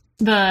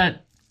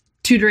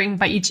tutoring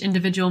by each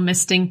individual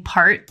misting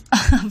part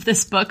of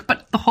this book,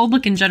 but the whole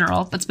book in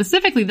general, but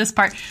specifically this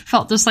part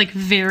felt just like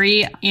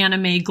very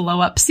anime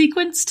glow up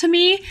sequence to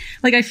me.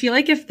 Like, I feel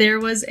like if there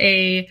was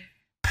a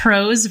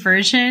prose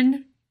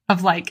version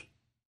of like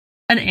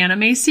an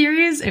anime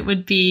series, it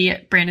would be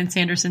Brandon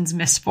Sanderson's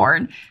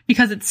Mistborn,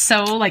 because it's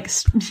so like,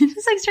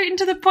 it's like straight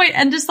into the point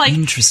and just like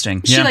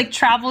interesting. She like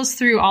travels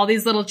through all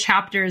these little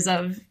chapters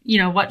of, you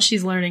know, what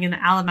she's learning in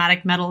the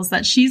allomatic metals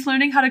that she's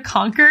learning how to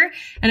conquer.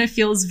 And it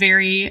feels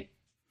very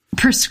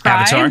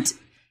prescribed.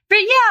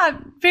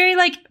 Avatar? Very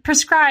like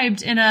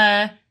prescribed in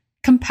a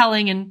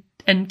compelling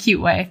and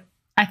cute way,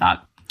 I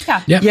thought.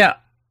 Yeah.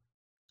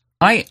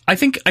 I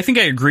think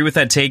I agree with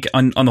that take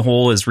on the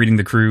whole, as reading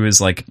the crew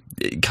is like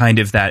kind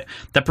of that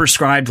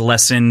prescribed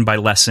lesson by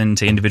lesson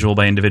to individual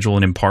by individual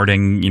and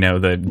imparting, you know,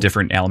 the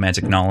different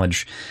allomantic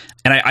knowledge.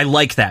 And I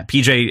like that.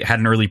 PJ had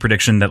an early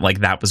prediction that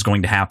like that was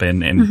going to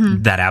happen,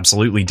 and that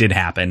absolutely did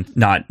happen.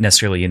 Not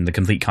necessarily in the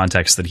complete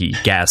context that he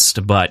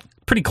guessed, but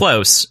pretty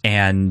close.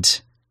 And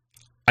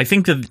I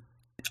think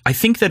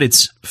that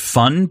it's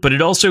fun, but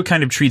it also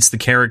kind of treats the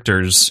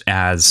characters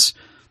as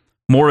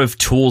more of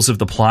tools of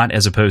the plot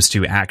as opposed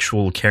to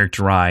actual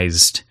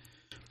characterized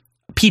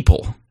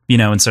people, you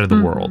know, instead of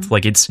the world.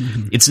 Like it's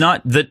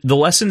not that the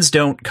lessons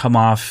don't come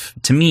off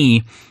to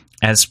me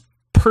as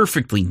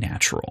perfectly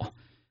natural,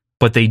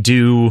 but they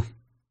do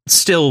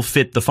still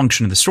fit the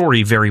function of the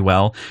story very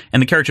well.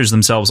 And the characters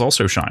themselves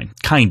also shine,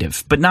 kind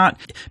of, but not.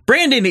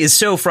 Brandon is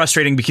so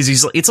frustrating because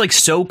it's like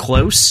so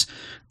close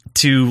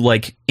to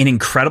like an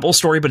incredible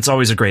story, but it's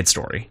always a great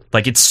story.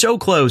 Like it's so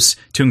close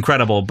to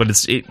incredible, but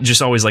it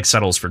just always like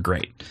settles for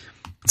great.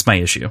 It's my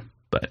issue,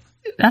 but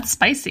that's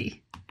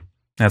spicy.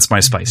 That's my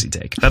spicy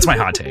take. That's my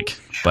hot take.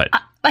 But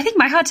I think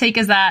my hot take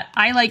is that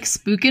I like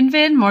Spook and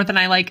Vin more than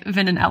I like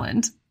Vin and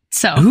Elend.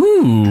 So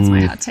that's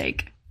my hot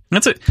take.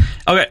 That's it.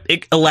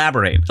 Okay,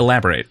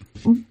 elaborate.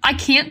 I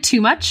can't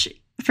too much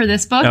for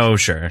this book. Oh,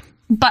 sure.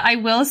 But I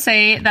will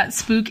say that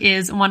Spook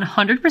is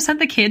 100%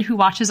 the kid who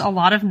watches a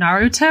lot of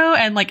Naruto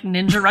and like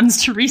ninja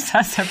runs to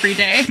recess every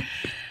day.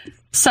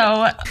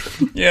 So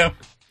yeah,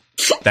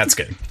 that's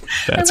good.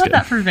 I love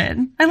that for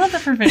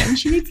Vin.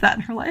 She needs that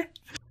in her life.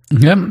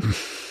 Yep.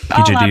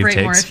 I'll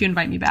elaborate more if you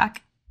invite me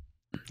back.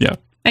 Yeah.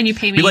 And you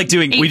pay me. We like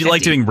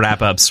doing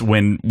wrap ups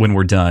when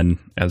we're done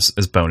as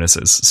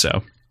bonuses.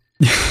 So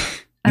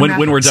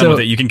when we're done with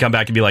it, you can come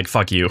back and be like,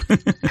 "Fuck you."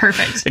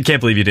 Perfect. I can't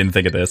believe you didn't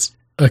think of this.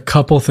 A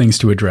couple things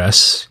to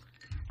address.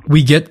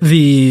 We get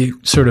the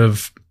sort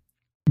of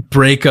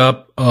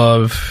breakup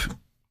of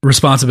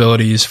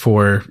responsibilities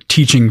for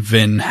teaching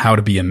Vin how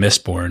to be a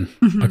Mistborn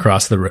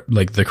across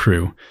the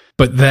crew,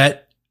 but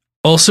that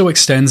also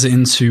extends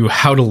into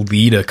how to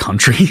lead a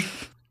country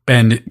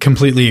and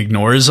completely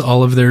ignores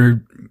all of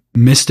their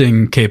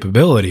misting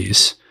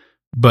capabilities,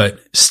 but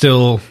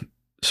still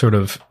sort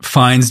of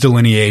finds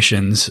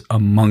delineations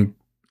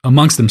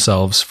amongst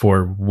themselves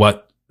for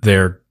what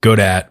they're good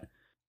at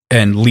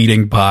and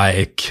leading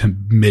by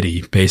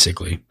committee,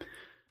 basically.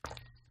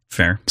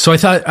 Fair. So I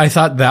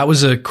thought that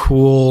was a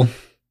cool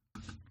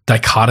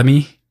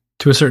dichotomy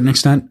to a certain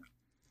extent.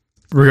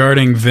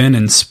 Regarding Vin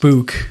and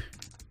Spook,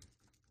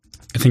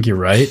 I think you're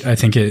right. I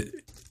think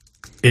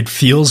it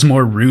feels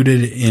more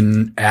rooted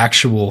in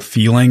actual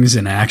feelings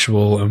and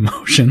actual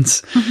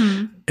emotions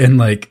and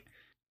like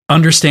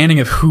understanding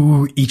of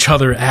who each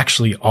other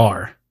actually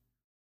are,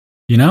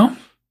 you know?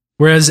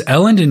 Whereas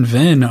Elend and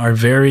Vin are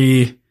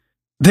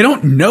they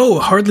don't know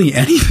hardly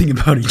anything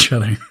about each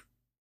other.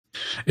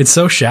 It's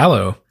so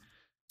shallow.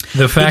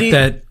 The fact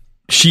that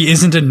she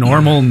isn't a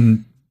normal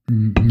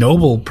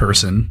noble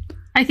person.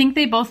 I think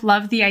they both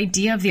love the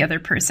idea of the other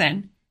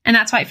person. And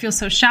that's why it feels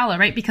so shallow,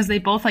 right? Because they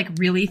both like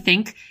really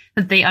think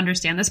that they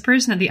understand this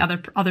person and the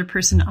other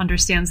person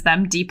understands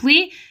them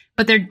deeply.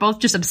 But they're both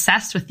just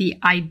obsessed with the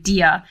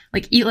idea.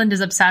 Like Elend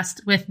is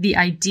obsessed with the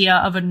idea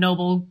of a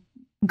noble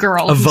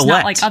girl who's Valette,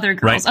 not like other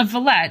girls. right? Of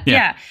Valette,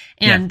 yeah.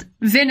 And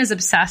Vin is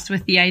obsessed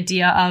with the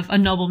idea of a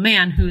noble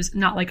man who's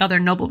not like other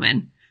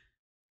noblemen.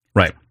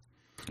 Right.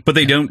 But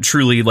they aren't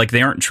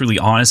truly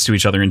honest to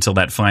each other until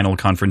that final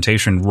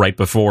confrontation right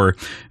before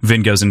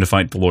Vin goes in to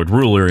fight the Lord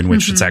Ruler, in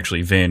which it's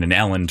actually Vin and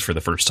Elend for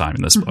the first time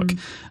in this book.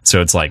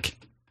 So it's like,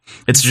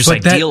 it's just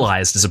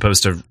idealized as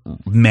opposed to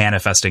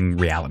manifesting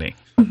reality.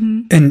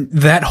 And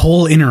that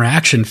whole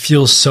interaction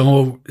feels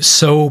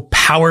so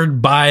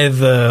powered by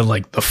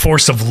the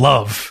force of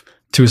love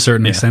to a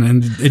certain extent,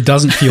 and it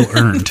doesn't feel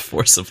earned.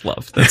 Force of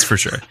love, that's for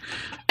sure.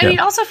 And it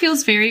also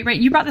feels very, right,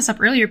 you brought this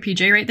up earlier,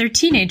 PJ, right? They're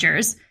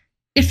teenagers.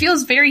 It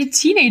feels very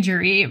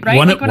teenager-y, right?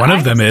 One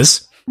of them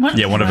is. One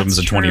of them is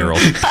a 20-year-old.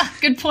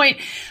 Good point.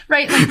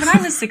 Right, like when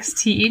I was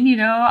 16, you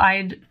know,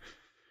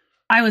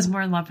 I was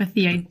more in love with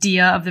the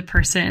idea of the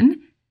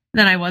person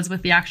than I was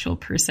with the actual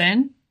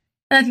person.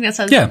 And I think that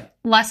says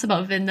less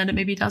about Vin than it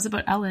maybe does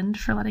about Elend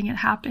for letting it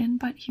happen.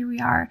 But here we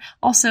are.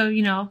 Also,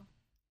 you know,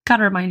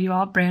 gotta remind you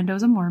all,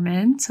 Brando's a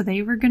Mormon, so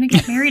they were going to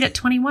get married at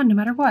 21 no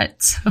matter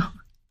what. So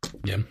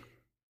Yeah,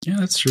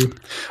 that's true.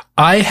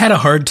 I had a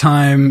hard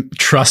time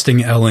trusting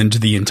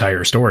Elend the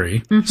entire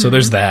story. So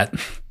there's that.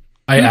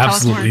 I Can you tell us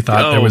absolutely more?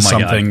 thought there was my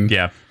God. something.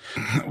 Yeah.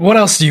 What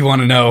else do you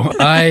want to know?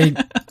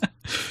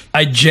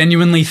 I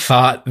genuinely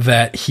thought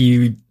that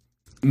he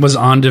was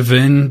on to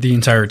Vin the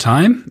entire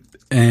time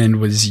and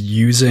was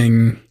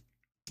using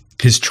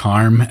his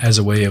charm as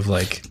a way of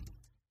like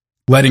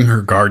letting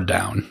her guard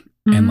down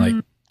and like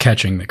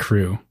catching the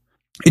crew.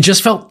 It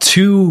just felt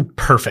too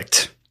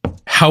perfect.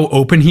 How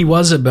open he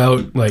was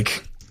about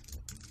like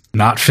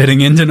not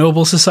fitting into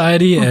noble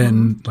society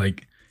and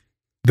like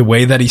the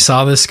way that he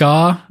saw the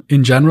ska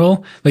in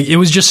general. Like it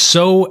was just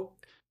so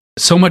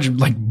much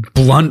like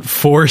blunt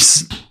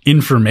force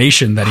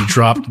information that he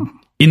dropped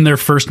in their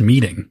first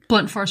meeting.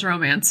 Blunt force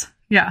romance.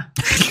 Yeah.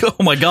 Oh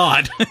my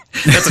God.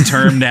 That's a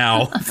term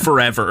now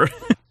forever.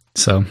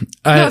 So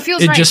No, it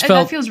feels right. just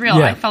felt, That feels real.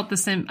 yeah. I felt the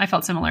same. I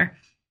felt similar.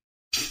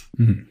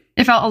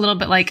 It felt a little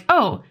bit like,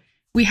 oh,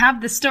 we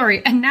have this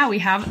story and now we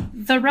have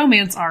the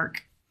romance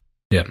arc.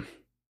 Yeah.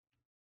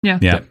 Yeah.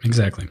 Yeah.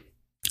 Exactly.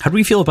 How do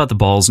we feel about the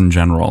balls in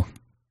general?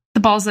 The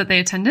balls that they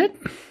attended.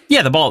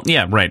 Yeah, the ball.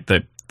 Yeah, right.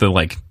 The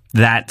like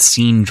that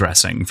scene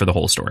dressing for the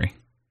whole story.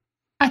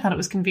 I thought it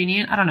was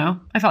convenient. I don't know.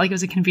 I felt like it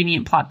was a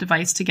convenient plot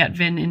device to get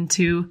Vin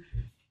into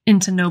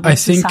noble I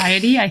think-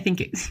 society. I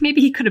think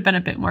maybe he could have been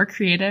a bit more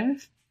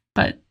creative,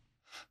 but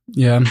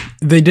Yeah.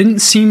 They didn't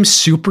seem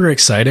super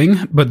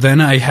exciting, but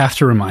then I have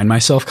to remind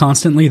myself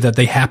constantly that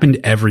they happened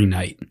every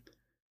night.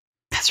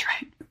 that's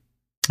right.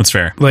 That's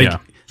fair. Like yeah.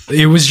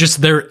 it was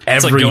just there every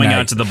It's like going night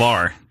out to the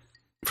bar.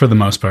 for the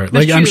most part.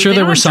 That's Like I'm true. sure They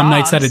there don't were have some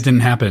nights that jobs. it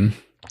didn't happen.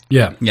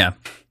 Yeah. Yeah.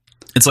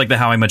 It's like the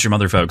How I Met Your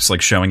Mother folks,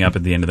 like showing up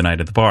at the end of the night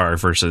at the bar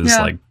versus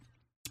Yeah. like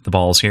the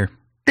balls here.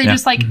 They Yeah.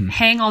 just like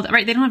hang all day.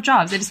 Right. They don't have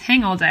jobs. They just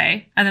hang all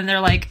day. And then they're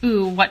like,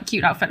 ooh, what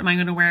cute outfit am I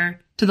going to wear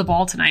to the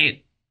ball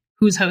tonight?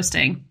 Who's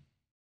hosting?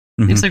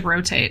 They just like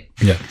rotate.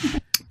 Yeah.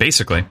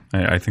 Basically,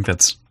 I think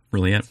that's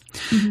really it.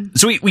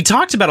 So we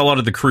talked about a lot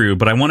of the crew,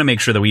 but I want to make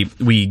sure that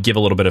we give a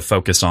little bit of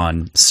focus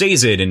on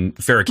Sazed and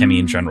Farakemi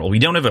in general. We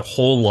don't have a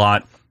whole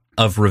lot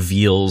of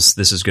reveals.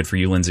 This is good for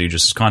you, Lindsay,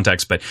 just as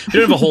context, but we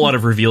don't have a whole lot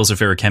of reveals of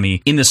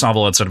Farakemi in this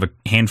novel outside of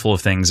a handful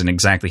of things and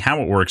exactly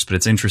how it works, but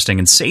it's interesting.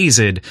 And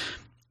Sazed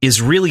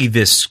is really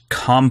this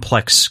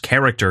complex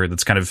character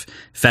that's kind of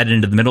fed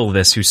into the middle of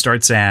this, who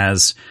starts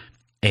as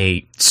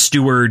a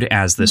steward,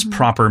 as this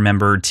proper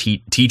member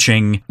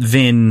teaching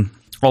Vin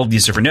all of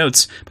these different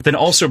notes, but then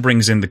also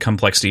brings in the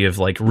complexity of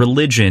like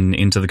religion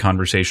into the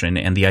conversation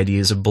and the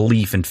ideas of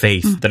belief and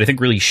faith that I think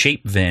really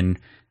shape Vin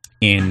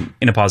in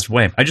a positive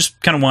way. I just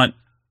kind of want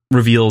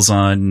reveals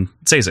on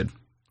Sazed.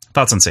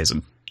 Thoughts on Sazed?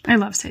 I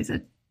love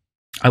Sazed.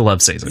 I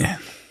love Sazed. Yeah.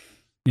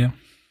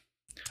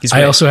 He's I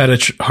great. also had a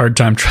hard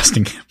time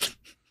trusting him.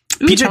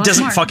 Ooh, tell PJ us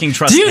doesn't more. fucking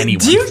trust anyone.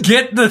 Do you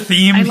get the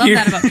theme I love here?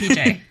 that about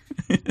PJ.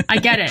 I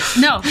get it.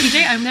 No,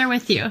 PJ, I'm there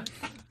with you.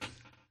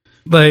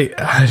 Like,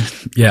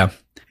 yeah.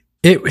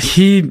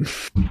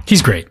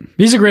 He's great.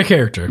 He's a great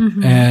character.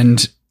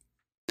 And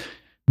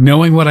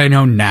knowing what I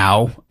know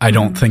now, I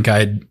don't think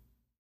I'd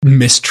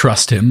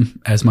mistrust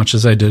him as much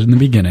as I did in the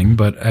beginning,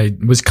 but I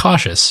was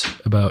cautious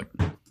about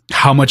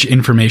how much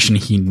information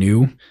he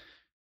knew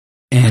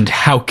and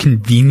how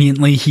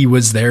conveniently he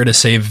was there to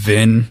save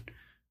Vin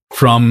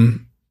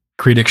from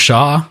Creedic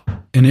Shaw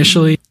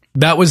initially.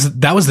 That was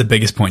the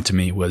biggest point to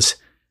me, was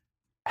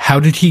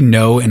how did he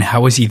know and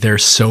how was he there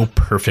so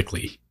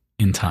perfectly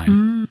in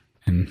time?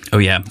 And Oh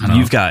yeah, know.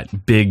 you've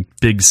got big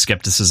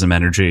skepticism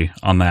energy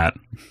on that.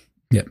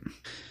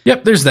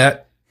 Yep, there's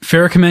that.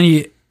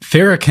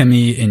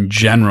 Farakemi in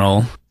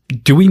general.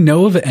 Do we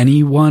know of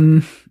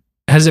anyone?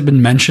 Has it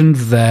been mentioned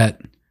that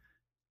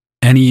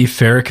any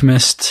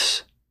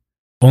Farakemists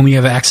only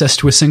have access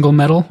to a single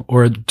medal,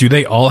 or do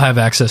they all have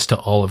access to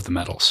all of the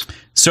medals?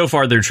 So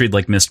far, they're treated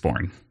like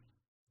Mistborn.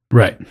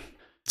 Right.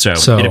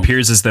 So it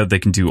appears as though they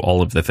can do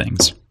all of the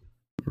things.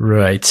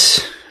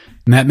 Right.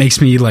 And that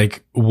makes me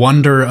like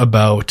wonder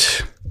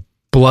about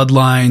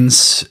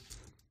bloodlines.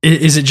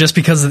 Is it just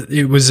because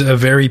it was a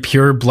very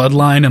pure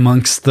bloodline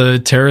amongst the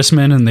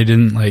Terracemen and they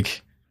didn't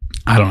like,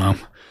 I don't know.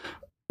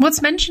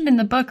 What's mentioned in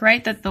the book,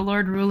 right? That the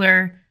Lord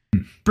Ruler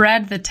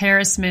bred the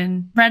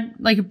Terracemen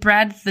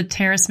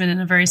in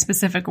a very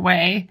specific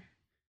way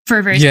for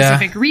a very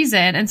specific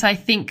reason. And so I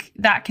think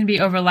that can be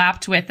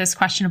overlapped with this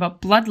question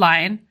about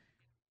bloodline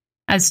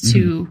as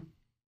to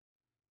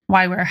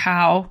why, where,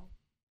 how,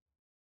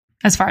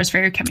 as far as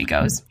Farakemi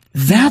goes.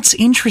 That's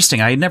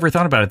interesting. I had never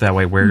thought about it that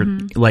way, where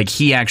like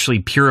he actually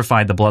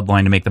purified the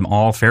bloodline to make them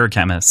all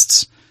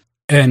Farakemists.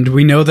 And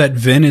we know that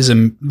Vin is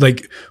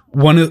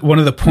one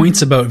of the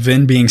points about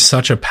Vin being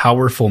such a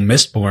powerful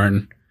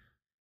Mistborn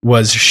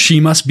was she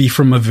must be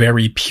from a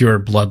very pure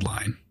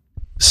bloodline.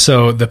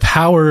 So the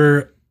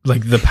power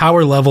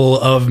level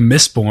of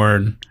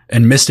Mistborn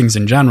and Mistings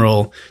in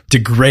general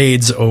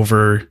degrades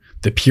over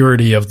the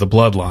purity of the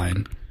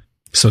bloodline.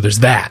 So there's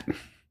that.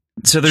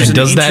 So there's And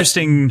an does that-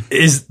 interesting.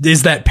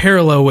 Is that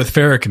parallel with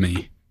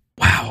Farakemi?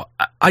 Wow.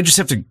 I just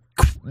have to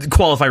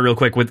qualify real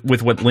quick with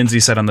what Lindsay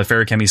said on the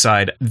Farakemi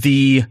side.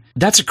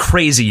 That's a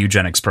crazy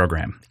eugenics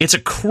program. It's a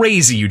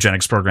crazy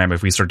eugenics program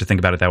if we start to think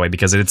about it that way,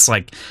 because it's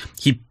like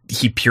he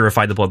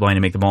purified the bloodline to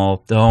make them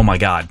all. Oh my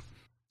God.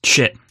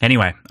 Shit.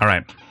 Anyway, all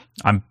right.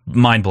 I'm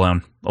mind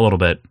blown a little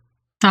bit.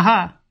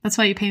 Aha. That's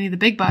why you pay me the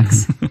big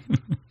bucks.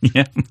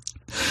 Yeah.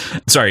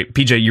 Sorry,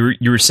 PJ,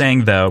 you were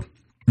saying, though,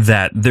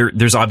 that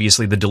there's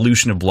obviously the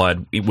dilution of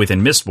blood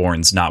within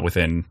Mistborns, not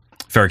within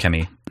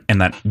Feruchemy,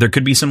 and that there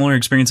could be similar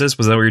experiences.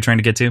 Was that what you're trying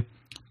to get to?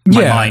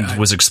 My mind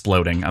was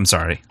exploding. I'm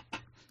sorry.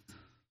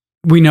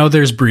 We know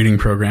there's breeding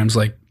programs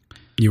like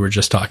you were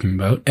just talking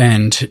about,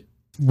 and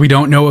we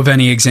don't know of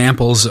any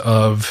examples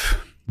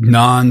of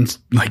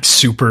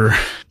non-super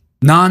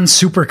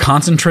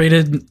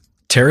concentrated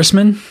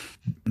terracemen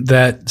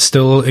that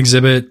still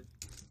exhibit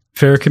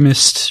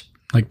Feruchemist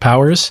like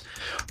powers,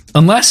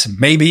 unless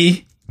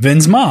maybe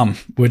Vin's mom,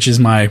 which is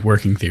my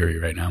working theory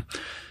right now,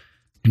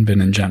 and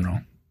Vin in general.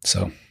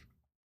 So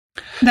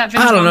that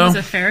Vin's mom was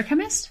a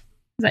Feruchemist? Is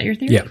that your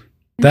theory? Yeah,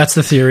 that's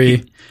the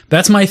theory.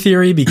 That's my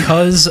theory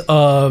because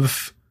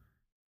of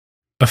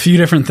a few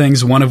different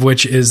things, one of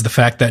which is the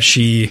fact that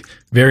she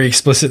very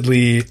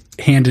explicitly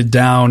handed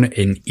down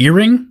an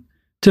earring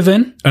to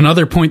Vin.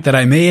 Another point that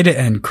I made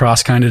and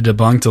Cross kind of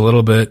debunked a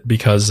little bit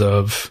because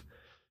of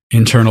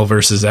internal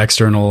versus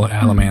external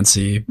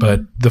allomancy,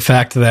 but the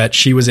fact that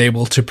she was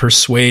able to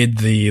persuade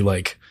the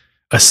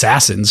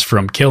assassins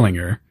from killing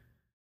her,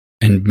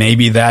 and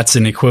maybe that's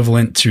an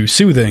equivalent to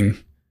soothing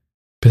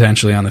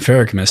potentially on the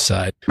Feruchemist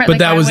side. Right, but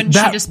that wouldn't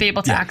she just be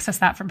able to access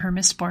that from her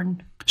Mistborn?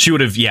 She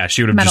would have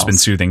just been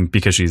soothing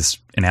because she's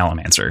an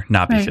allomancer,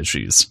 not because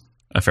she's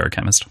a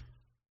Feruchemist.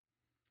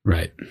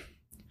 Right.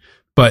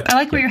 But I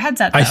like where your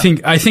head's at, though.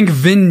 I think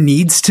Vin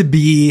needs to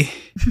be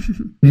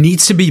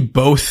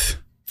both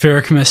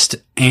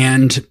Feruchemist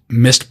and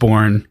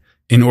Mistborn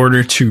in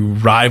order to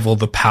rival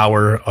the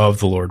power of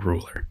the Lord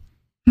Ruler.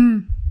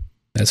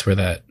 That's where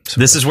that...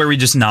 This is where we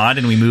just nod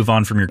and we move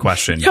on from your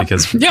question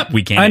because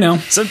we can't... I know.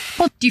 So,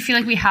 do you feel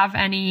like we have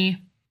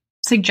any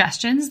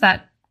suggestions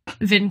that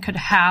Vin could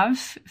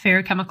have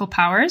feruchemical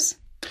powers?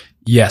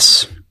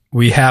 Yes.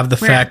 We have the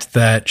fact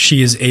that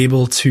she is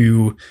able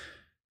to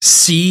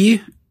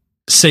see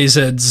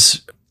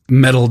Sazed's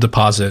metal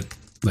deposit,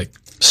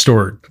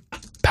 stored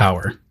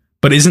power,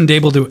 but isn't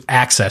able to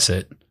access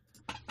it.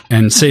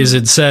 And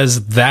Sazed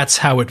says that's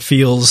how it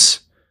feels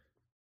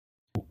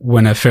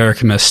when a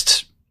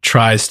Feruchemist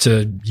tries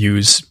to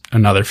use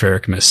another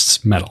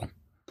Feruchemist's metal.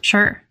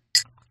 Sure.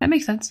 That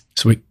makes sense.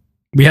 So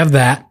we have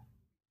that,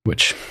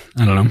 which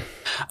I don't know.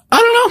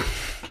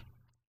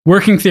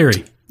 Working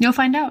theory. You'll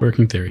find out.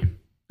 Working theory.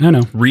 I don't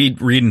know.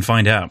 Read and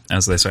find out,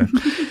 as they say.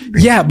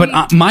 Yeah,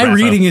 but my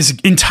reading is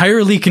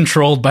entirely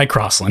controlled by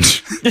Crossland.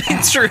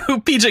 It's true.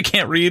 PJ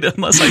can't read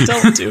unless I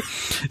tell him to.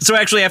 So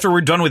actually, after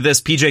we're done with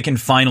this, PJ can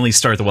finally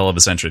start the Well of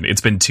Ascension.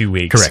 It's been 2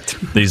 weeks. Correct.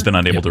 That he's been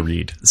unable to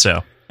read.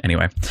 So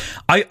anyway,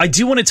 I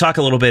do want to talk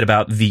a little bit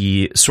about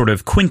the sort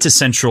of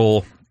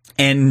quintessential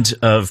end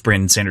of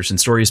Brandon Sanderson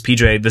stories.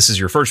 PJ, this is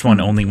your first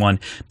one, only one,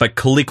 but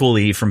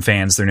colloquially from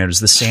fans, they're known as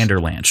the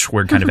Sanderlanche,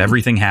 where kind of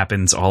everything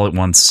happens all at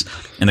once,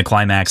 and the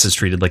climax is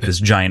treated like this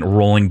giant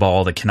rolling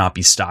ball that cannot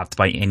be stopped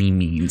by any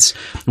means.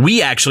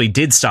 We actually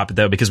did stop it,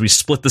 though, because we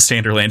split the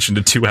Sanderlanche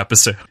into 2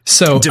 episodes.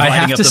 So dividing I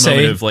have up to the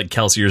say, moment of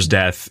Kelsier's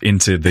death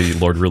into the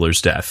Lord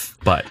Ruler's death.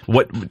 But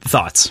what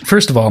thoughts?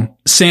 First of all,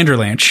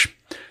 Sanderlanche.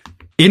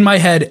 In my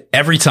head,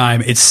 every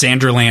time it's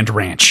Sanderland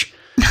Ranch.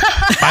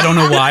 I don't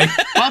know why.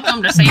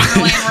 Welcome to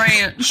Sanderland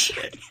Ranch.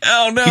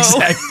 Oh no!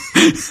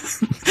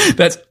 Exactly.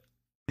 That's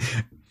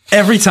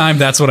every time.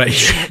 That's what I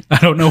hear. I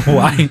don't know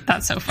why.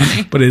 That's so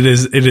funny. But it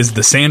is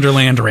the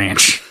Sanderland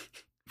Ranch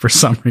for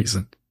some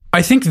reason.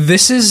 I think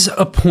this is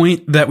a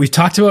point that we've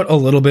talked about a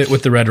little bit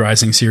with the Red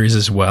Rising series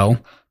as well.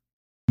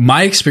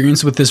 My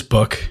experience with this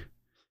book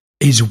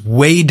is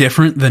way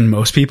different than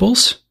most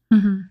people's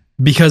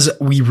because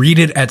we read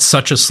it at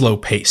such a slow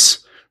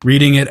pace.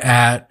 Reading it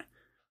at...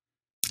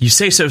 You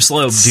say so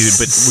slow, dude,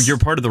 but you're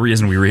part of the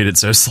reason we read it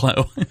so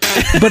slow.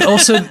 But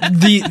also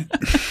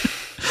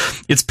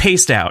it's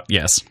paced out,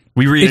 yes.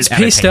 We read it's it at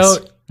a pace. It's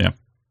paced out, yeah.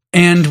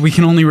 And we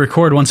can only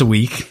record once a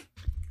week.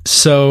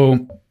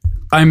 So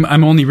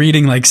I'm only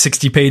reading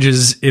 60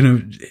 pages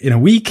in a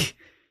week,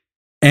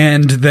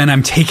 and then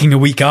I'm taking a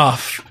week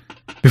off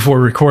before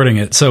recording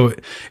it. So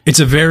it's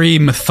a very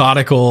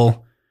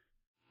methodical,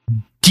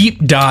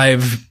 deep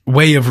dive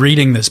way of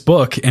reading this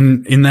book,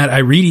 and in that I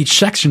read each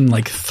section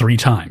 3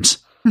 times.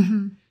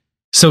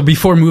 So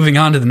before moving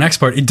on to the next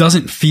part, it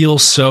doesn't feel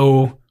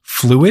so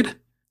fluid.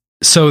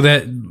 So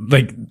that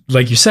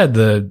like you said,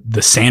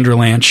 the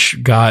Sanderland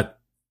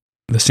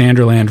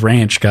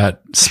Ranch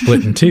got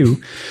split in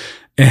 2,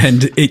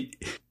 and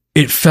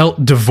it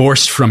felt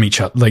divorced from each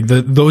other.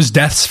 Those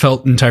deaths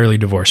felt entirely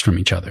divorced from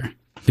each other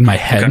in my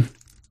head, okay.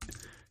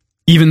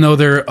 Even though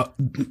they're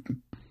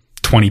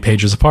 20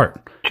 pages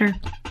apart. Sure.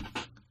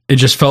 It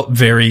just felt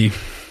very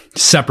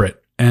separate.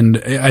 And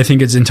I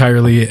think it's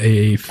entirely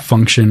a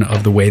function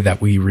of the way that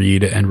we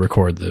read and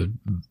record the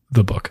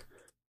book.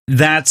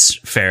 That's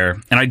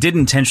fair. And I did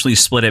intentionally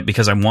split it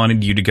because I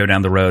wanted you to go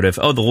down the road of,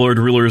 oh, the Lord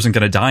Ruler isn't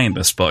going to die in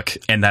this book.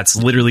 And that's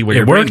literally where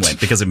your brain went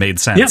because it made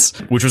sense,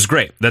 which was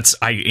great.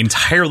 I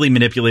entirely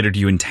manipulated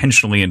you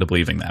intentionally into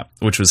believing that,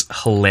 which was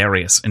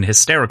hilarious and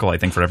hysterical, I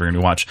think, for everyone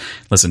who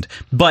listened.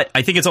 But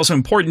I think it's also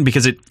important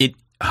because it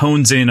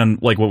hones in on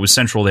like what was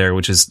central there,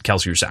 which is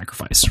Kelsier's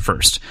sacrifice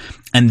first,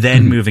 and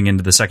then moving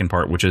into the second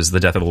part, which is the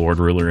death of the Lord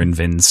Ruler and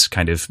Vin's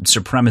kind of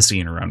supremacy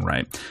in her own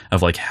right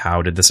of like,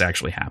 how did this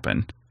actually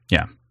happen?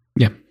 Yeah.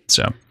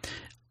 So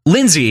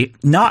Lindsay,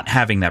 not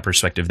having that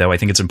perspective, though, I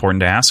think it's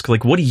important to ask,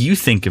 like, what do you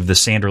think of the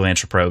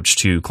Sanderlanche approach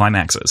to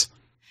climaxes?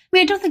 I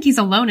mean, I don't think he's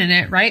alone in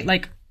it, right?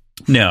 Like,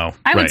 no,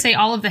 I would say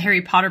all of the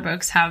Harry Potter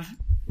books have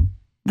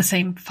the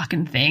same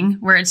fucking thing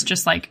where it's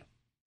just like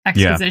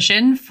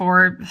exposition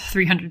for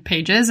 300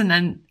 pages and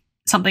then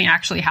something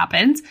actually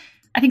happens.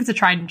 I think it's a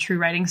tried and true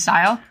writing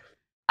style.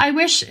 I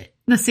wish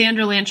the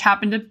Sanderlanche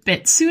happened a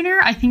bit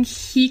sooner. I think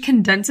he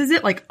condenses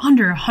it like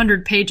under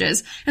 100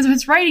 pages. And so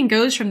his writing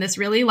goes from this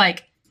really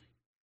like,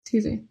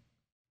 his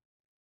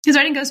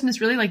writing goes from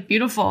this really like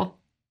beautiful,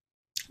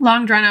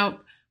 long drawn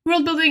out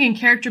world building and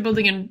character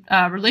building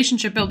and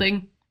relationship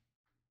building.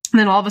 And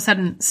then all of a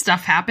sudden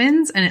stuff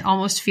happens and it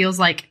almost feels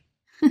like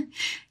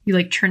you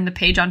like turn the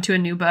page onto a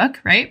new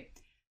book, right?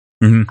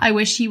 Mm-hmm. I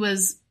wish he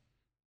was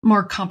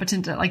more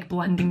competent at like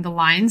blending the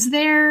lines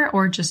there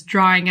or just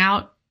drawing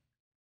out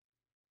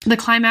the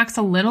climax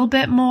a little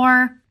bit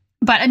more.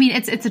 But I mean,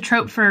 it's a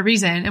trope for a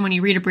reason. And when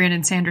you read a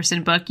Brandon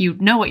Sanderson book, you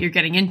know what you're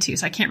getting into.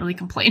 So I can't really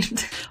complain.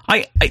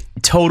 I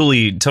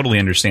totally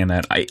understand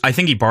that. I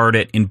think he borrowed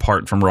it in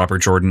part from Robert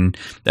Jordan,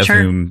 of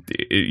whom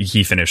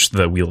he finished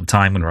The Wheel of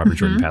Time when Robert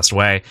Jordan passed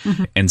away.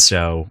 Mm-hmm. And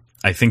so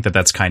I think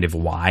that's kind of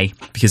why,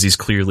 because he's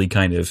clearly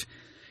kind of,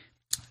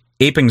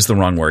 aping's the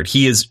wrong word.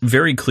 He is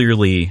very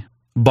clearly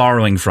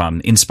borrowing from,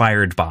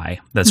 inspired by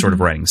that sort of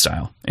writing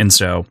style. And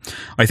so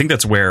I think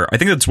that's where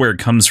it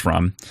comes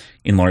from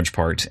in large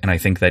part. And I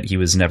think that he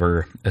was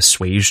never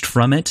assuaged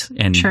from it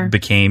and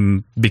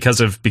became, because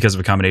of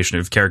a combination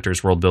of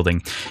characters, world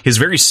building, his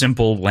very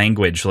simple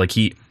language. Like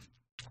he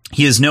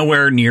is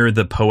nowhere near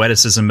the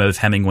poeticism of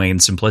Hemingway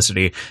and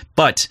simplicity,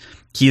 but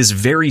he is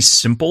very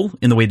simple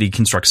in the way that he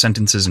constructs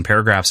sentences and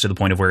paragraphs to the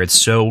point of where it's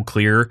so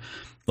clear,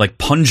 like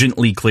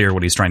pungently clear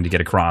what he's trying to get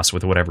across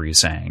with whatever he's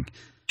saying.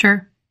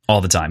 Sure.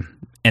 All the time.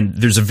 And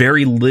there's a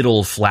very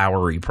little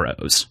flowery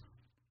prose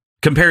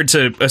compared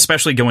to,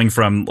 especially going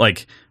from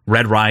like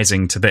Red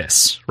Rising to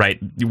this, right?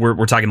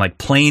 We're talking like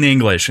plain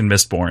English in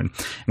Mistborn.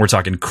 We're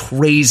talking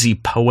crazy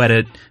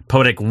poetic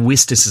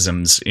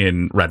witticisms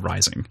in Red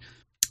Rising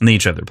and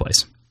each other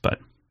place. But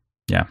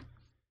yeah.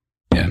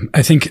 Yeah.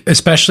 I think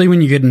especially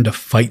when you get into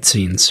fight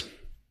scenes,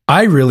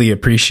 I really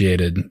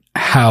appreciated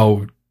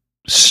how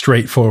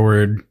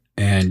straightforward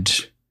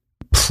and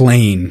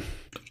plain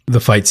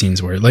the fight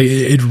scenes were. Like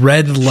it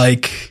read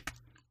like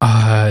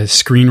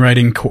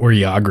screenwriting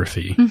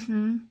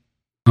choreography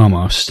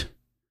almost.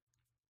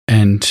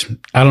 And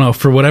I don't know,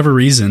 for whatever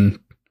reason,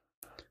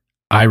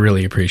 I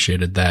really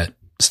appreciated that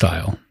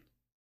style.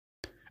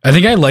 I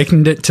think I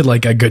likened it to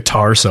like a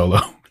guitar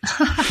solo.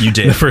 You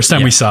did. The first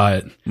time we saw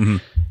it. Mm-hmm.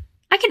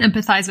 I can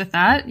empathize with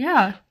that.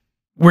 Yeah.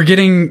 We're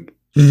getting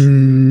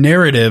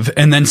narrative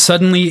and then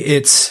suddenly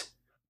it's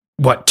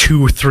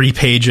 2-3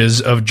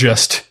 pages of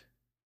just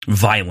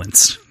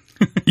violence.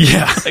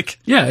 Yeah.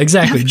 Yeah,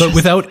 exactly. But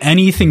without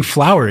anything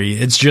flowery,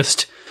 it's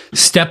just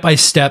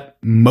step-by-step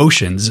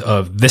motions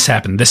of this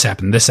happened, this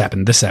happened, this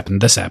happened, this happened,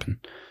 this happened.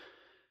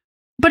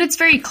 But it's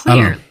very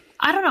clear.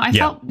 I don't know. I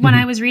felt when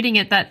I was reading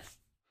it that,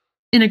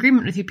 in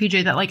agreement with you,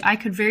 PJ, that like I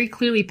could very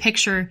clearly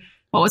picture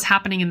what was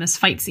happening in this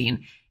fight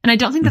scene. And I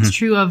don't think that's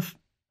true of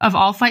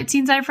all fight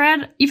scenes I've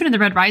read. Even in the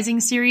Red Rising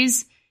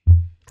series,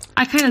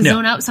 I kind of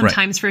zone out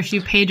sometimes for a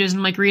few pages and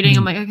I'm like reading,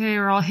 I'm like, okay,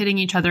 we're all hitting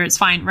each other. It's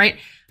fine, right?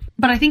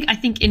 But I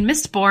think in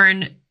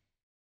Mistborn,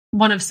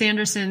 one of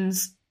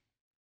Sanderson's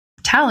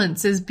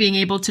talents is being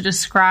able to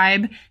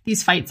describe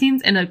these fight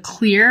scenes in a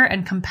clear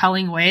and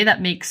compelling way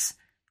that makes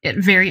it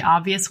very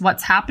obvious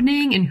what's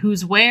happening and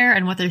who's where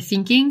and what they're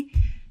thinking.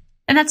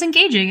 And that's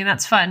engaging and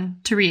that's fun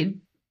to read.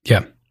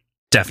 Yeah,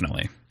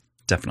 definitely.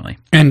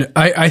 And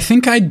I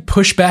think I'd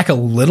push back a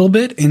little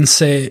bit and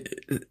say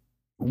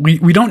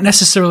we don't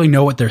necessarily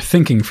know what they're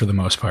thinking for the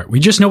most part. We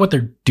just know what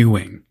they're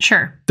doing.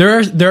 Sure.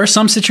 There are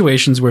some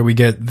situations where we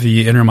get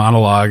the inner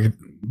monologue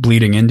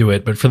bleeding into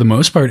it, but for the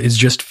most part, it's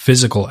just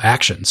physical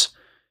actions.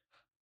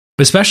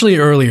 Especially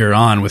earlier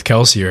on with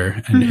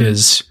Kelsier and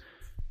his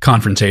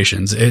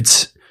confrontations,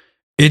 it's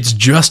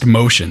just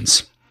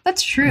motions.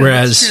 That's true.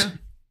 Whereas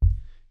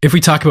if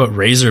we talk about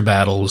razor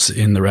battles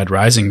in the Red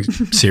Rising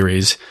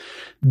series,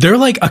 they're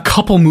like a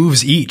couple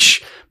moves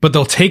each, but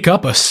they'll take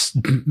up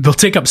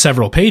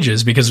several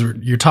pages because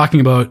you're talking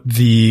about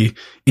the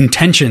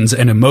intentions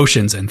and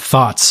emotions and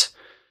thoughts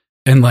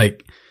and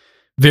like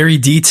very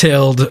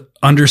detailed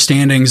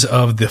understandings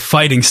of the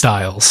fighting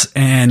styles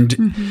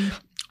and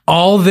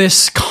all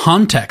this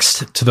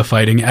context to the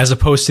fighting as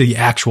opposed to the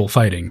actual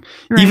fighting.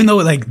 Right. Even though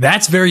like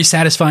that's very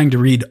satisfying to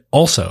read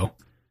also.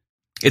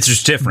 It's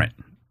just different.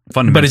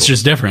 Fundamental. but it's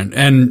just different.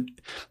 And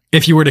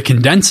if you were to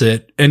condense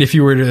it, and if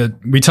you were to,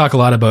 we talk a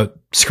lot about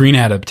screen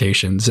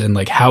adaptations and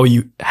like how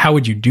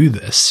would you do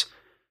this?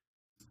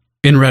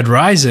 In Red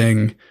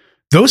Rising,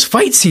 those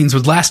fight scenes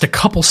would last a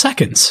couple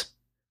seconds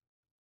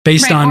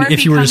based Right, or on it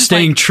if you were becomes,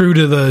 staying like- true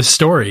to the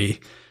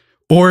story,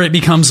 or it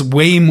becomes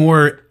way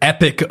more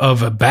epic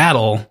of a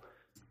battle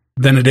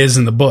than it is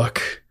in the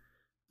book.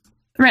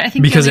 Right. I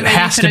think Because the it only way you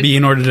has to could've- be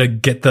in order to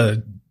get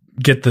the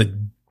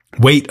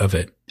weight of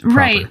it. proper.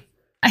 Right.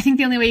 I think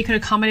the only way you could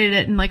accommodate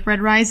it in like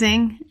Red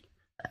Rising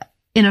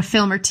in a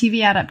film or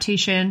TV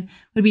adaptation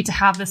would be to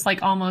have this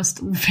like almost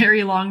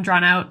very long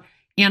drawn out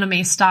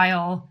anime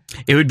style.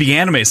 It would be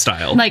anime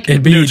style. Like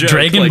It'd be No joke,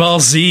 Dragon like- Ball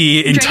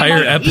Z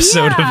entire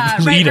episode yeah,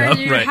 of lead right, up.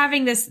 or you're Right.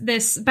 having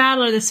this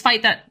battle or this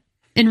fight that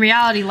in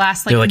reality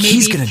lasts like, They're like, maybe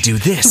he's gonna do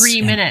this. 3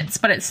 And- minutes,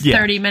 but it's Yeah.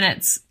 30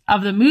 minutes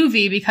of the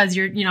movie because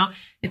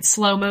it's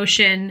slow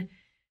motion,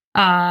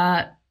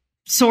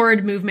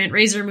 sword movement,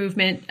 razor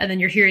movement, and then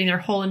you're hearing their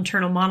whole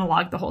internal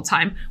monologue the whole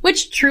time,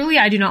 which truly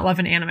I do not love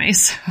in anime.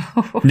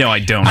 So No, I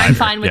don't. I'm either.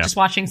 fine with Yeah. just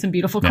watching some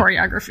beautiful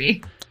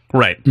choreography.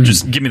 Right.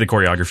 Just give me the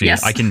choreography.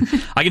 Yes. I can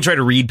try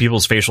to read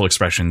people's facial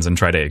expressions and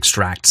try to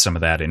extract some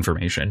of that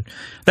information.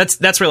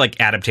 That's where like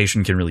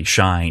adaptation can really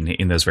shine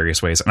in those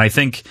various ways. And I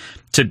think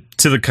to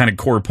the kind of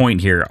core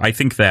point here, I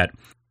think that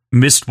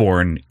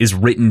Mistborn is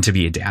written to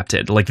be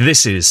adapted. Like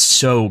this is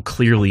so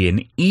clearly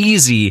an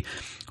easy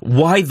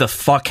why the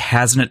fuck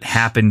hasn't it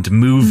happened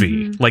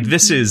movie. Like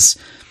this is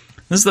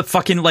the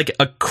fucking like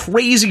a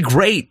crazy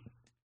great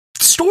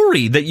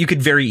story that you could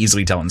very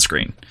easily tell on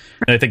screen.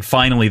 And I think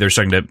finally they're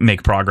starting to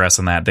make progress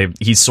on that.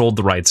 He sold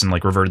the rights and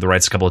like reverted the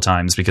rights a couple of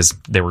times because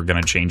they were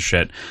going to change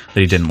shit that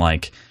he didn't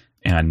like.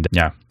 And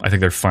yeah, I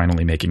think they're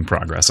finally making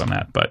progress on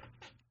that. But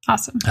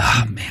Awesome.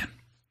 oh man,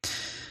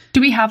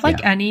 Do we have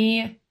like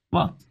any,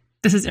 well,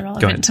 this is Go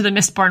irrelevant ahead. to the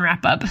Mistborn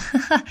wrap up,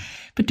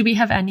 but do we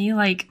have any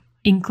like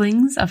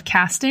inklings of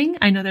casting?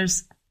 I know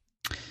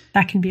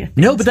that can be a thing.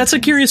 no, but that's a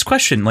sometimes. curious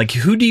question. Like,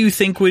 who do you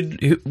think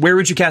where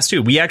would you cast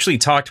who? We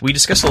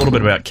discussed a little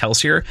bit about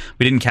Kelsier.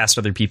 We didn't cast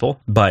other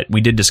people, but we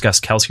did discuss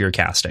Kelsier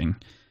casting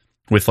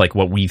with like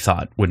what we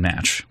thought would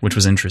match, which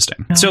was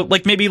interesting. So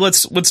like maybe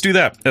let's do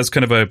that as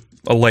kind of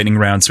a lightning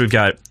round. So we've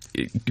got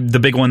the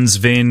big ones: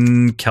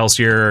 Vin,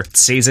 Kelsier,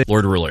 Sazed,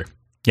 Lord Ruler.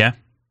 Yeah,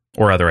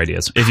 or other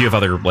ideas. If you have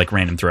other like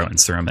random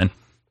throw-ins, throw them in.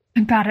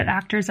 I'm bad at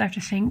actors, I have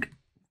to think.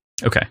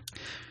 Okay.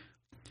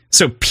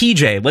 So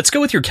PJ, let's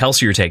go with your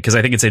Kelsier take because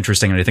I think it's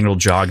interesting and I think it'll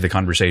jog the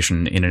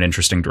conversation in an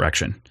interesting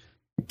direction.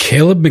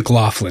 Caleb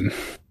McLaughlin,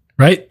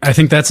 right? I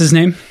think that's his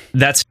name.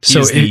 That's So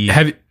is the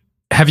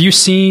have you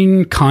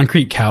seen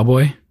Concrete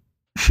Cowboy?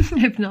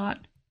 If not.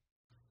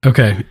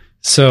 Okay.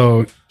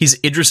 So he's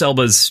Idris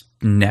Elba's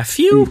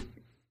nephew.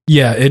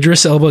 yeah,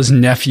 Idris Elba's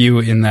nephew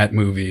in that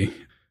movie.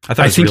 I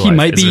thought I it was think real he life.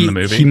 might Is it be in the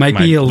movie. he might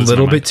Am I be a losing my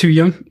little mind? bit too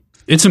young.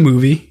 It's a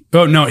movie.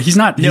 Oh no, he's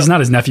not his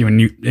nephew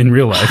in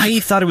real life. I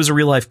thought it was a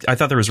real life. I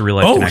thought there was a real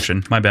life Oh.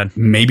 connection. My bad.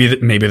 Maybe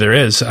there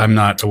is. I'm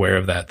not aware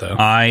of that though.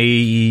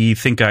 I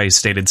think I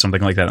stated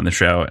something like that on the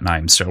show, and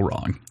I'm so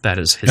wrong. That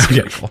is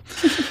hysterical.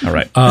 All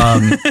right.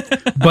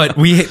 But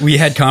we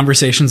had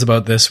conversations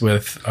about this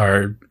with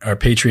our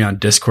Patreon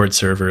Discord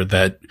server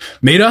that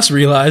made us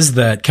realize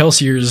that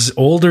Kelsier's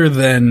older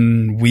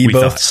than we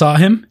both thought. saw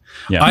him.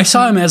 Yeah. I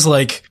saw him as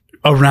like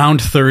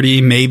around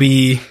 30,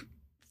 maybe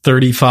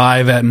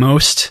 35 at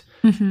most.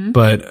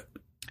 But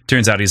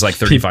Turns out he's like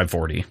 35,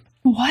 40.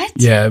 What?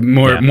 yeah, Yeah.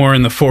 more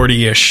in the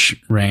 40-ish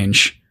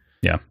range.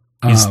 Yeah.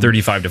 He's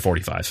 35 to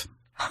 45.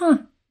 Huh.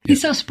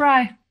 He's so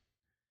spry.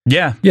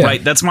 Yeah, Yeah.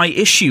 right. That's my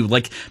issue.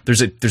 Like,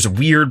 there's a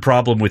weird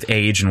problem with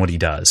age and what he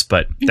does,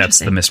 but that's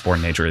the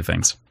Mistborn nature of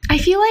things. I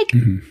feel like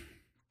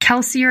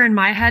Kelsier in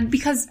my head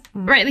because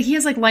right, like he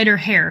has like lighter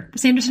hair.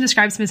 Sanderson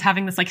describes him as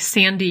having this like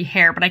sandy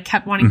hair, but I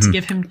kept wanting to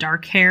give him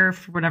dark hair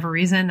for whatever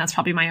reason. That's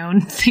probably my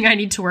own thing I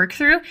need to work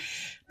through.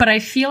 But I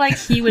feel like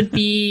he would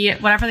be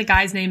whatever the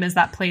guy's name is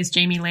that plays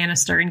Jaime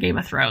Lannister in Game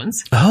of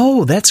Thrones.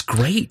 Oh, that's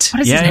great.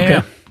 What is his name?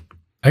 Yeah.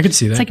 I could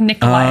see that. It's like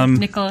Nikolai.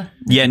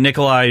 Yeah,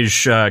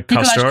 Nikolaj Nikolaj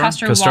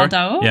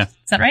Coster-Waldau. Yeah. Is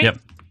that right? Yep.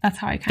 That's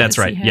how I kind of That's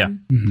see right.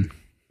 him.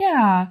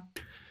 Yeah.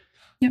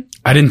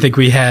 I didn't think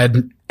we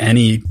had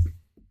any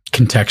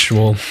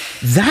contextual.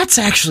 That's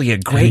actually a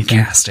great Anything.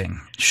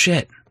 casting.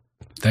 Shit.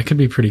 That could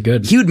be pretty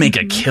good. He would make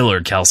a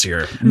killer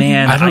Kelsier.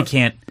 Man, I don't- I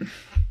can't.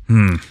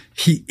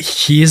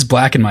 He is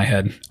black in my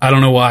head. I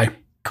don't know why.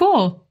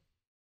 Cool.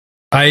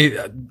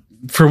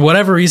 For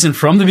whatever reason,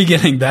 from the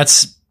beginning,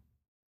 that's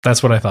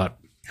what I thought.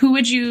 Who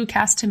would you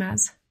cast him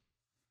as?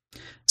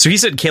 So he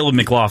said Caleb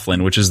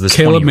McLaughlin, which is this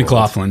Caleb 20-year-old.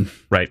 McLaughlin.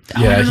 Right.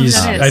 I Yeah, don't know who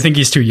that is. I think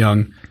he's too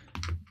young.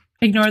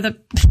 Ignore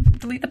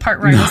delete the part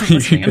where I wasn't you're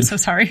listening. I'm good. so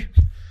sorry.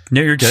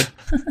 No, you're good.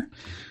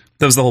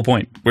 That was the whole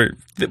point. We'll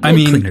I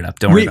mean, clean it up.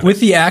 Don't worry about with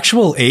the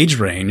actual age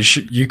range,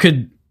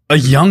 a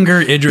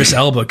younger Idris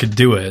Elba could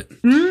do it,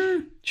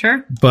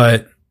 Sure.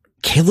 but it.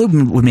 Caleb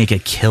would make a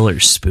killer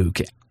spook.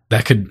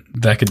 that could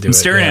do I'm it.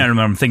 staring yeah. at him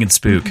and I'm thinking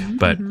spook,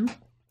 but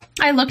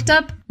I looked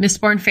up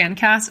Mistborn fan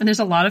cast, and there's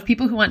a lot of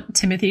people who want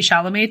Timothée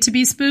Chalamet to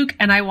be Spook,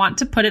 and I want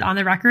to put it on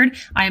the record.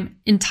 I'm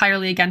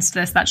entirely against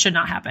this. That should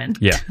not happen.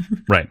 Yeah,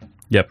 right.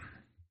 Yep.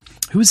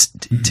 Who's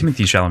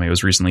Timothée Chalamet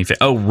was recently?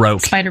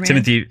 Roke. Spider-Man.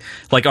 Timothy,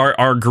 like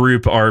our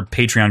group, our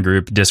Patreon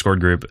group,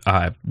 Discord group,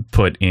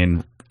 put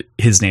in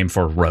his name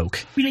for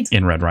Roke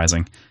in Red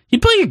Rising.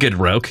 He'd play a good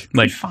Roke,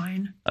 like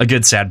fine, a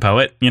good sad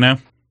poet, you know?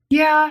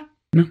 Yeah,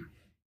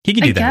 he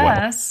could do that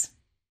well.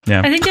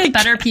 Yeah, I think there's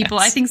better people.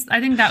 I think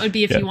that would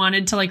be if you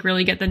wanted to like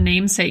really get the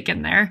namesake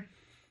in there.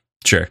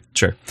 Sure.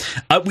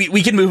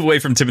 We can move away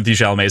from Timothée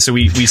Chalamet. So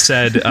we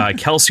said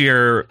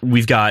Kelsier.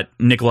 We've got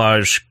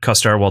Nicolas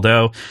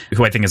Coster-Waldau,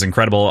 who I think is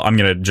incredible. I'm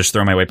gonna just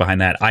throw my weight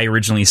behind that. I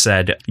originally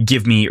said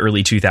give me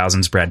early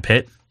 2000s Brad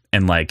Pitt,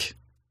 and like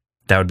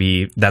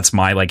that's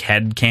my like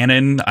head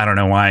canon. I don't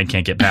know why I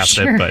can't get past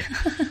it, but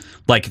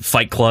like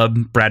Fight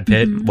Club Brad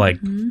Pitt,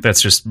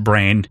 that's just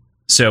brain.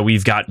 So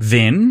we've got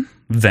Vin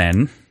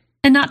then.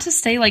 And not to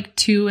stay like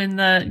too in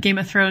the Game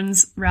of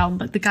Thrones realm,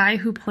 but the guy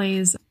who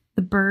plays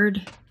the bird,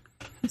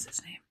 what's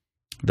his name?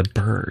 The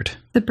bird.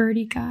 The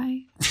birdie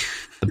guy.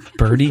 The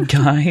birdie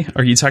guy?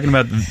 Are you talking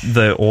about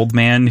the old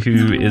man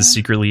who is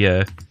secretly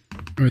a...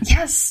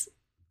 Yes.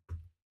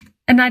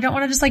 And I don't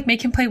want to just like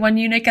make him play one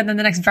eunuch and then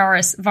the next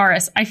Varys.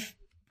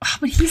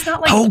 But he's not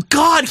like... Oh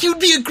God, he would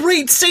be a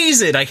great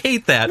Sazed. I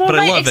hate that, well, but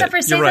right, I love except it.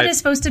 for Sazed is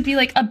supposed to be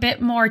like a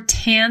bit more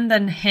tan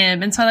than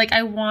him. And so like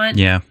I want...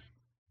 Yeah.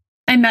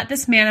 I met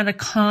this man at a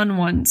con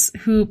once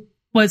who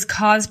was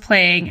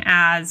cosplaying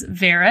as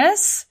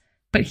Varys,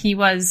 but he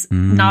was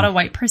not a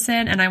white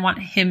person, and I want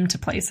him to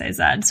play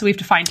Sazed. So we have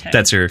to find him.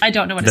 I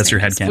don't know what his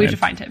name is. We have to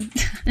find him.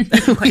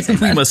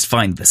 We must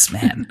find this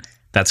man.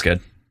 That's good.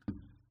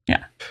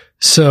 Yeah.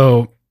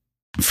 So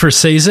for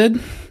Sazed,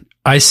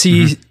 I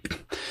see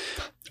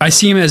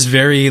him as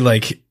very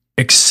like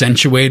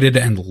accentuated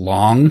and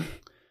long.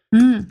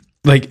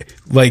 Like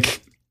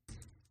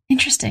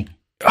interesting.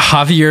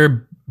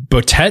 Javier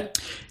Botet.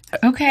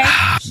 Okay.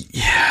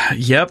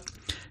 Yep.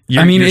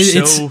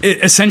 It's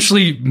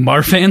essentially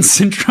Marfan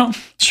syndrome.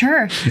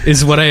 Sure.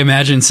 Is what I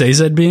imagine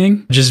Sazed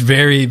being. Just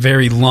very,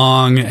 very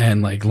long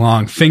and like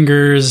long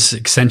fingers,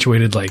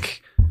 accentuated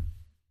like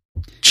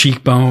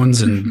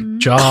cheekbones and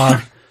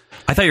jaw.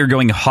 I thought you were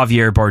going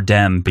Javier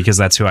Bardem because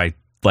that's who I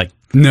like.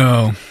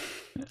 No.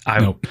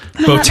 Nope.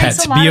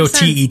 Botet.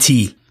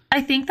 Botet.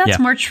 I think that's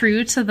more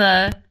true to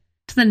the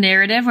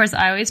narrative, whereas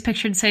I always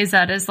pictured Sazed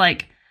as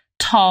like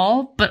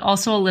tall, but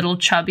also a little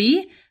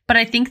chubby. But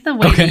I think the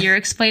way that you're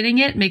explaining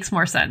it makes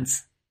more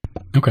sense.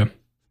 Okay.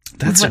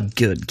 That's a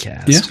good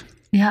cast.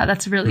 Yeah,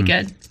 that's really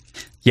good.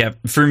 Yeah,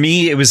 for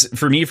me,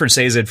 for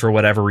Sazed, for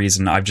whatever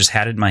reason, I've just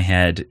had it in my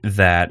head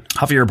that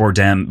Javier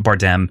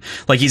Bardem,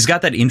 like he's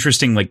got that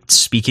interesting like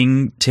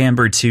speaking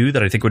timbre too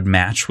that I think would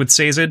match with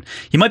Sazed.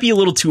 He might be a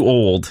little too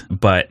old,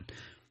 but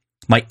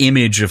my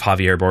image of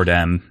Javier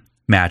Bardem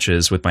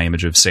matches with my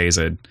image of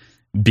Sazed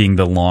being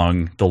the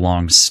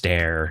long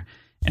stare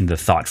and the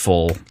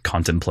thoughtful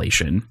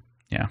contemplation.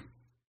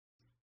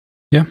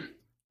 Yeah, I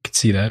could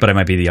see that. But I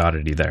might be the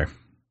oddity there.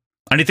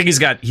 And I think he's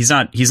tan,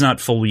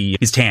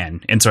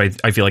 and so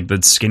I feel like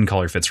the skin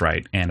color fits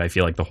right, and I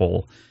feel like I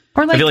feel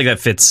like that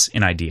fits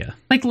an idea.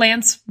 Like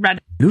Lance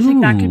Reddick. Ooh, I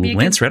think that could be a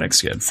Lance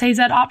Reddick's good. Sazed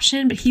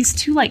option, but he's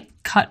too like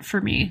cut for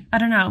me. I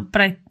don't know,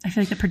 but I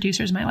feel like the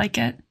producers might like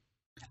it.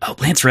 Oh,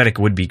 Lance Reddick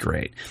would be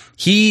great.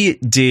 He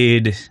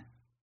did.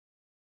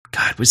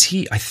 God, was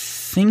he? I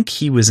think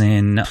he was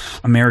in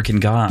American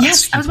Gods.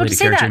 Yes, I was about to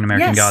say that. He played a character in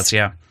American Gods.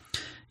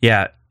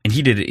 Yeah, and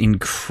he did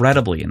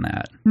incredibly in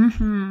that.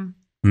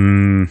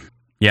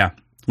 Yeah,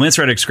 Lance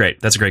Reddick's great.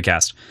 That's a great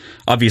cast.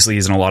 Obviously,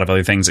 he's in a lot of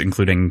other things,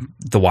 including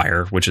The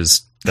Wire, which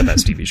is the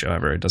best TV show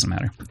ever. It doesn't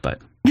matter, but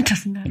it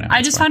doesn't matter.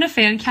 I just found a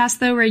fan cast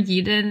though where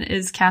Eden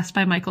is cast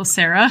by Michael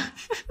Cera, and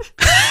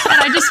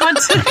I just want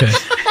to.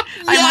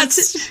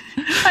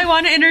 I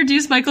want to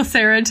introduce Michael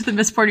Cera into the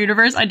Mistborn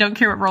universe. I don't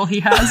care what role he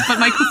has, but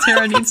Michael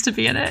Cera needs to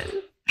be in it.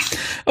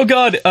 Oh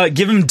God,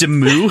 give him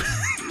Demu.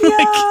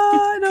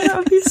 That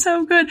would be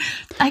so good.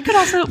 I could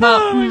also,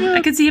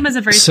 I could see him as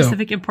a very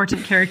specific,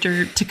 important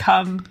character to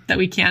come that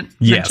we can't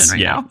mention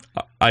right now.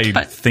 I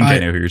think I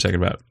know who you're talking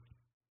about.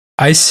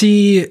 I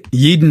see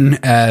Eden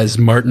as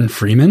Martin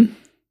Freeman.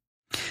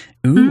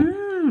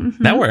 Ooh,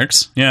 that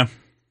works. Yeah.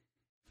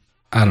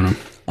 I don't know.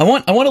 I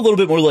want a little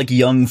bit more like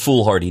young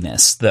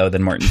foolhardiness though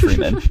than Martin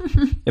Freeman,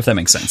 if that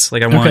makes sense.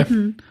 Like I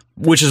want,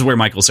 which is where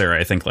Michael Cera,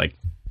 I think, like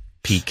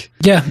peak.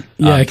 Yeah,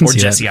 I can see that.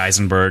 Or Jesse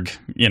Eisenberg,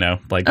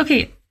 like.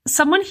 Okay,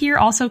 someone here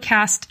also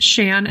cast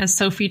Shan as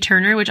Sophie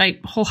Turner, which I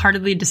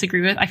wholeheartedly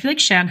disagree with. I feel like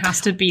Shan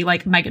has to be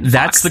like Megan Fox.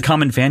 That's the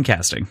common fan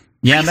casting.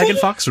 Yeah, really? Megan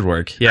Fox would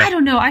work. Yeah, I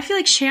don't know. I feel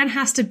like Shan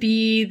has to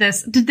be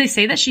this. Did they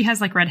say that she has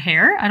like red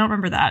hair? I don't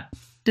remember that.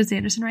 Did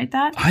Sanderson write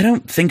that? I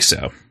don't think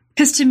so.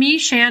 Because to me,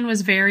 Shan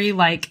was very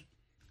like,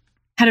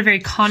 had a very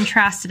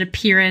contrasted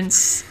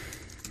appearance,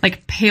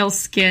 like pale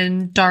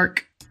skin,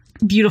 dark,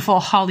 beautiful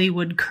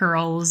Hollywood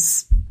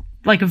curls,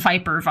 like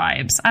Viper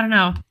vibes. I don't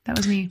know. That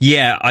was me.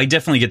 Yeah, I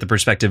definitely get the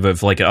perspective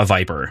of like a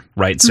Viper,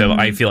 right? So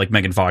I feel like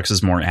Megan Fox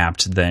is more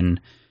apt than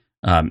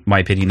my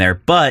opinion there.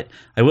 But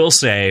I will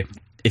say,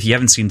 if you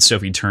haven't seen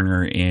Sophie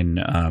Turner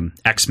in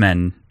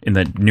X-Men, in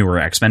the newer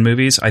X-Men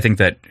movies, I think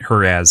that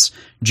her as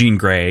Jean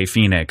Grey,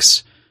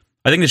 Phoenix,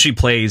 I think that she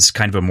plays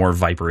kind of a more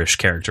viperish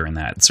character in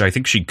that. So I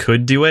think she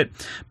could do it,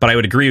 but I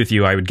would agree with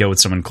you. I would go with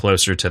someone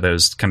closer to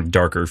those kind of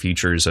darker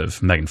features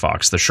of Megan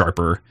Fox, the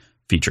sharper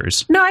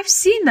features. No, I've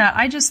seen that.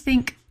 I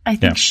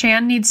think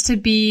Shan needs to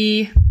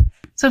be...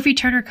 Sophie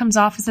Turner comes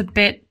off as a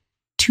bit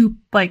too,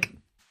 like,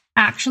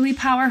 actually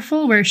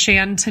powerful, where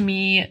Shan, to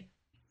me,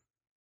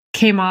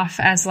 came off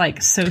as,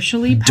 like,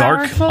 socially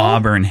powerful. Dark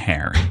auburn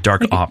hair.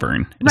 Dark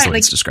auburn is the way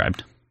it's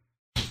described.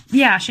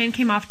 Yeah, Shan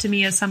came off to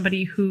me as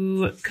somebody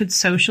who could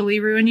socially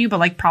ruin you, but,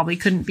 like, probably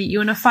couldn't beat you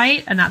in a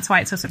fight, and that's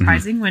why it's so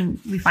surprising when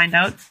we find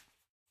out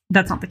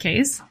that's not the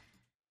case.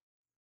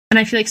 And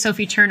I feel like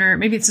Sophie Turner,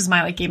 maybe this is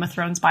my, like, Game of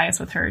Thrones bias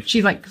with her,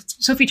 she, like,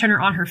 Sophie Turner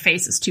on her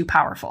face is too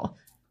powerful.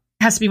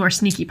 It has to be more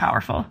sneaky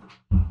powerful.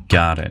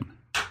 Got it.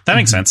 That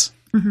makes sense.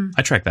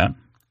 I track that.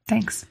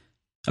 Thanks.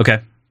 Okay.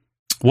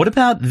 What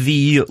about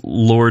the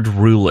Lord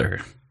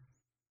Ruler?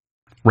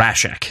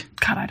 Rashek.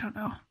 God, I don't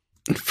know.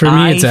 For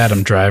me, it's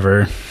Adam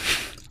Driver.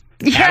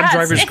 Adam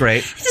Driver's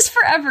great. Just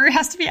forever. It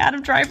has to be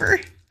Adam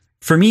Driver.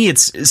 For me,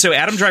 it's so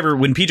Adam Driver.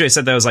 When PJ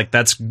said that, I was like,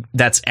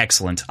 "That's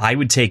excellent." I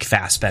would take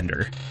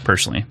Fassbender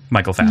personally,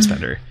 Michael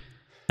Fassbender,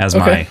 as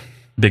my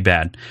big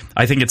bad.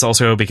 I think it's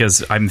also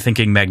because I'm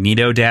thinking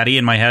Magneto Daddy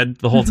in my head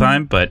the whole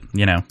time, but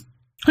you know,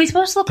 he's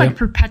supposed to look like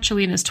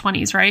perpetually in his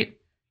 20s, right?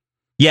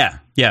 Yeah,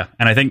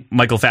 and I think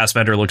Michael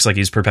Fassbender looks like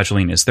he's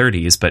perpetually in his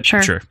 30s, but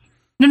sure.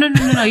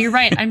 No, you're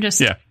right. I'm just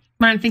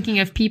when I'm thinking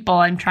of people,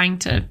 I'm trying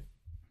to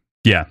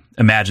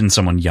imagine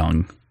someone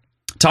young.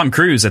 Tom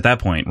Cruise at that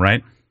point,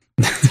 right?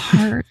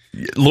 Hard.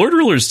 Lord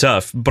Ruler's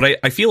tough, but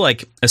I feel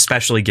like,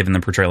 especially given the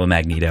portrayal of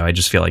Magneto, I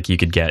just feel like you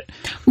could get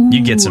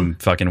some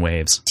fucking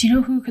waves. Do you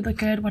know who could look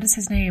good? What is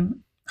his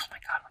name? Oh my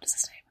god, what is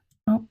his name?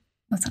 Oh,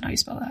 that's not how you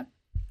spell that.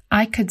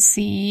 I could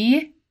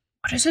see.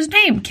 What is his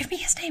name? Give me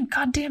his name.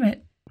 God damn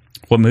it.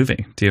 What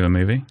movie? Do you have a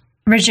movie?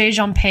 Roger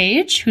Jean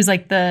Page, who's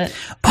like the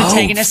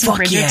protagonist in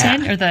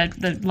Bridgerton, or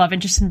the love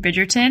interest in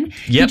Bridgerton.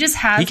 Yep. He just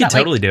has he can that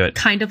totally do it.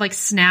 Kind of like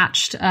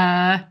snatched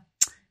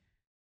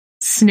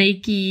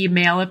snaky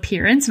male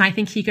appearance, and I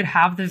think he could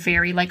have the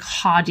very like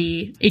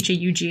haughty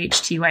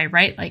Haughty way,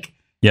 right? Like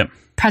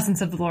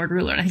presence of the Lord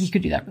Ruler, and I think he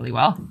could do that really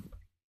well.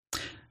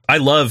 I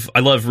love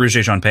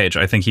Roger Jean Page.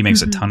 I think he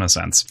makes a ton of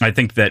sense. I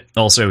think that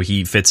also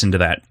he fits into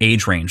that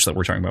age range that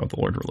we're talking about with the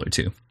Lord Ruler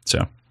too.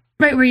 So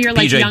right, where you're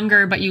like PJ,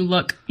 younger, but you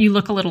look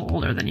a little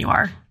older than you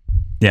are.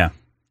 Yeah,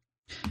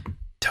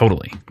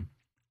 totally.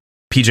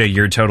 PJ,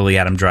 you're totally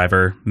Adam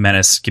Driver.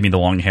 Menace, give me the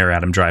long hair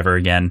Adam Driver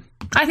again.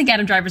 I think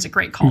Adam Driver's a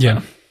great call.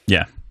 Though.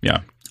 Yeah.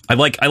 I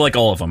like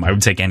all of them. I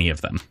would take any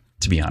of them,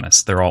 to be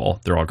honest. They're all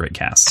great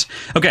casts.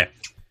 Okay.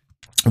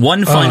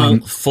 One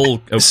final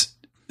full. Oh.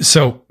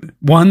 So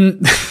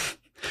one.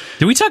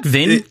 Did we talk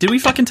Vin? Did we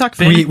fucking talk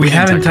Vin? We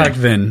haven't talked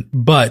Vin,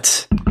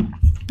 but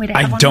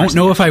I don't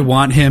know if I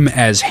want him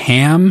as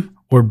Ham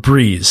or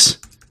Breeze.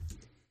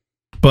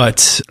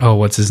 But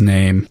what's his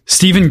name?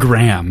 Stephen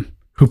Graham,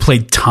 who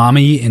played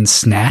Tommy in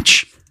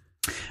Snatch.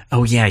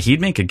 Oh yeah, he'd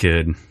make a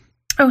good.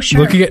 Oh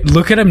sure.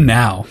 Look at him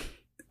now.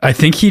 I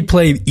think he'd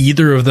play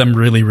either of them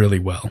really, really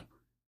well.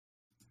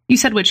 You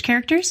said which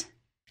characters?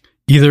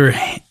 Either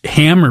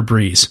Ham or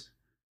Breeze.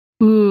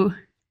 Ooh.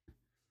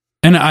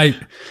 And I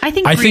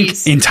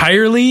think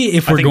entirely,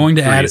 if we're going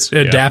to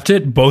adapt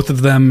it, both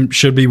of them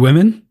should be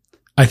women.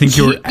 I think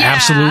you're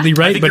absolutely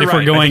right. But if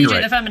we're going...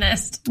 PJ the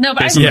feminist. No,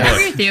 but I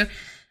agree with you.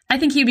 I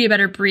think he'd be a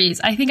better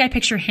Breeze. I think I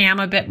picture Ham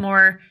a bit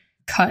more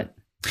cut.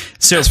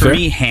 So for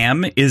me,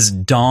 Ham is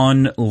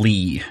Don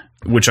Lee,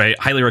 which I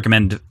highly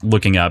recommend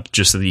looking up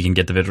just so that you can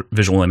get the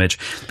visual image.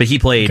 But he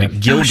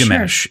played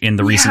Gilgamesh in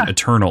the recent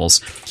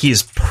Eternals. He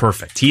is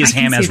perfect. He is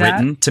Ham as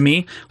written to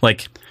me.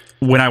 Like,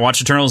 when I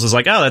watch Eternals, it's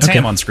like, oh, that's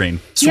Ham on screen.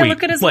 Sweet. Yeah,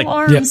 look at his little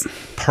arms.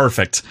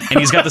 Perfect. And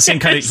he's got the same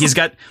kind of, he's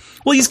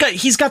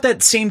got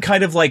that same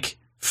kind of like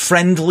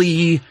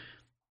friendly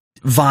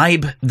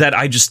vibe that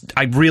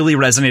I really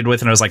resonated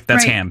with, and I was like,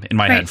 that's Ham in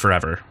my head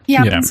forever. He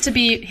happens to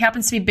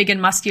be big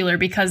and muscular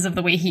because of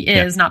the way he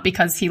is, not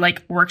because he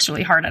like works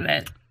really hard at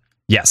it.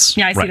 Yes.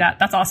 Yeah, I see that.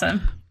 That's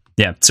awesome.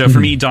 Yeah. So for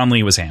me, Don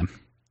Lee was Ham.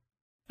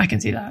 I can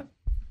see that.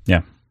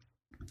 Yeah.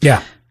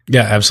 Yeah.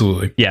 Yeah,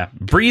 absolutely. Yeah.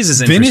 Breeze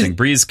is interesting.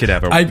 Breeze could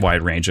have a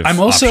wide range of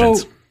options. I'm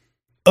also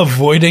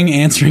avoiding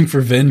answering for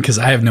Vin because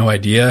I have no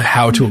idea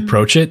how to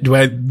approach it. Do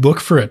I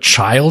look for a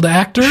child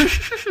actor?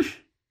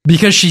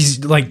 Because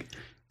she's like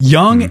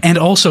young and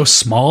also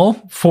small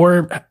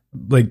for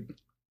like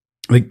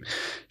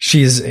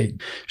she is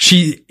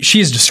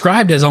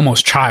described as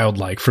almost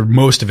childlike for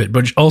most of it,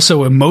 but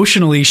also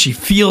emotionally she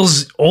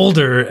feels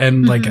older,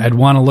 and like I'd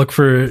want to look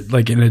for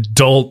like an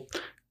adult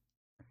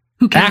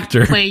who can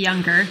actor play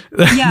younger.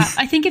 Yeah,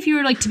 I think if you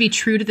were like to be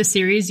true to the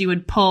series, you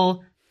would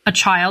pull a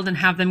child and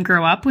have them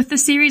grow up with the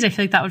series. I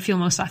feel like that would feel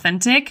most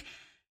authentic.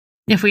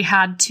 If we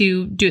had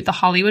to do it the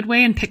Hollywood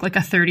way and pick like a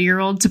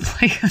 30-year-old to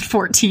play a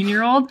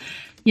 14-year-old,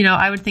 you know,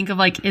 I would think of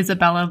like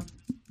Isabella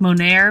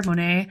Monet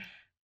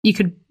You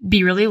could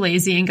be really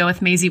lazy and go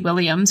with Maisie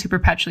Williams, who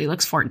perpetually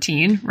looks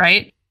 14,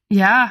 right?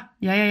 Yeah.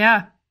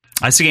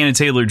 I see Anna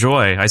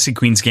Taylor-Joy. I see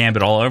Queen's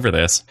Gambit all over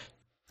this.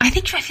 I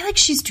feel like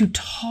she's too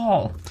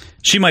tall.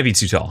 She might be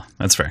too tall.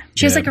 That's fair.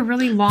 She has like a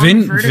really long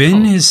vertical.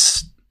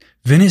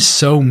 Vin is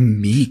so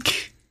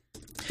meek.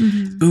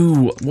 Mm-hmm.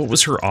 Ooh, what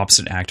was her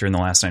opposite actor in The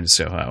Last Night of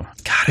Soho?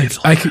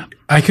 God,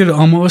 I could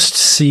almost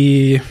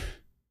see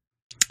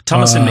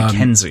Thomasin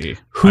McKenzie.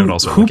 I would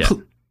also look at.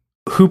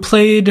 Who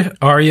played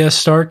Arya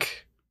Stark?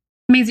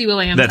 Maisie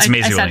Williams. That's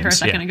Maisie I said Williams, her a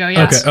second yeah. ago.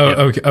 Yes.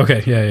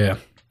 Okay.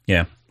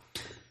 Yeah.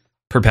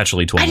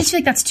 Perpetually 12. I just feel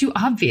like that's too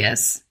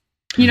obvious.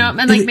 You know,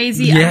 and like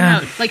Maisie, I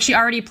don't know, like she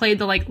already played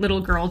the like little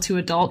girl to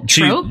adult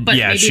trope, but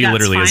maybe she that's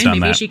literally fine. has done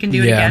Maybe that. she can do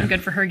it again.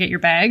 Good for her. Get your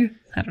bag.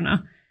 I don't know.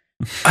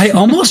 I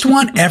almost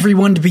want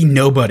everyone to be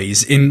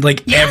nobodies in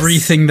like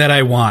everything that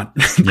I want.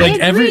 Like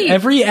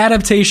every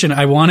adaptation,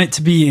 I want it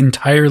to be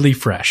entirely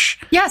fresh.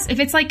 Yes, if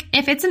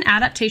it's an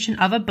adaptation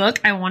of a book,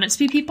 I want it to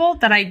be people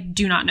that I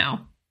do not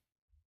know.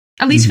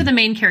 At least for the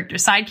main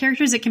characters. Side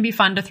characters, it can be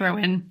fun to throw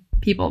in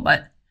people,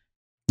 but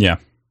yeah.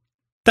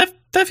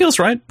 That feels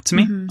right to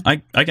me.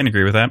 Mm-hmm. I can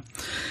agree with that.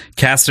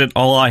 Cast it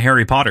a la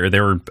Harry Potter.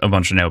 There were a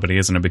bunch of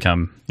nobodies and it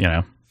become,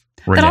 renowned.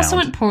 That also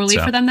went poorly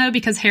for them, though,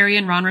 because Harry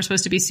and Ron were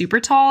supposed to be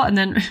super tall, and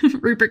then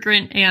Rupert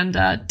Grint and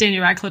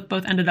Daniel Radcliffe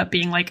both ended up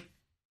being like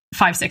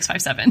 5'6",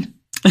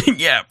 5'7".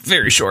 Yeah,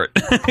 very short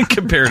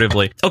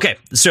comparatively. Okay,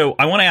 so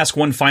I want to ask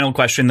one final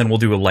question, then we'll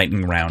do a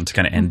lightning round to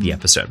kind of end the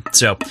episode.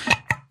 So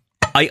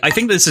I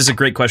think this is a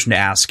great question to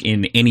ask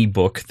in any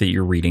book that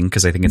you're reading,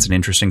 because I think it's an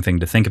interesting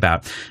thing to think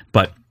about.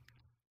 But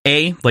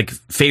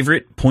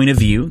favorite point of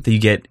view that you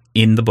get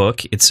in the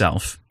book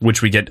itself,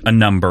 which we get a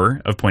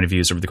number of point of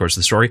views over the course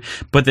of the story.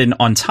 But then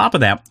on top of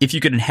that, if you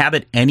could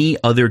inhabit any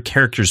other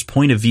character's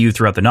point of view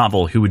throughout the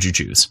novel, who would you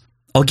choose?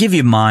 I'll give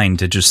you mine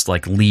to just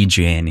like lead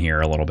you in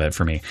here a little bit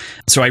for me.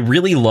 So I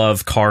really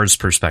love Carr's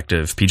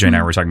perspective. PJ and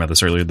I were talking about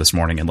this earlier this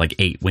morning at like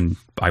 8 when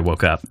I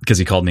woke up, because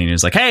he called me and he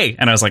was like, hey,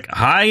 and I was like,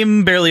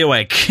 I'm barely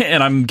awake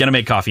and I'm going to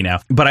make coffee now.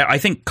 But I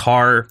think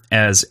Carr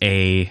as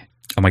a,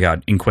 oh my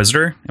God,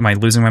 Inquisitor. Am I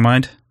losing my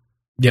mind?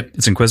 Yep.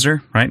 It's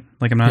Inquisitor, right?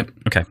 Like I'm not? Yep.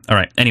 Okay. All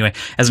right. Anyway,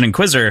 as an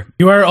Inquisitor...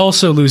 You are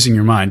also losing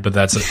your mind, but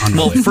that's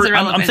unrelated.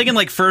 Well, I'm thinking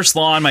like First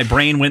Law, and my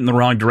brain went in the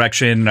wrong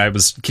direction. I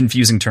was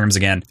confusing terms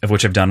again, of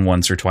which I've done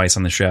once or twice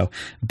on the show.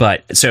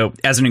 But so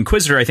as an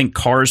Inquisitor, I think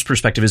Carr's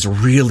perspective is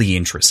really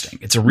interesting.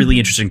 It's a really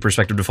interesting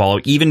perspective to follow,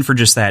 even for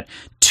just that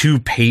 2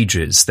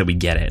 pages that we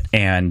get it.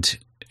 And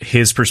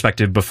his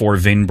perspective before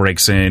Vin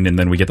breaks in, and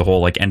then we get the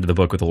whole like end of the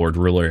book with the Lord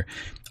Ruler.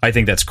 I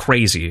think that's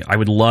crazy. I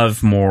would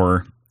love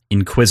more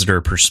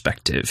Inquisitor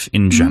perspective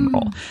in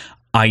general.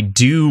 I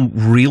do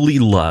really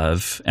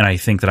love, and I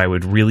think that I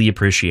would really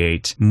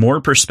appreciate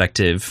more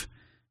perspective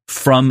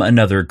from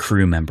another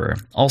crew member.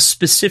 I'll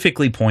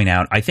specifically point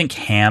out, I think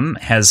Ham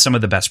has some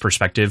of the best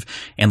perspective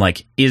and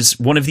like is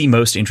one of the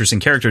most interesting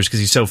characters because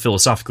he's so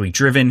philosophically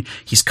driven.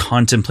 He's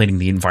contemplating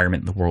the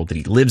environment and the world that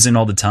he lives in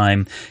all the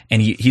time.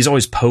 And he's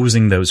always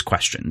posing those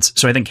questions.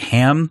 So I think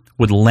Ham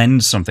would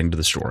lend something to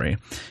the story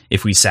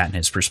if we sat in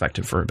his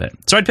perspective for a bit.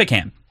 So I'd pick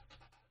Ham.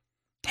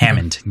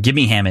 Hammond. Give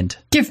me Hammond.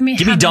 Give me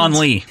Hammond. Don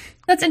Lee.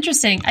 That's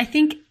interesting. I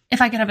think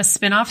if I could have a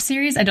spin-off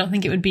series, I don't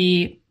think it would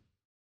be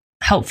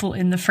helpful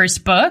in the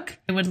first book.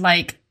 I would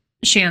like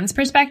Shan's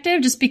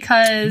perspective just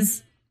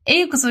because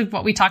because like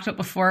what we talked about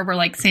before, where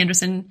like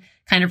Sanderson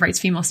kind of writes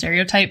female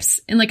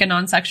stereotypes in like a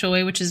non-sexual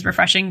way, which is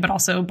refreshing but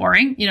also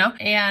boring,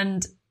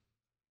 and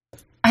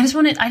I just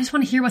want to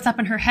hear what's up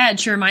in her head.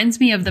 She reminds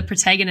me of the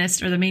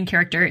protagonist or the main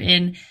character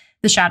in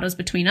The Shadows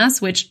Between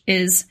Us, which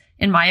is,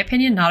 in my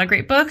opinion, not a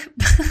great book,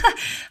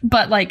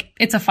 but like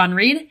it's a fun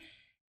read.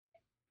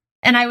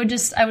 And I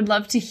would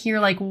love to hear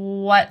like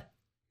what,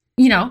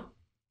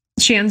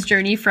 Shan's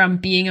journey from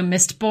being a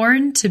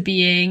Mistborn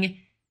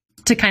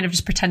to kind of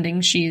just pretending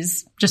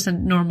she's just a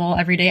normal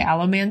everyday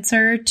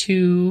allomancer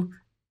to,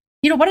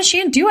 what does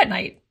Shan do at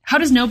night? How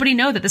does nobody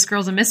know that this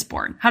girl's a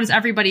Mistborn? How does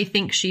everybody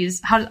think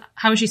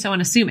how is she so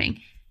unassuming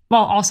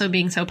while also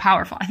being so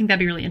powerful? I think that'd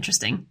be really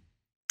interesting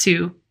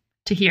to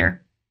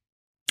hear.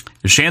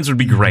 Shan's would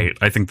be great,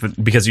 I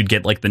think, because you'd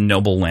get like the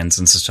noble lens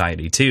in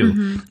society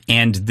too,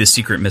 and the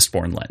secret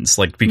Mistborn lens,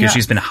 like because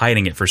she's been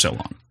hiding it for so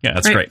long. Yeah,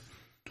 that's great.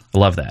 I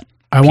love that.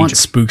 I want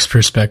Spook's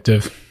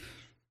perspective.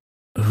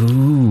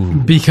 Ooh,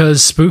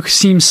 because Spook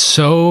seems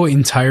so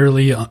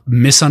entirely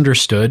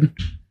misunderstood.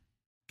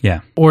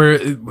 Yeah, or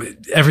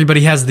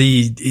everybody has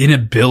the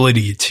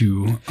inability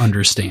to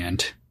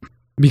understand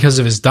because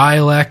of his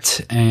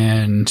dialect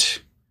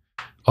and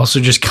also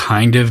just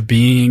kind of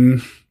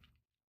being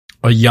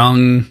a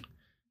young,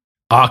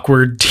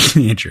 awkward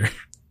teenager.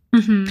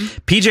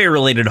 PJ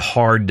related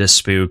hard to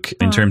Spook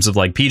in terms of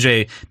like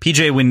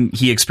PJ when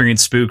he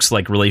experienced Spook's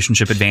like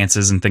relationship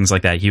advances and things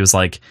like that, he was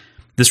like,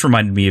 this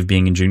reminded me of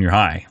being in junior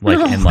high, like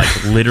and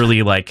like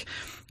literally like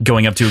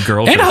going up to a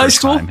girl for the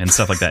first time and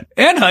stuff like that.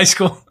 And high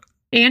school.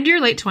 And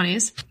your late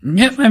 20s.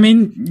 Yep, I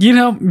mean,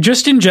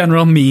 just in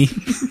general, me.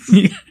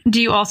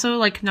 Do you also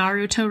like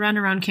Naruto run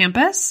around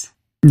campus?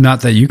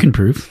 Not that you can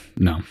prove.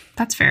 No.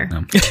 That's fair.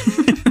 No.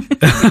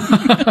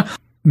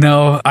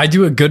 No, I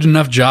do a good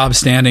enough job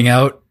standing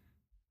out,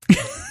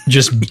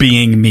 just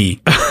being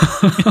me.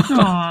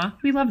 Aw,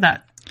 we love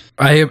that.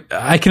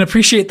 I can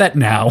appreciate that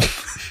now.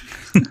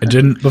 I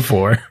didn't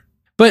before.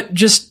 But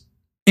just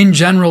in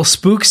general,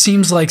 Spook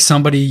seems like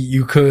somebody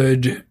you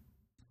could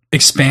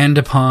expand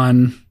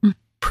upon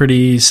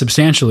pretty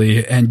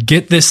substantially and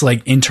get this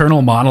like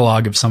internal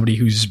monologue of somebody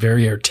who's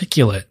very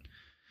articulate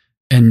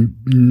and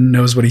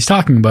knows what he's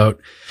talking about,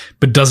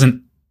 but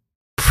doesn't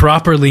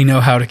properly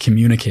know how to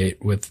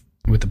communicate with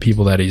the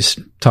people that he's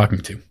talking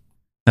to.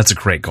 That's a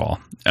great call.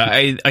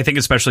 I think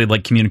especially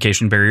like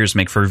communication barriers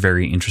make for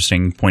very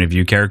interesting point of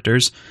view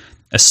characters,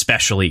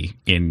 especially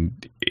in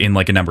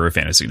like a number of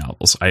fantasy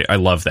novels. I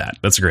love that.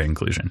 That's a great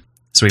inclusion.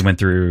 So we went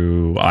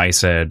through, I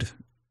said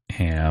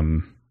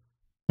Ham,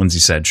 Lindsay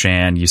said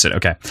Shan, you said,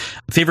 okay.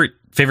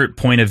 Favorite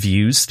point of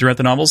views throughout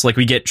the novels? Like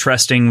we get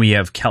Trusting, we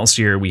have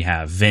Kelsier, we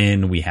have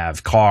Vin, we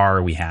have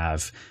Carr, we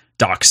have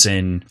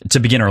Doxson. To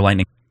begin our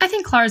lightning. I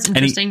think Clara's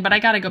interesting, but I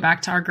got to go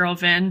back to our girl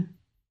Vin.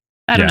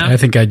 I don't know. I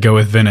think I'd go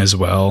with Vin as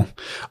well.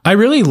 I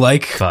really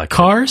like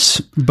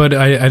Cars, but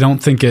I don't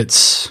think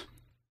it's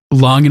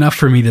long enough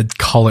for me to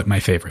call it my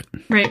favorite.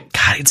 Right.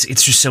 God, it's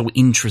just so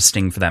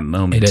interesting for that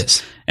moment. It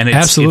is. And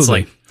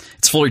Absolutely.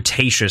 It's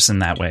flirtatious in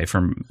that way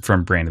from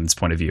Brandon's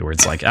point of view, where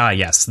it's like,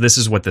 yes, this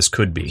is what this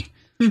could be.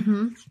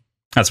 Mm-hmm.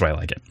 That's why I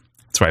like it.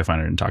 That's why I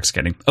find it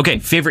intoxicating. Okay,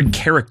 favorite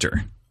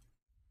character.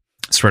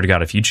 Swear to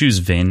God, if you choose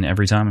Vin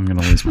every time, I'm going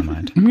to lose my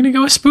mind. I'm going to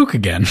go with Spook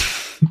again.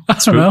 I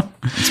don't know.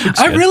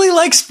 I really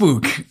like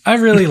Spook.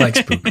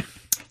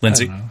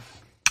 Lindsay?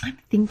 I'm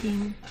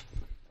thinking.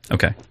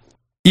 Okay.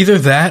 Either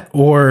that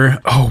or,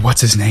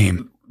 what's his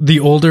name? The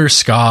older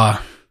Ska.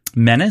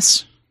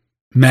 Menace.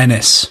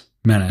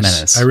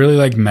 I really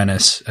like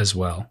Menace as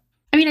well.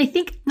 I mean, I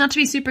think, not to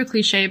be super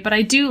cliche, but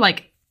I do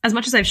like, as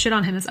much as I've shit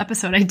on him this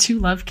episode, I do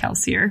love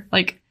Kelsier.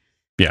 Like,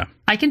 yeah,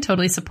 I can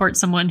totally support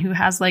someone who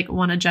has like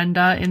one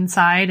agenda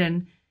inside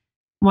and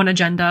one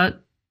agenda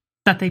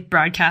that they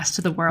broadcast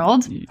to the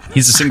world.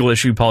 He's a single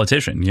issue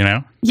politician, you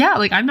know? Yeah,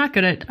 like I'm not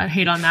good at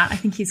hate on that. I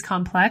think he's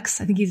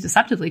complex. I think he's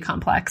deceptively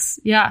complex.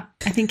 Yeah,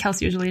 I think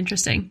Kelsier is really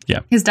interesting.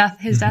 Yeah, his death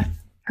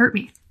hurt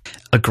me.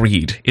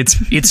 Agreed.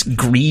 It's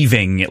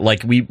grieving.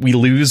 Like we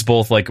lose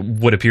both like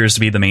what appears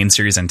to be the main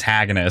series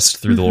antagonist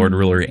through the Lord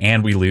Ruler,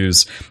 and we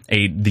lose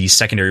the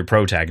secondary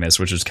protagonist,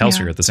 which is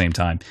Kelsier at the same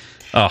time.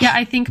 Oh, yeah,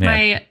 I think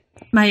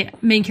my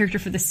main character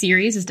for the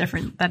series is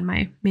different than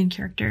my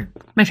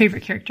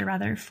favorite character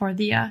rather for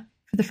the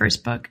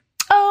first book.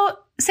 Oh,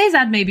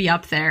 Sazad may be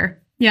up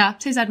there. Yeah,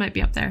 Sazad might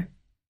be up there.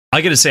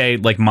 I gotta say,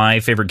 like my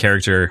favorite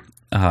character.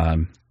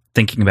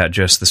 Thinking about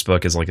just this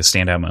book as like a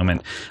standout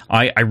moment,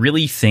 I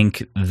really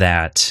think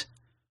that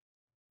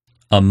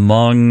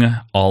among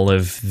all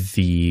of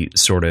the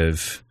sort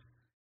of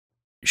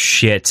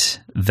shit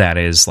that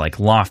is like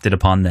lofted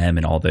upon them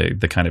and all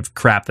the kind of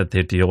crap that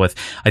they deal with,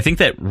 I think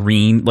that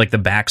Reen, like the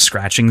back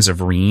scratchings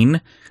of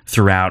Reen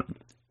throughout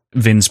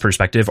Vin's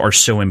perspective, are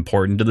so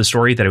important to the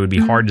story that it would be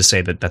hard to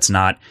say that it's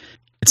not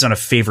a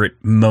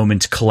favorite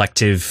moment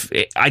collective.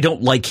 I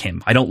don't like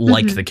him. I don't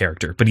like the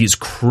character, but he's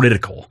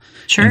critical.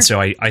 Sure. And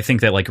so I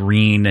think that like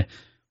Reen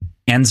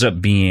ends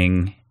up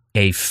being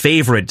a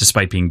favorite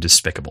despite being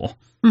despicable.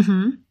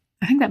 Mm-hmm.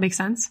 I think that makes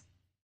sense.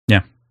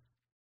 Yeah.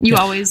 You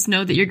always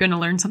know that you're going to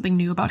learn something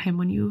new about him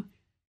when you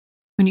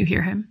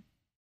hear him.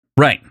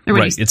 Right.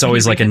 Right. It's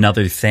always like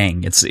another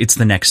thing. It's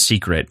the next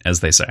secret, as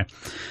they say.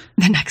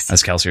 The next.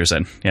 As Kelsier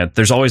said. Yeah,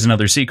 there's always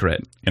another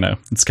secret. You know,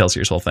 it's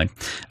Kelsier's whole thing.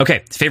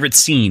 Okay, favorite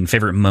scene,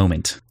 favorite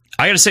moment.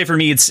 I gotta say, for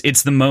me,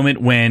 it's the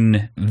moment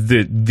when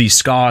the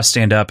Ska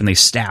stand up and they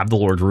stab the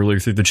Lord Ruler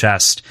through the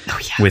chest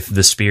with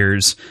the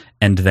spears,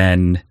 and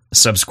then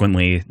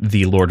subsequently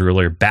the Lord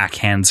Ruler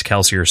backhands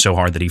Kelsier so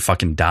hard that he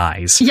fucking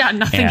dies. Yeah,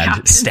 nothing happens.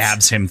 And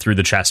stabs him through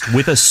the chest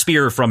with a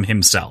spear from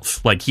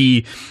himself. Like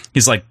he's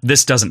like,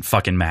 this doesn't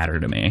fucking matter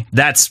to me.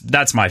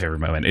 That's my favorite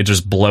moment. It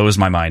just blows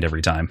my mind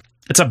every time.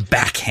 It's a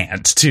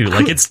backhand too.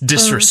 Like it's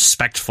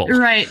disrespectful.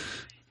 Right.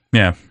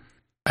 Yeah.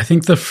 I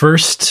think the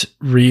first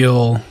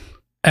real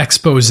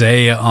expose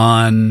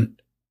on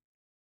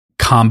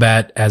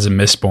combat as a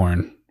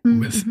Mistborn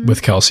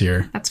with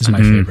Kelsier is my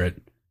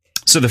favorite.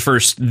 So the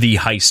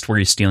heist where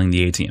he's stealing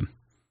the ATM.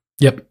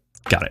 Yep.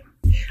 Got it.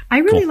 I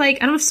really like, I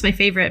don't know if it's my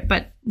favorite,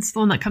 but it's the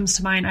one that comes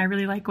to mind. I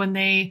really like when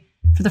they,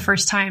 for the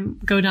first time,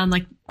 go down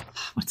like,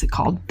 what's it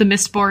called? The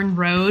Mistborn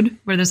Road,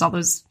 where there's all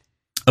those.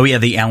 Oh yeah,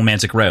 the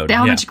Almantic Road. The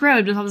Almantic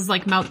Road, with all those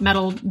like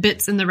metal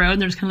bits in the road,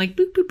 and they're just kind of like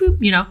boop, boop,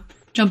 boop, you know,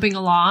 jumping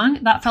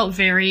along. That felt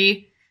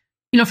very,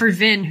 you know, for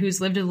Vin,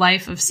 who's lived a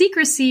life of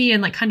secrecy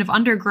and like kind of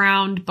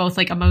underground, both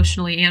like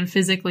emotionally and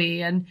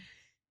physically, and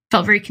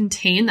felt very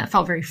contained. That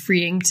felt very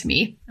freeing to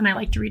me. And I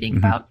liked reading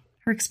about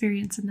her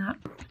experience in that.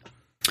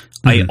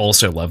 I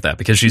also love that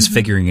because she's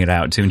figuring it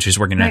out too. And she's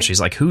working it out. She's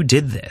like, who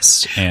did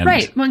this? And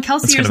when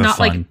Kelsier's not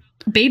like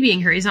babying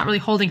her, he's not really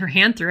holding her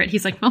hand through it.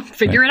 He's like, well,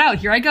 figure it out.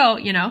 Here I go,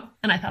 you know?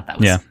 And I thought that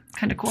was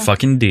kind of cool.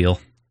 Fucking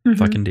deal.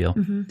 Fucking deal.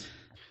 And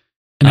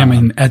I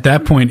mean, at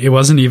that point, it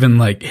wasn't even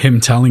like him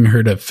telling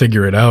her to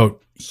figure it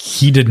out.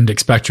 he didn't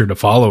expect her to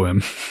follow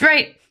him.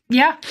 Right.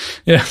 Yeah.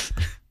 Yeah.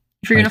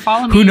 If you're going to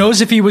follow me. Who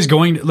knows if he was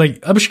going to,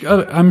 like,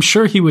 I'm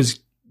sure he was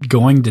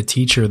going to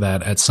teach her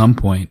that at some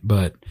point,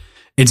 but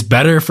it's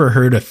better for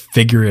her to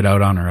figure it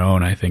out on her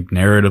own, I think,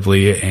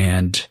 narratively.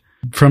 And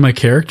from a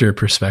character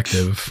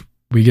perspective,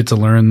 we get to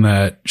learn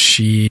that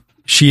she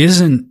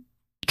isn't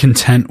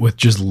content with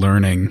just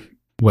learning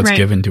what's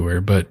given to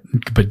her, but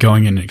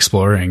going and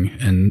exploring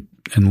and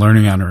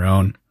learning on her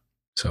own.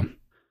 So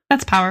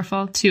that's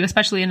powerful too,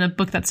 especially in a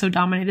book that's so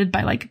dominated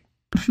by like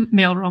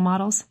male role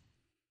models.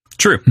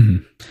 True.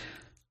 Mm-hmm.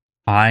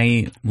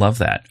 I love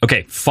that.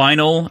 Okay,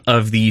 final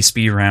of the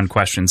speed round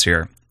questions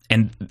here.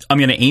 And I'm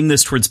going to aim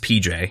this towards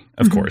PJ,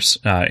 of course.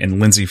 And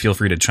Lindsay, feel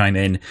free to chime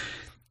in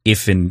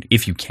if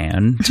you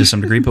can to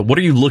some degree. But what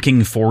are you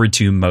looking forward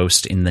to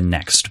most in the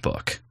next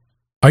book?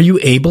 Are you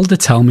able to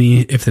tell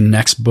me if the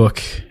next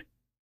book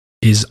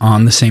is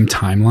on the same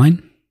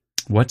timeline?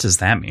 What does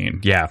that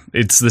mean? Yeah,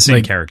 it's the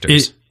same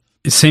characters.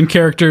 Same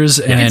characters,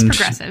 and it's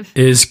progressive.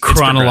 Is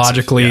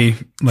chronologically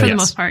for the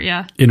most part,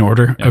 yeah, in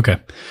order. Yeah. Okay,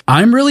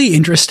 I'm really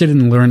interested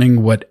in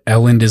learning what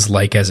Elend is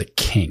like as a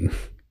king.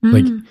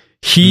 Like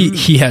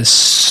he has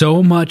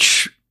so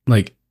much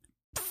like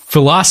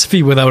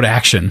philosophy without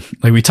action.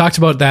 Like we talked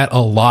about that a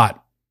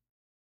lot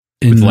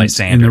with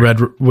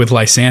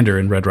Lysander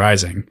in Red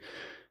Rising,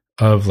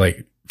 of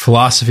like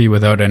philosophy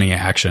without any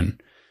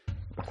action.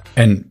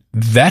 And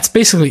that's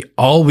basically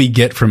all we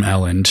get from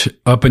Elend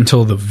up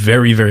until the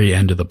very, very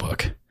end of the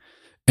book.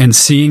 And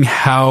seeing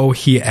how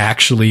he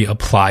actually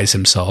applies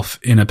himself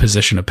in a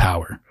position of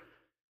power,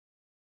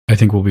 I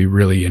think will be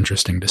really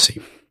interesting to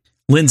see.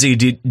 Lindsay,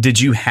 did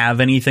you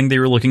have anything that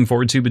you were looking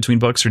forward to between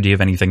books, or do you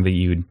have anything that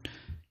you'd,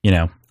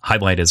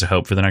 highlight as a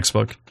hope for the next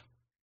book?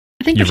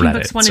 I think between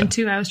books 1 and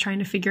 2, I was trying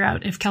to figure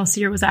out if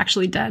Kelsier was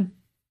actually dead.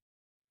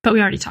 But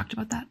we already talked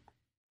about that.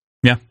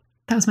 Yeah.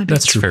 That was my big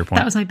That's a fair point.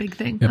 That was my big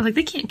thing. Yep. I was like,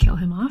 they can't kill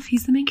him off.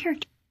 He's the main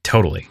character.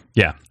 Totally.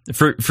 Yeah.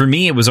 For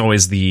me, it was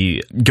always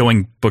the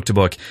going book to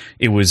book.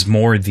 It was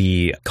more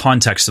the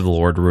context of the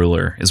Lord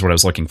Ruler is what I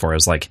was looking for. I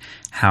was like,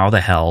 how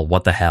the hell,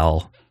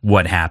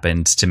 what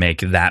happened to make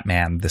that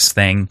man this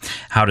thing?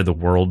 How did the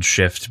world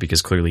shift?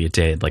 Because clearly it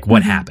did. Like,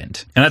 what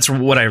happened? And that's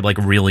what I like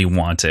really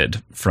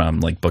wanted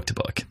from like book to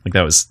book. Like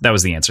that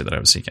was the answer that I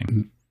was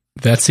seeking.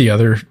 That's the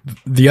other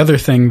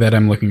thing that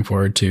I'm looking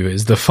forward to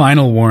is the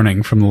final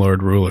warning from the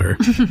Lord Ruler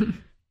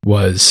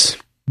was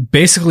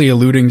basically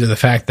alluding to the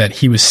fact that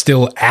he was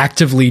still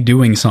actively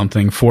doing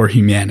something for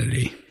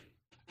humanity,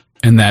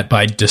 and that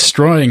by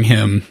destroying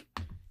him,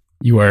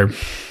 you are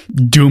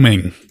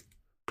dooming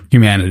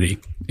humanity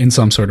in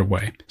some sort of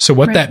way. So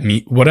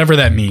whatever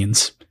that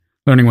means,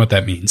 learning what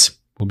that means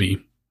will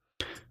be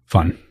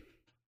fun.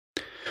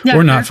 Yeah,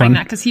 or not fun.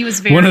 Because he was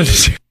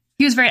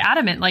very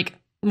adamant. Like,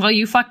 well,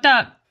 you fucked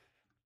up.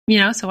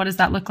 So what does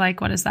that look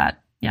like? What is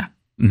that? Yeah.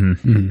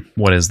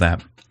 What is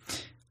that?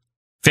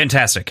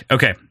 Fantastic.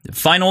 Okay.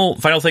 Final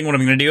thing, what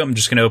I'm going to do, I'm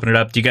just going to open it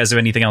up. Do you guys have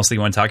anything else that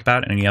you want to talk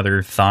about? Any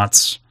other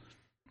thoughts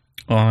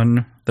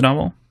on the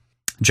novel?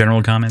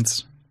 General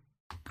comments?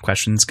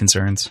 Questions?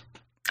 Concerns?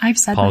 I've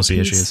said policy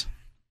issues.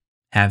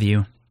 Have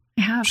you?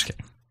 I have. Just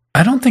kidding.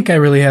 I don't think I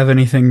really have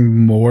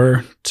anything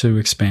more to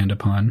expand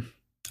upon.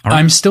 Right.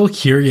 I'm still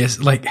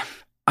curious. Like,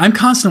 I'm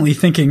constantly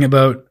thinking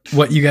about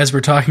what you guys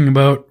were talking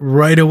about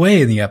right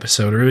away in the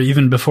episode, or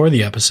even before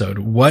the episode.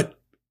 What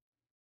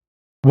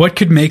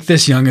could make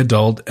this young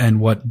adult and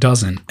what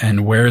doesn't,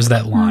 and where is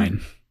that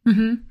line?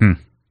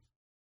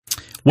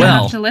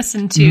 Well, to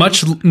listen to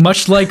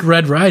much like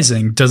Red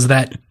Rising, does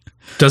that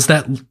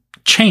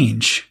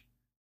change?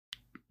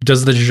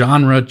 Does the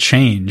genre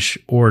change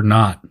or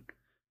not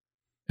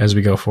as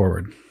we go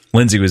forward?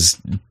 Lindsay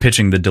was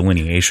pitching the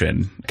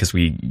delineation because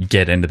we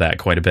get into that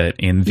quite a bit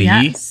in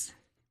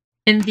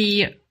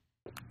the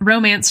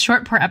romance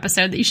short pour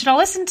episode that you should all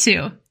listen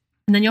to,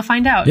 and then you'll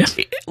find out. Yeah.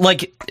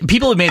 Like,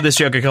 people have made this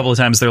joke a couple of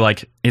times. They're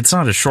like, it's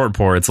not a short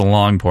pour, it's a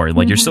long pour.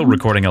 Like, you're still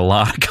recording a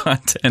lot of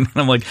content. And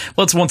I'm like,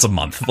 well, it's once a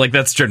month. Like,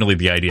 that's generally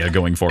the idea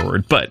going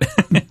forward. But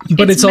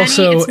it's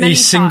also a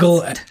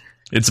single...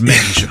 It's many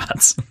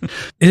shots.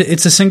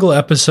 It's a single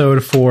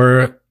episode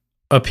for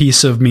a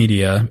piece of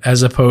media,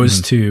 as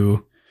opposed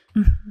to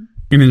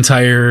an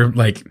entire,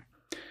 like...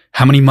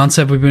 How many months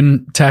have we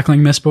been tackling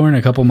Mistborn?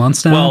 A couple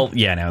months now? Well,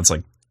 yeah, now it's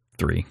like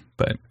 3,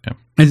 but... Yeah.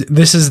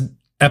 This is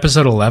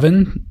episode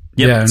 11?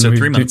 Yep, yeah, so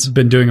 3 months.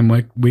 Been doing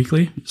them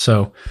weekly.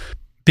 So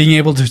being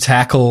able to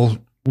tackle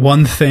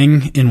one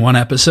thing in one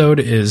episode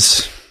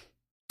is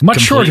much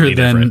shorter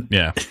than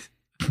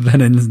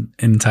an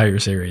entire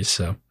series.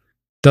 So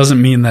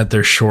doesn't mean that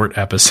they're short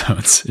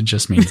episodes. It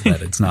just means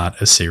that it's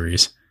not a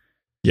series.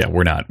 Yeah,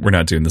 we're not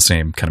doing the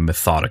same kind of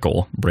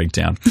methodical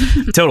breakdown.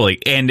 Totally.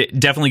 And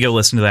definitely go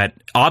listen to that.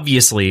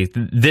 Obviously,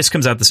 this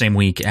comes out the same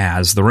week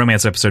as the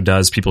romance episode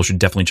does. People should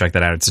definitely check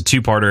that out. It's a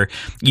 2-parter,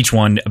 each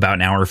one about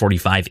an hour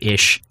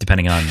 45-ish,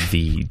 depending on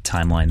the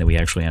timeline that we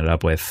actually ended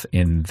up with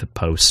in the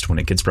post when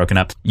it gets broken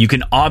up. You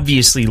can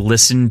obviously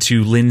listen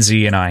to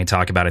Lindsay and I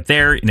talk about it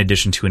there, in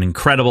addition to an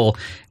incredible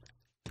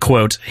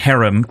quote,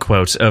 harem,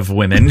 quote, of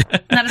women.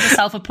 That is a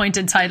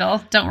self-appointed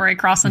title. Don't worry,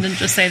 Crossland didn't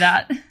just say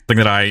that.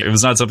 It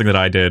was not something that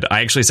I did.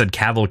 I actually said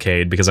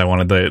cavalcade because I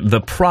wanted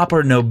the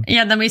proper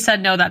Yeah, then we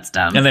said, no, that's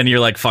dumb. And then you're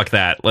like, fuck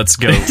that. Let's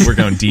go. We're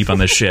going deep on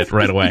this shit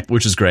right away,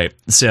 which is great.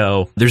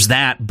 So there's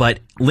that.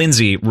 But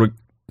Lindsay,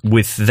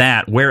 with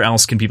that, where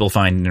else can people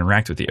find and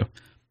interact with you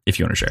if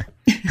you want to share?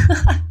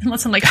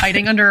 Unless I'm like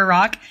hiding under a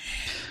rock.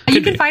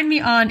 You can find me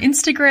on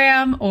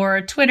Instagram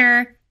or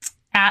Twitter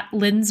at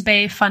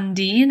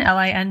Lindsbayfundeen,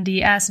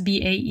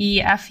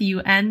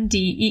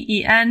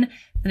 LINDSBAEFUNDEEN.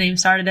 The name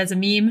started as a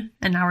meme,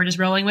 and now we're just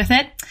rolling with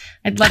it.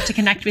 I'd love to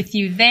connect with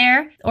you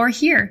there or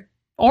here.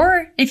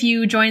 Or if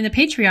you join the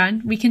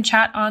Patreon, we can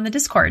chat on the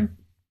Discord.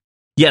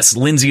 Yes,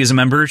 Lindsay is a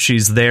member.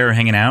 She's there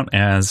hanging out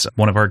as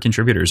one of our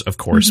contributors, of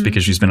course,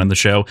 because she's been on the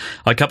show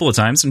a couple of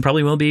times and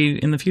probably will be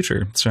in the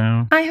future.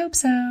 So I hope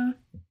so.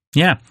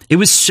 Yeah, it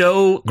was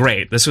so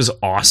great. This was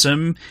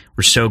awesome.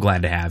 We're so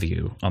glad to have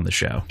you on the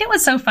show. It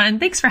was so fun.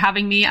 Thanks for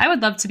having me. I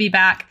would love to be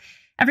back.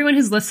 Everyone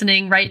who's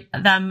listening, write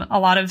them a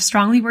lot of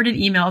strongly worded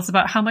emails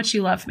about how much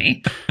you love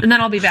me, and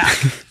then I'll be back.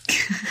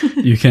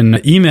 You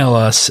can email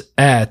us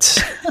at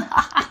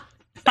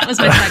That was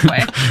my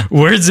segue.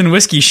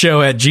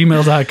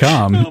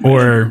 wordsandwhiskyshow@gmail.com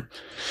or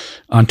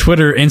on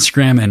Twitter,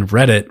 Instagram, and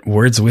Reddit,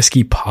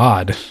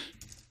 wordswhiskeypod.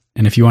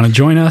 And if you want to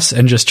join us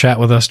and just chat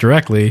with us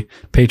directly,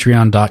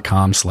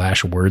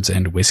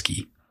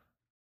 patreon.com/wordsandwhiskey.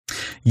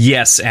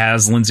 Yes,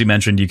 as Lindsay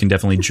mentioned, you can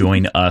definitely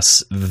join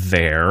us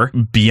there.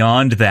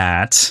 Beyond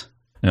that,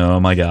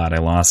 oh my God, I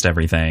lost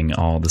everything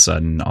all of a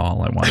sudden,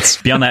 all at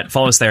once. Beyond that,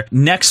 follow us there.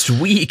 Next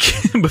week,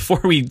 before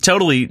we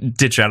totally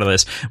ditch out of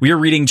this, we are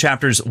reading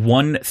chapters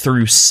 1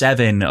 through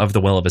 7 of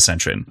The Well of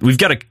Ascension. We've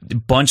got a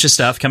bunch of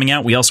stuff coming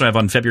out. We also have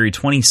on February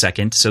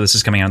 22nd, so this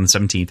is coming out on the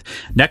 17th.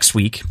 Next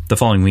week, the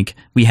following week,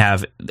 we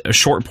have a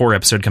short pour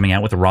episode coming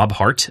out with Rob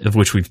Hart, of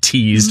which we've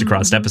teased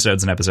across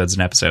episodes and episodes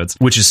and episodes,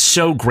 which is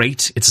so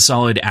great. It's a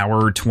solid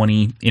hour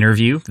 20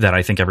 interview that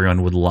I think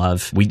everyone would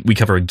love. We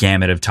cover a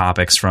gamut of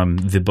topics from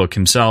the book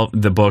himself,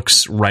 the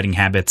books, writing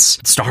habits,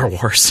 Star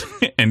Wars,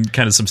 and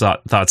kind of some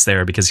thoughts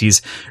there because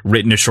he's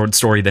written a short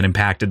story that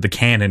impacted the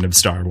canon of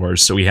Star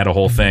Wars. So we had a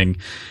whole thing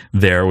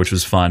there, which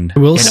was fun. I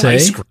will say,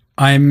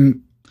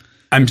 I'm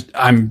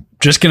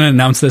just going to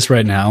announce this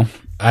right now.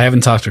 I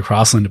haven't talked to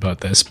Crossland about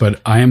this, but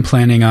I am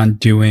planning on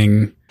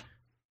doing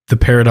the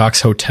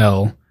Paradox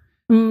Hotel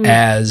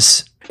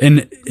as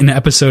an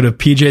episode of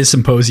PJ's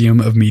Symposium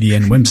of Media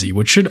and Whimsy,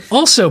 which should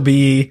also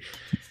be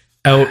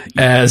out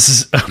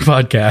as a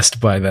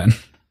podcast by then.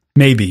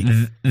 Maybe.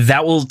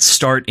 That will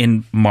start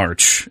in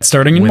March.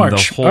 Starting in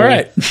March. All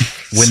right.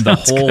 When the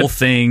whole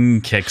thing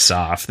kicks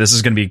off. This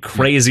is going to be a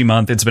crazy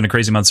month. It's been a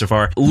crazy month so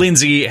far.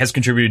 Lindsay has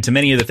contributed to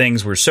many of the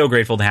things. We're so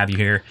grateful to have you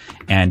here.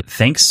 And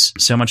thanks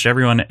so much to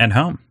everyone at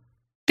home.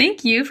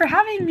 Thank you for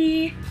having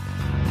me.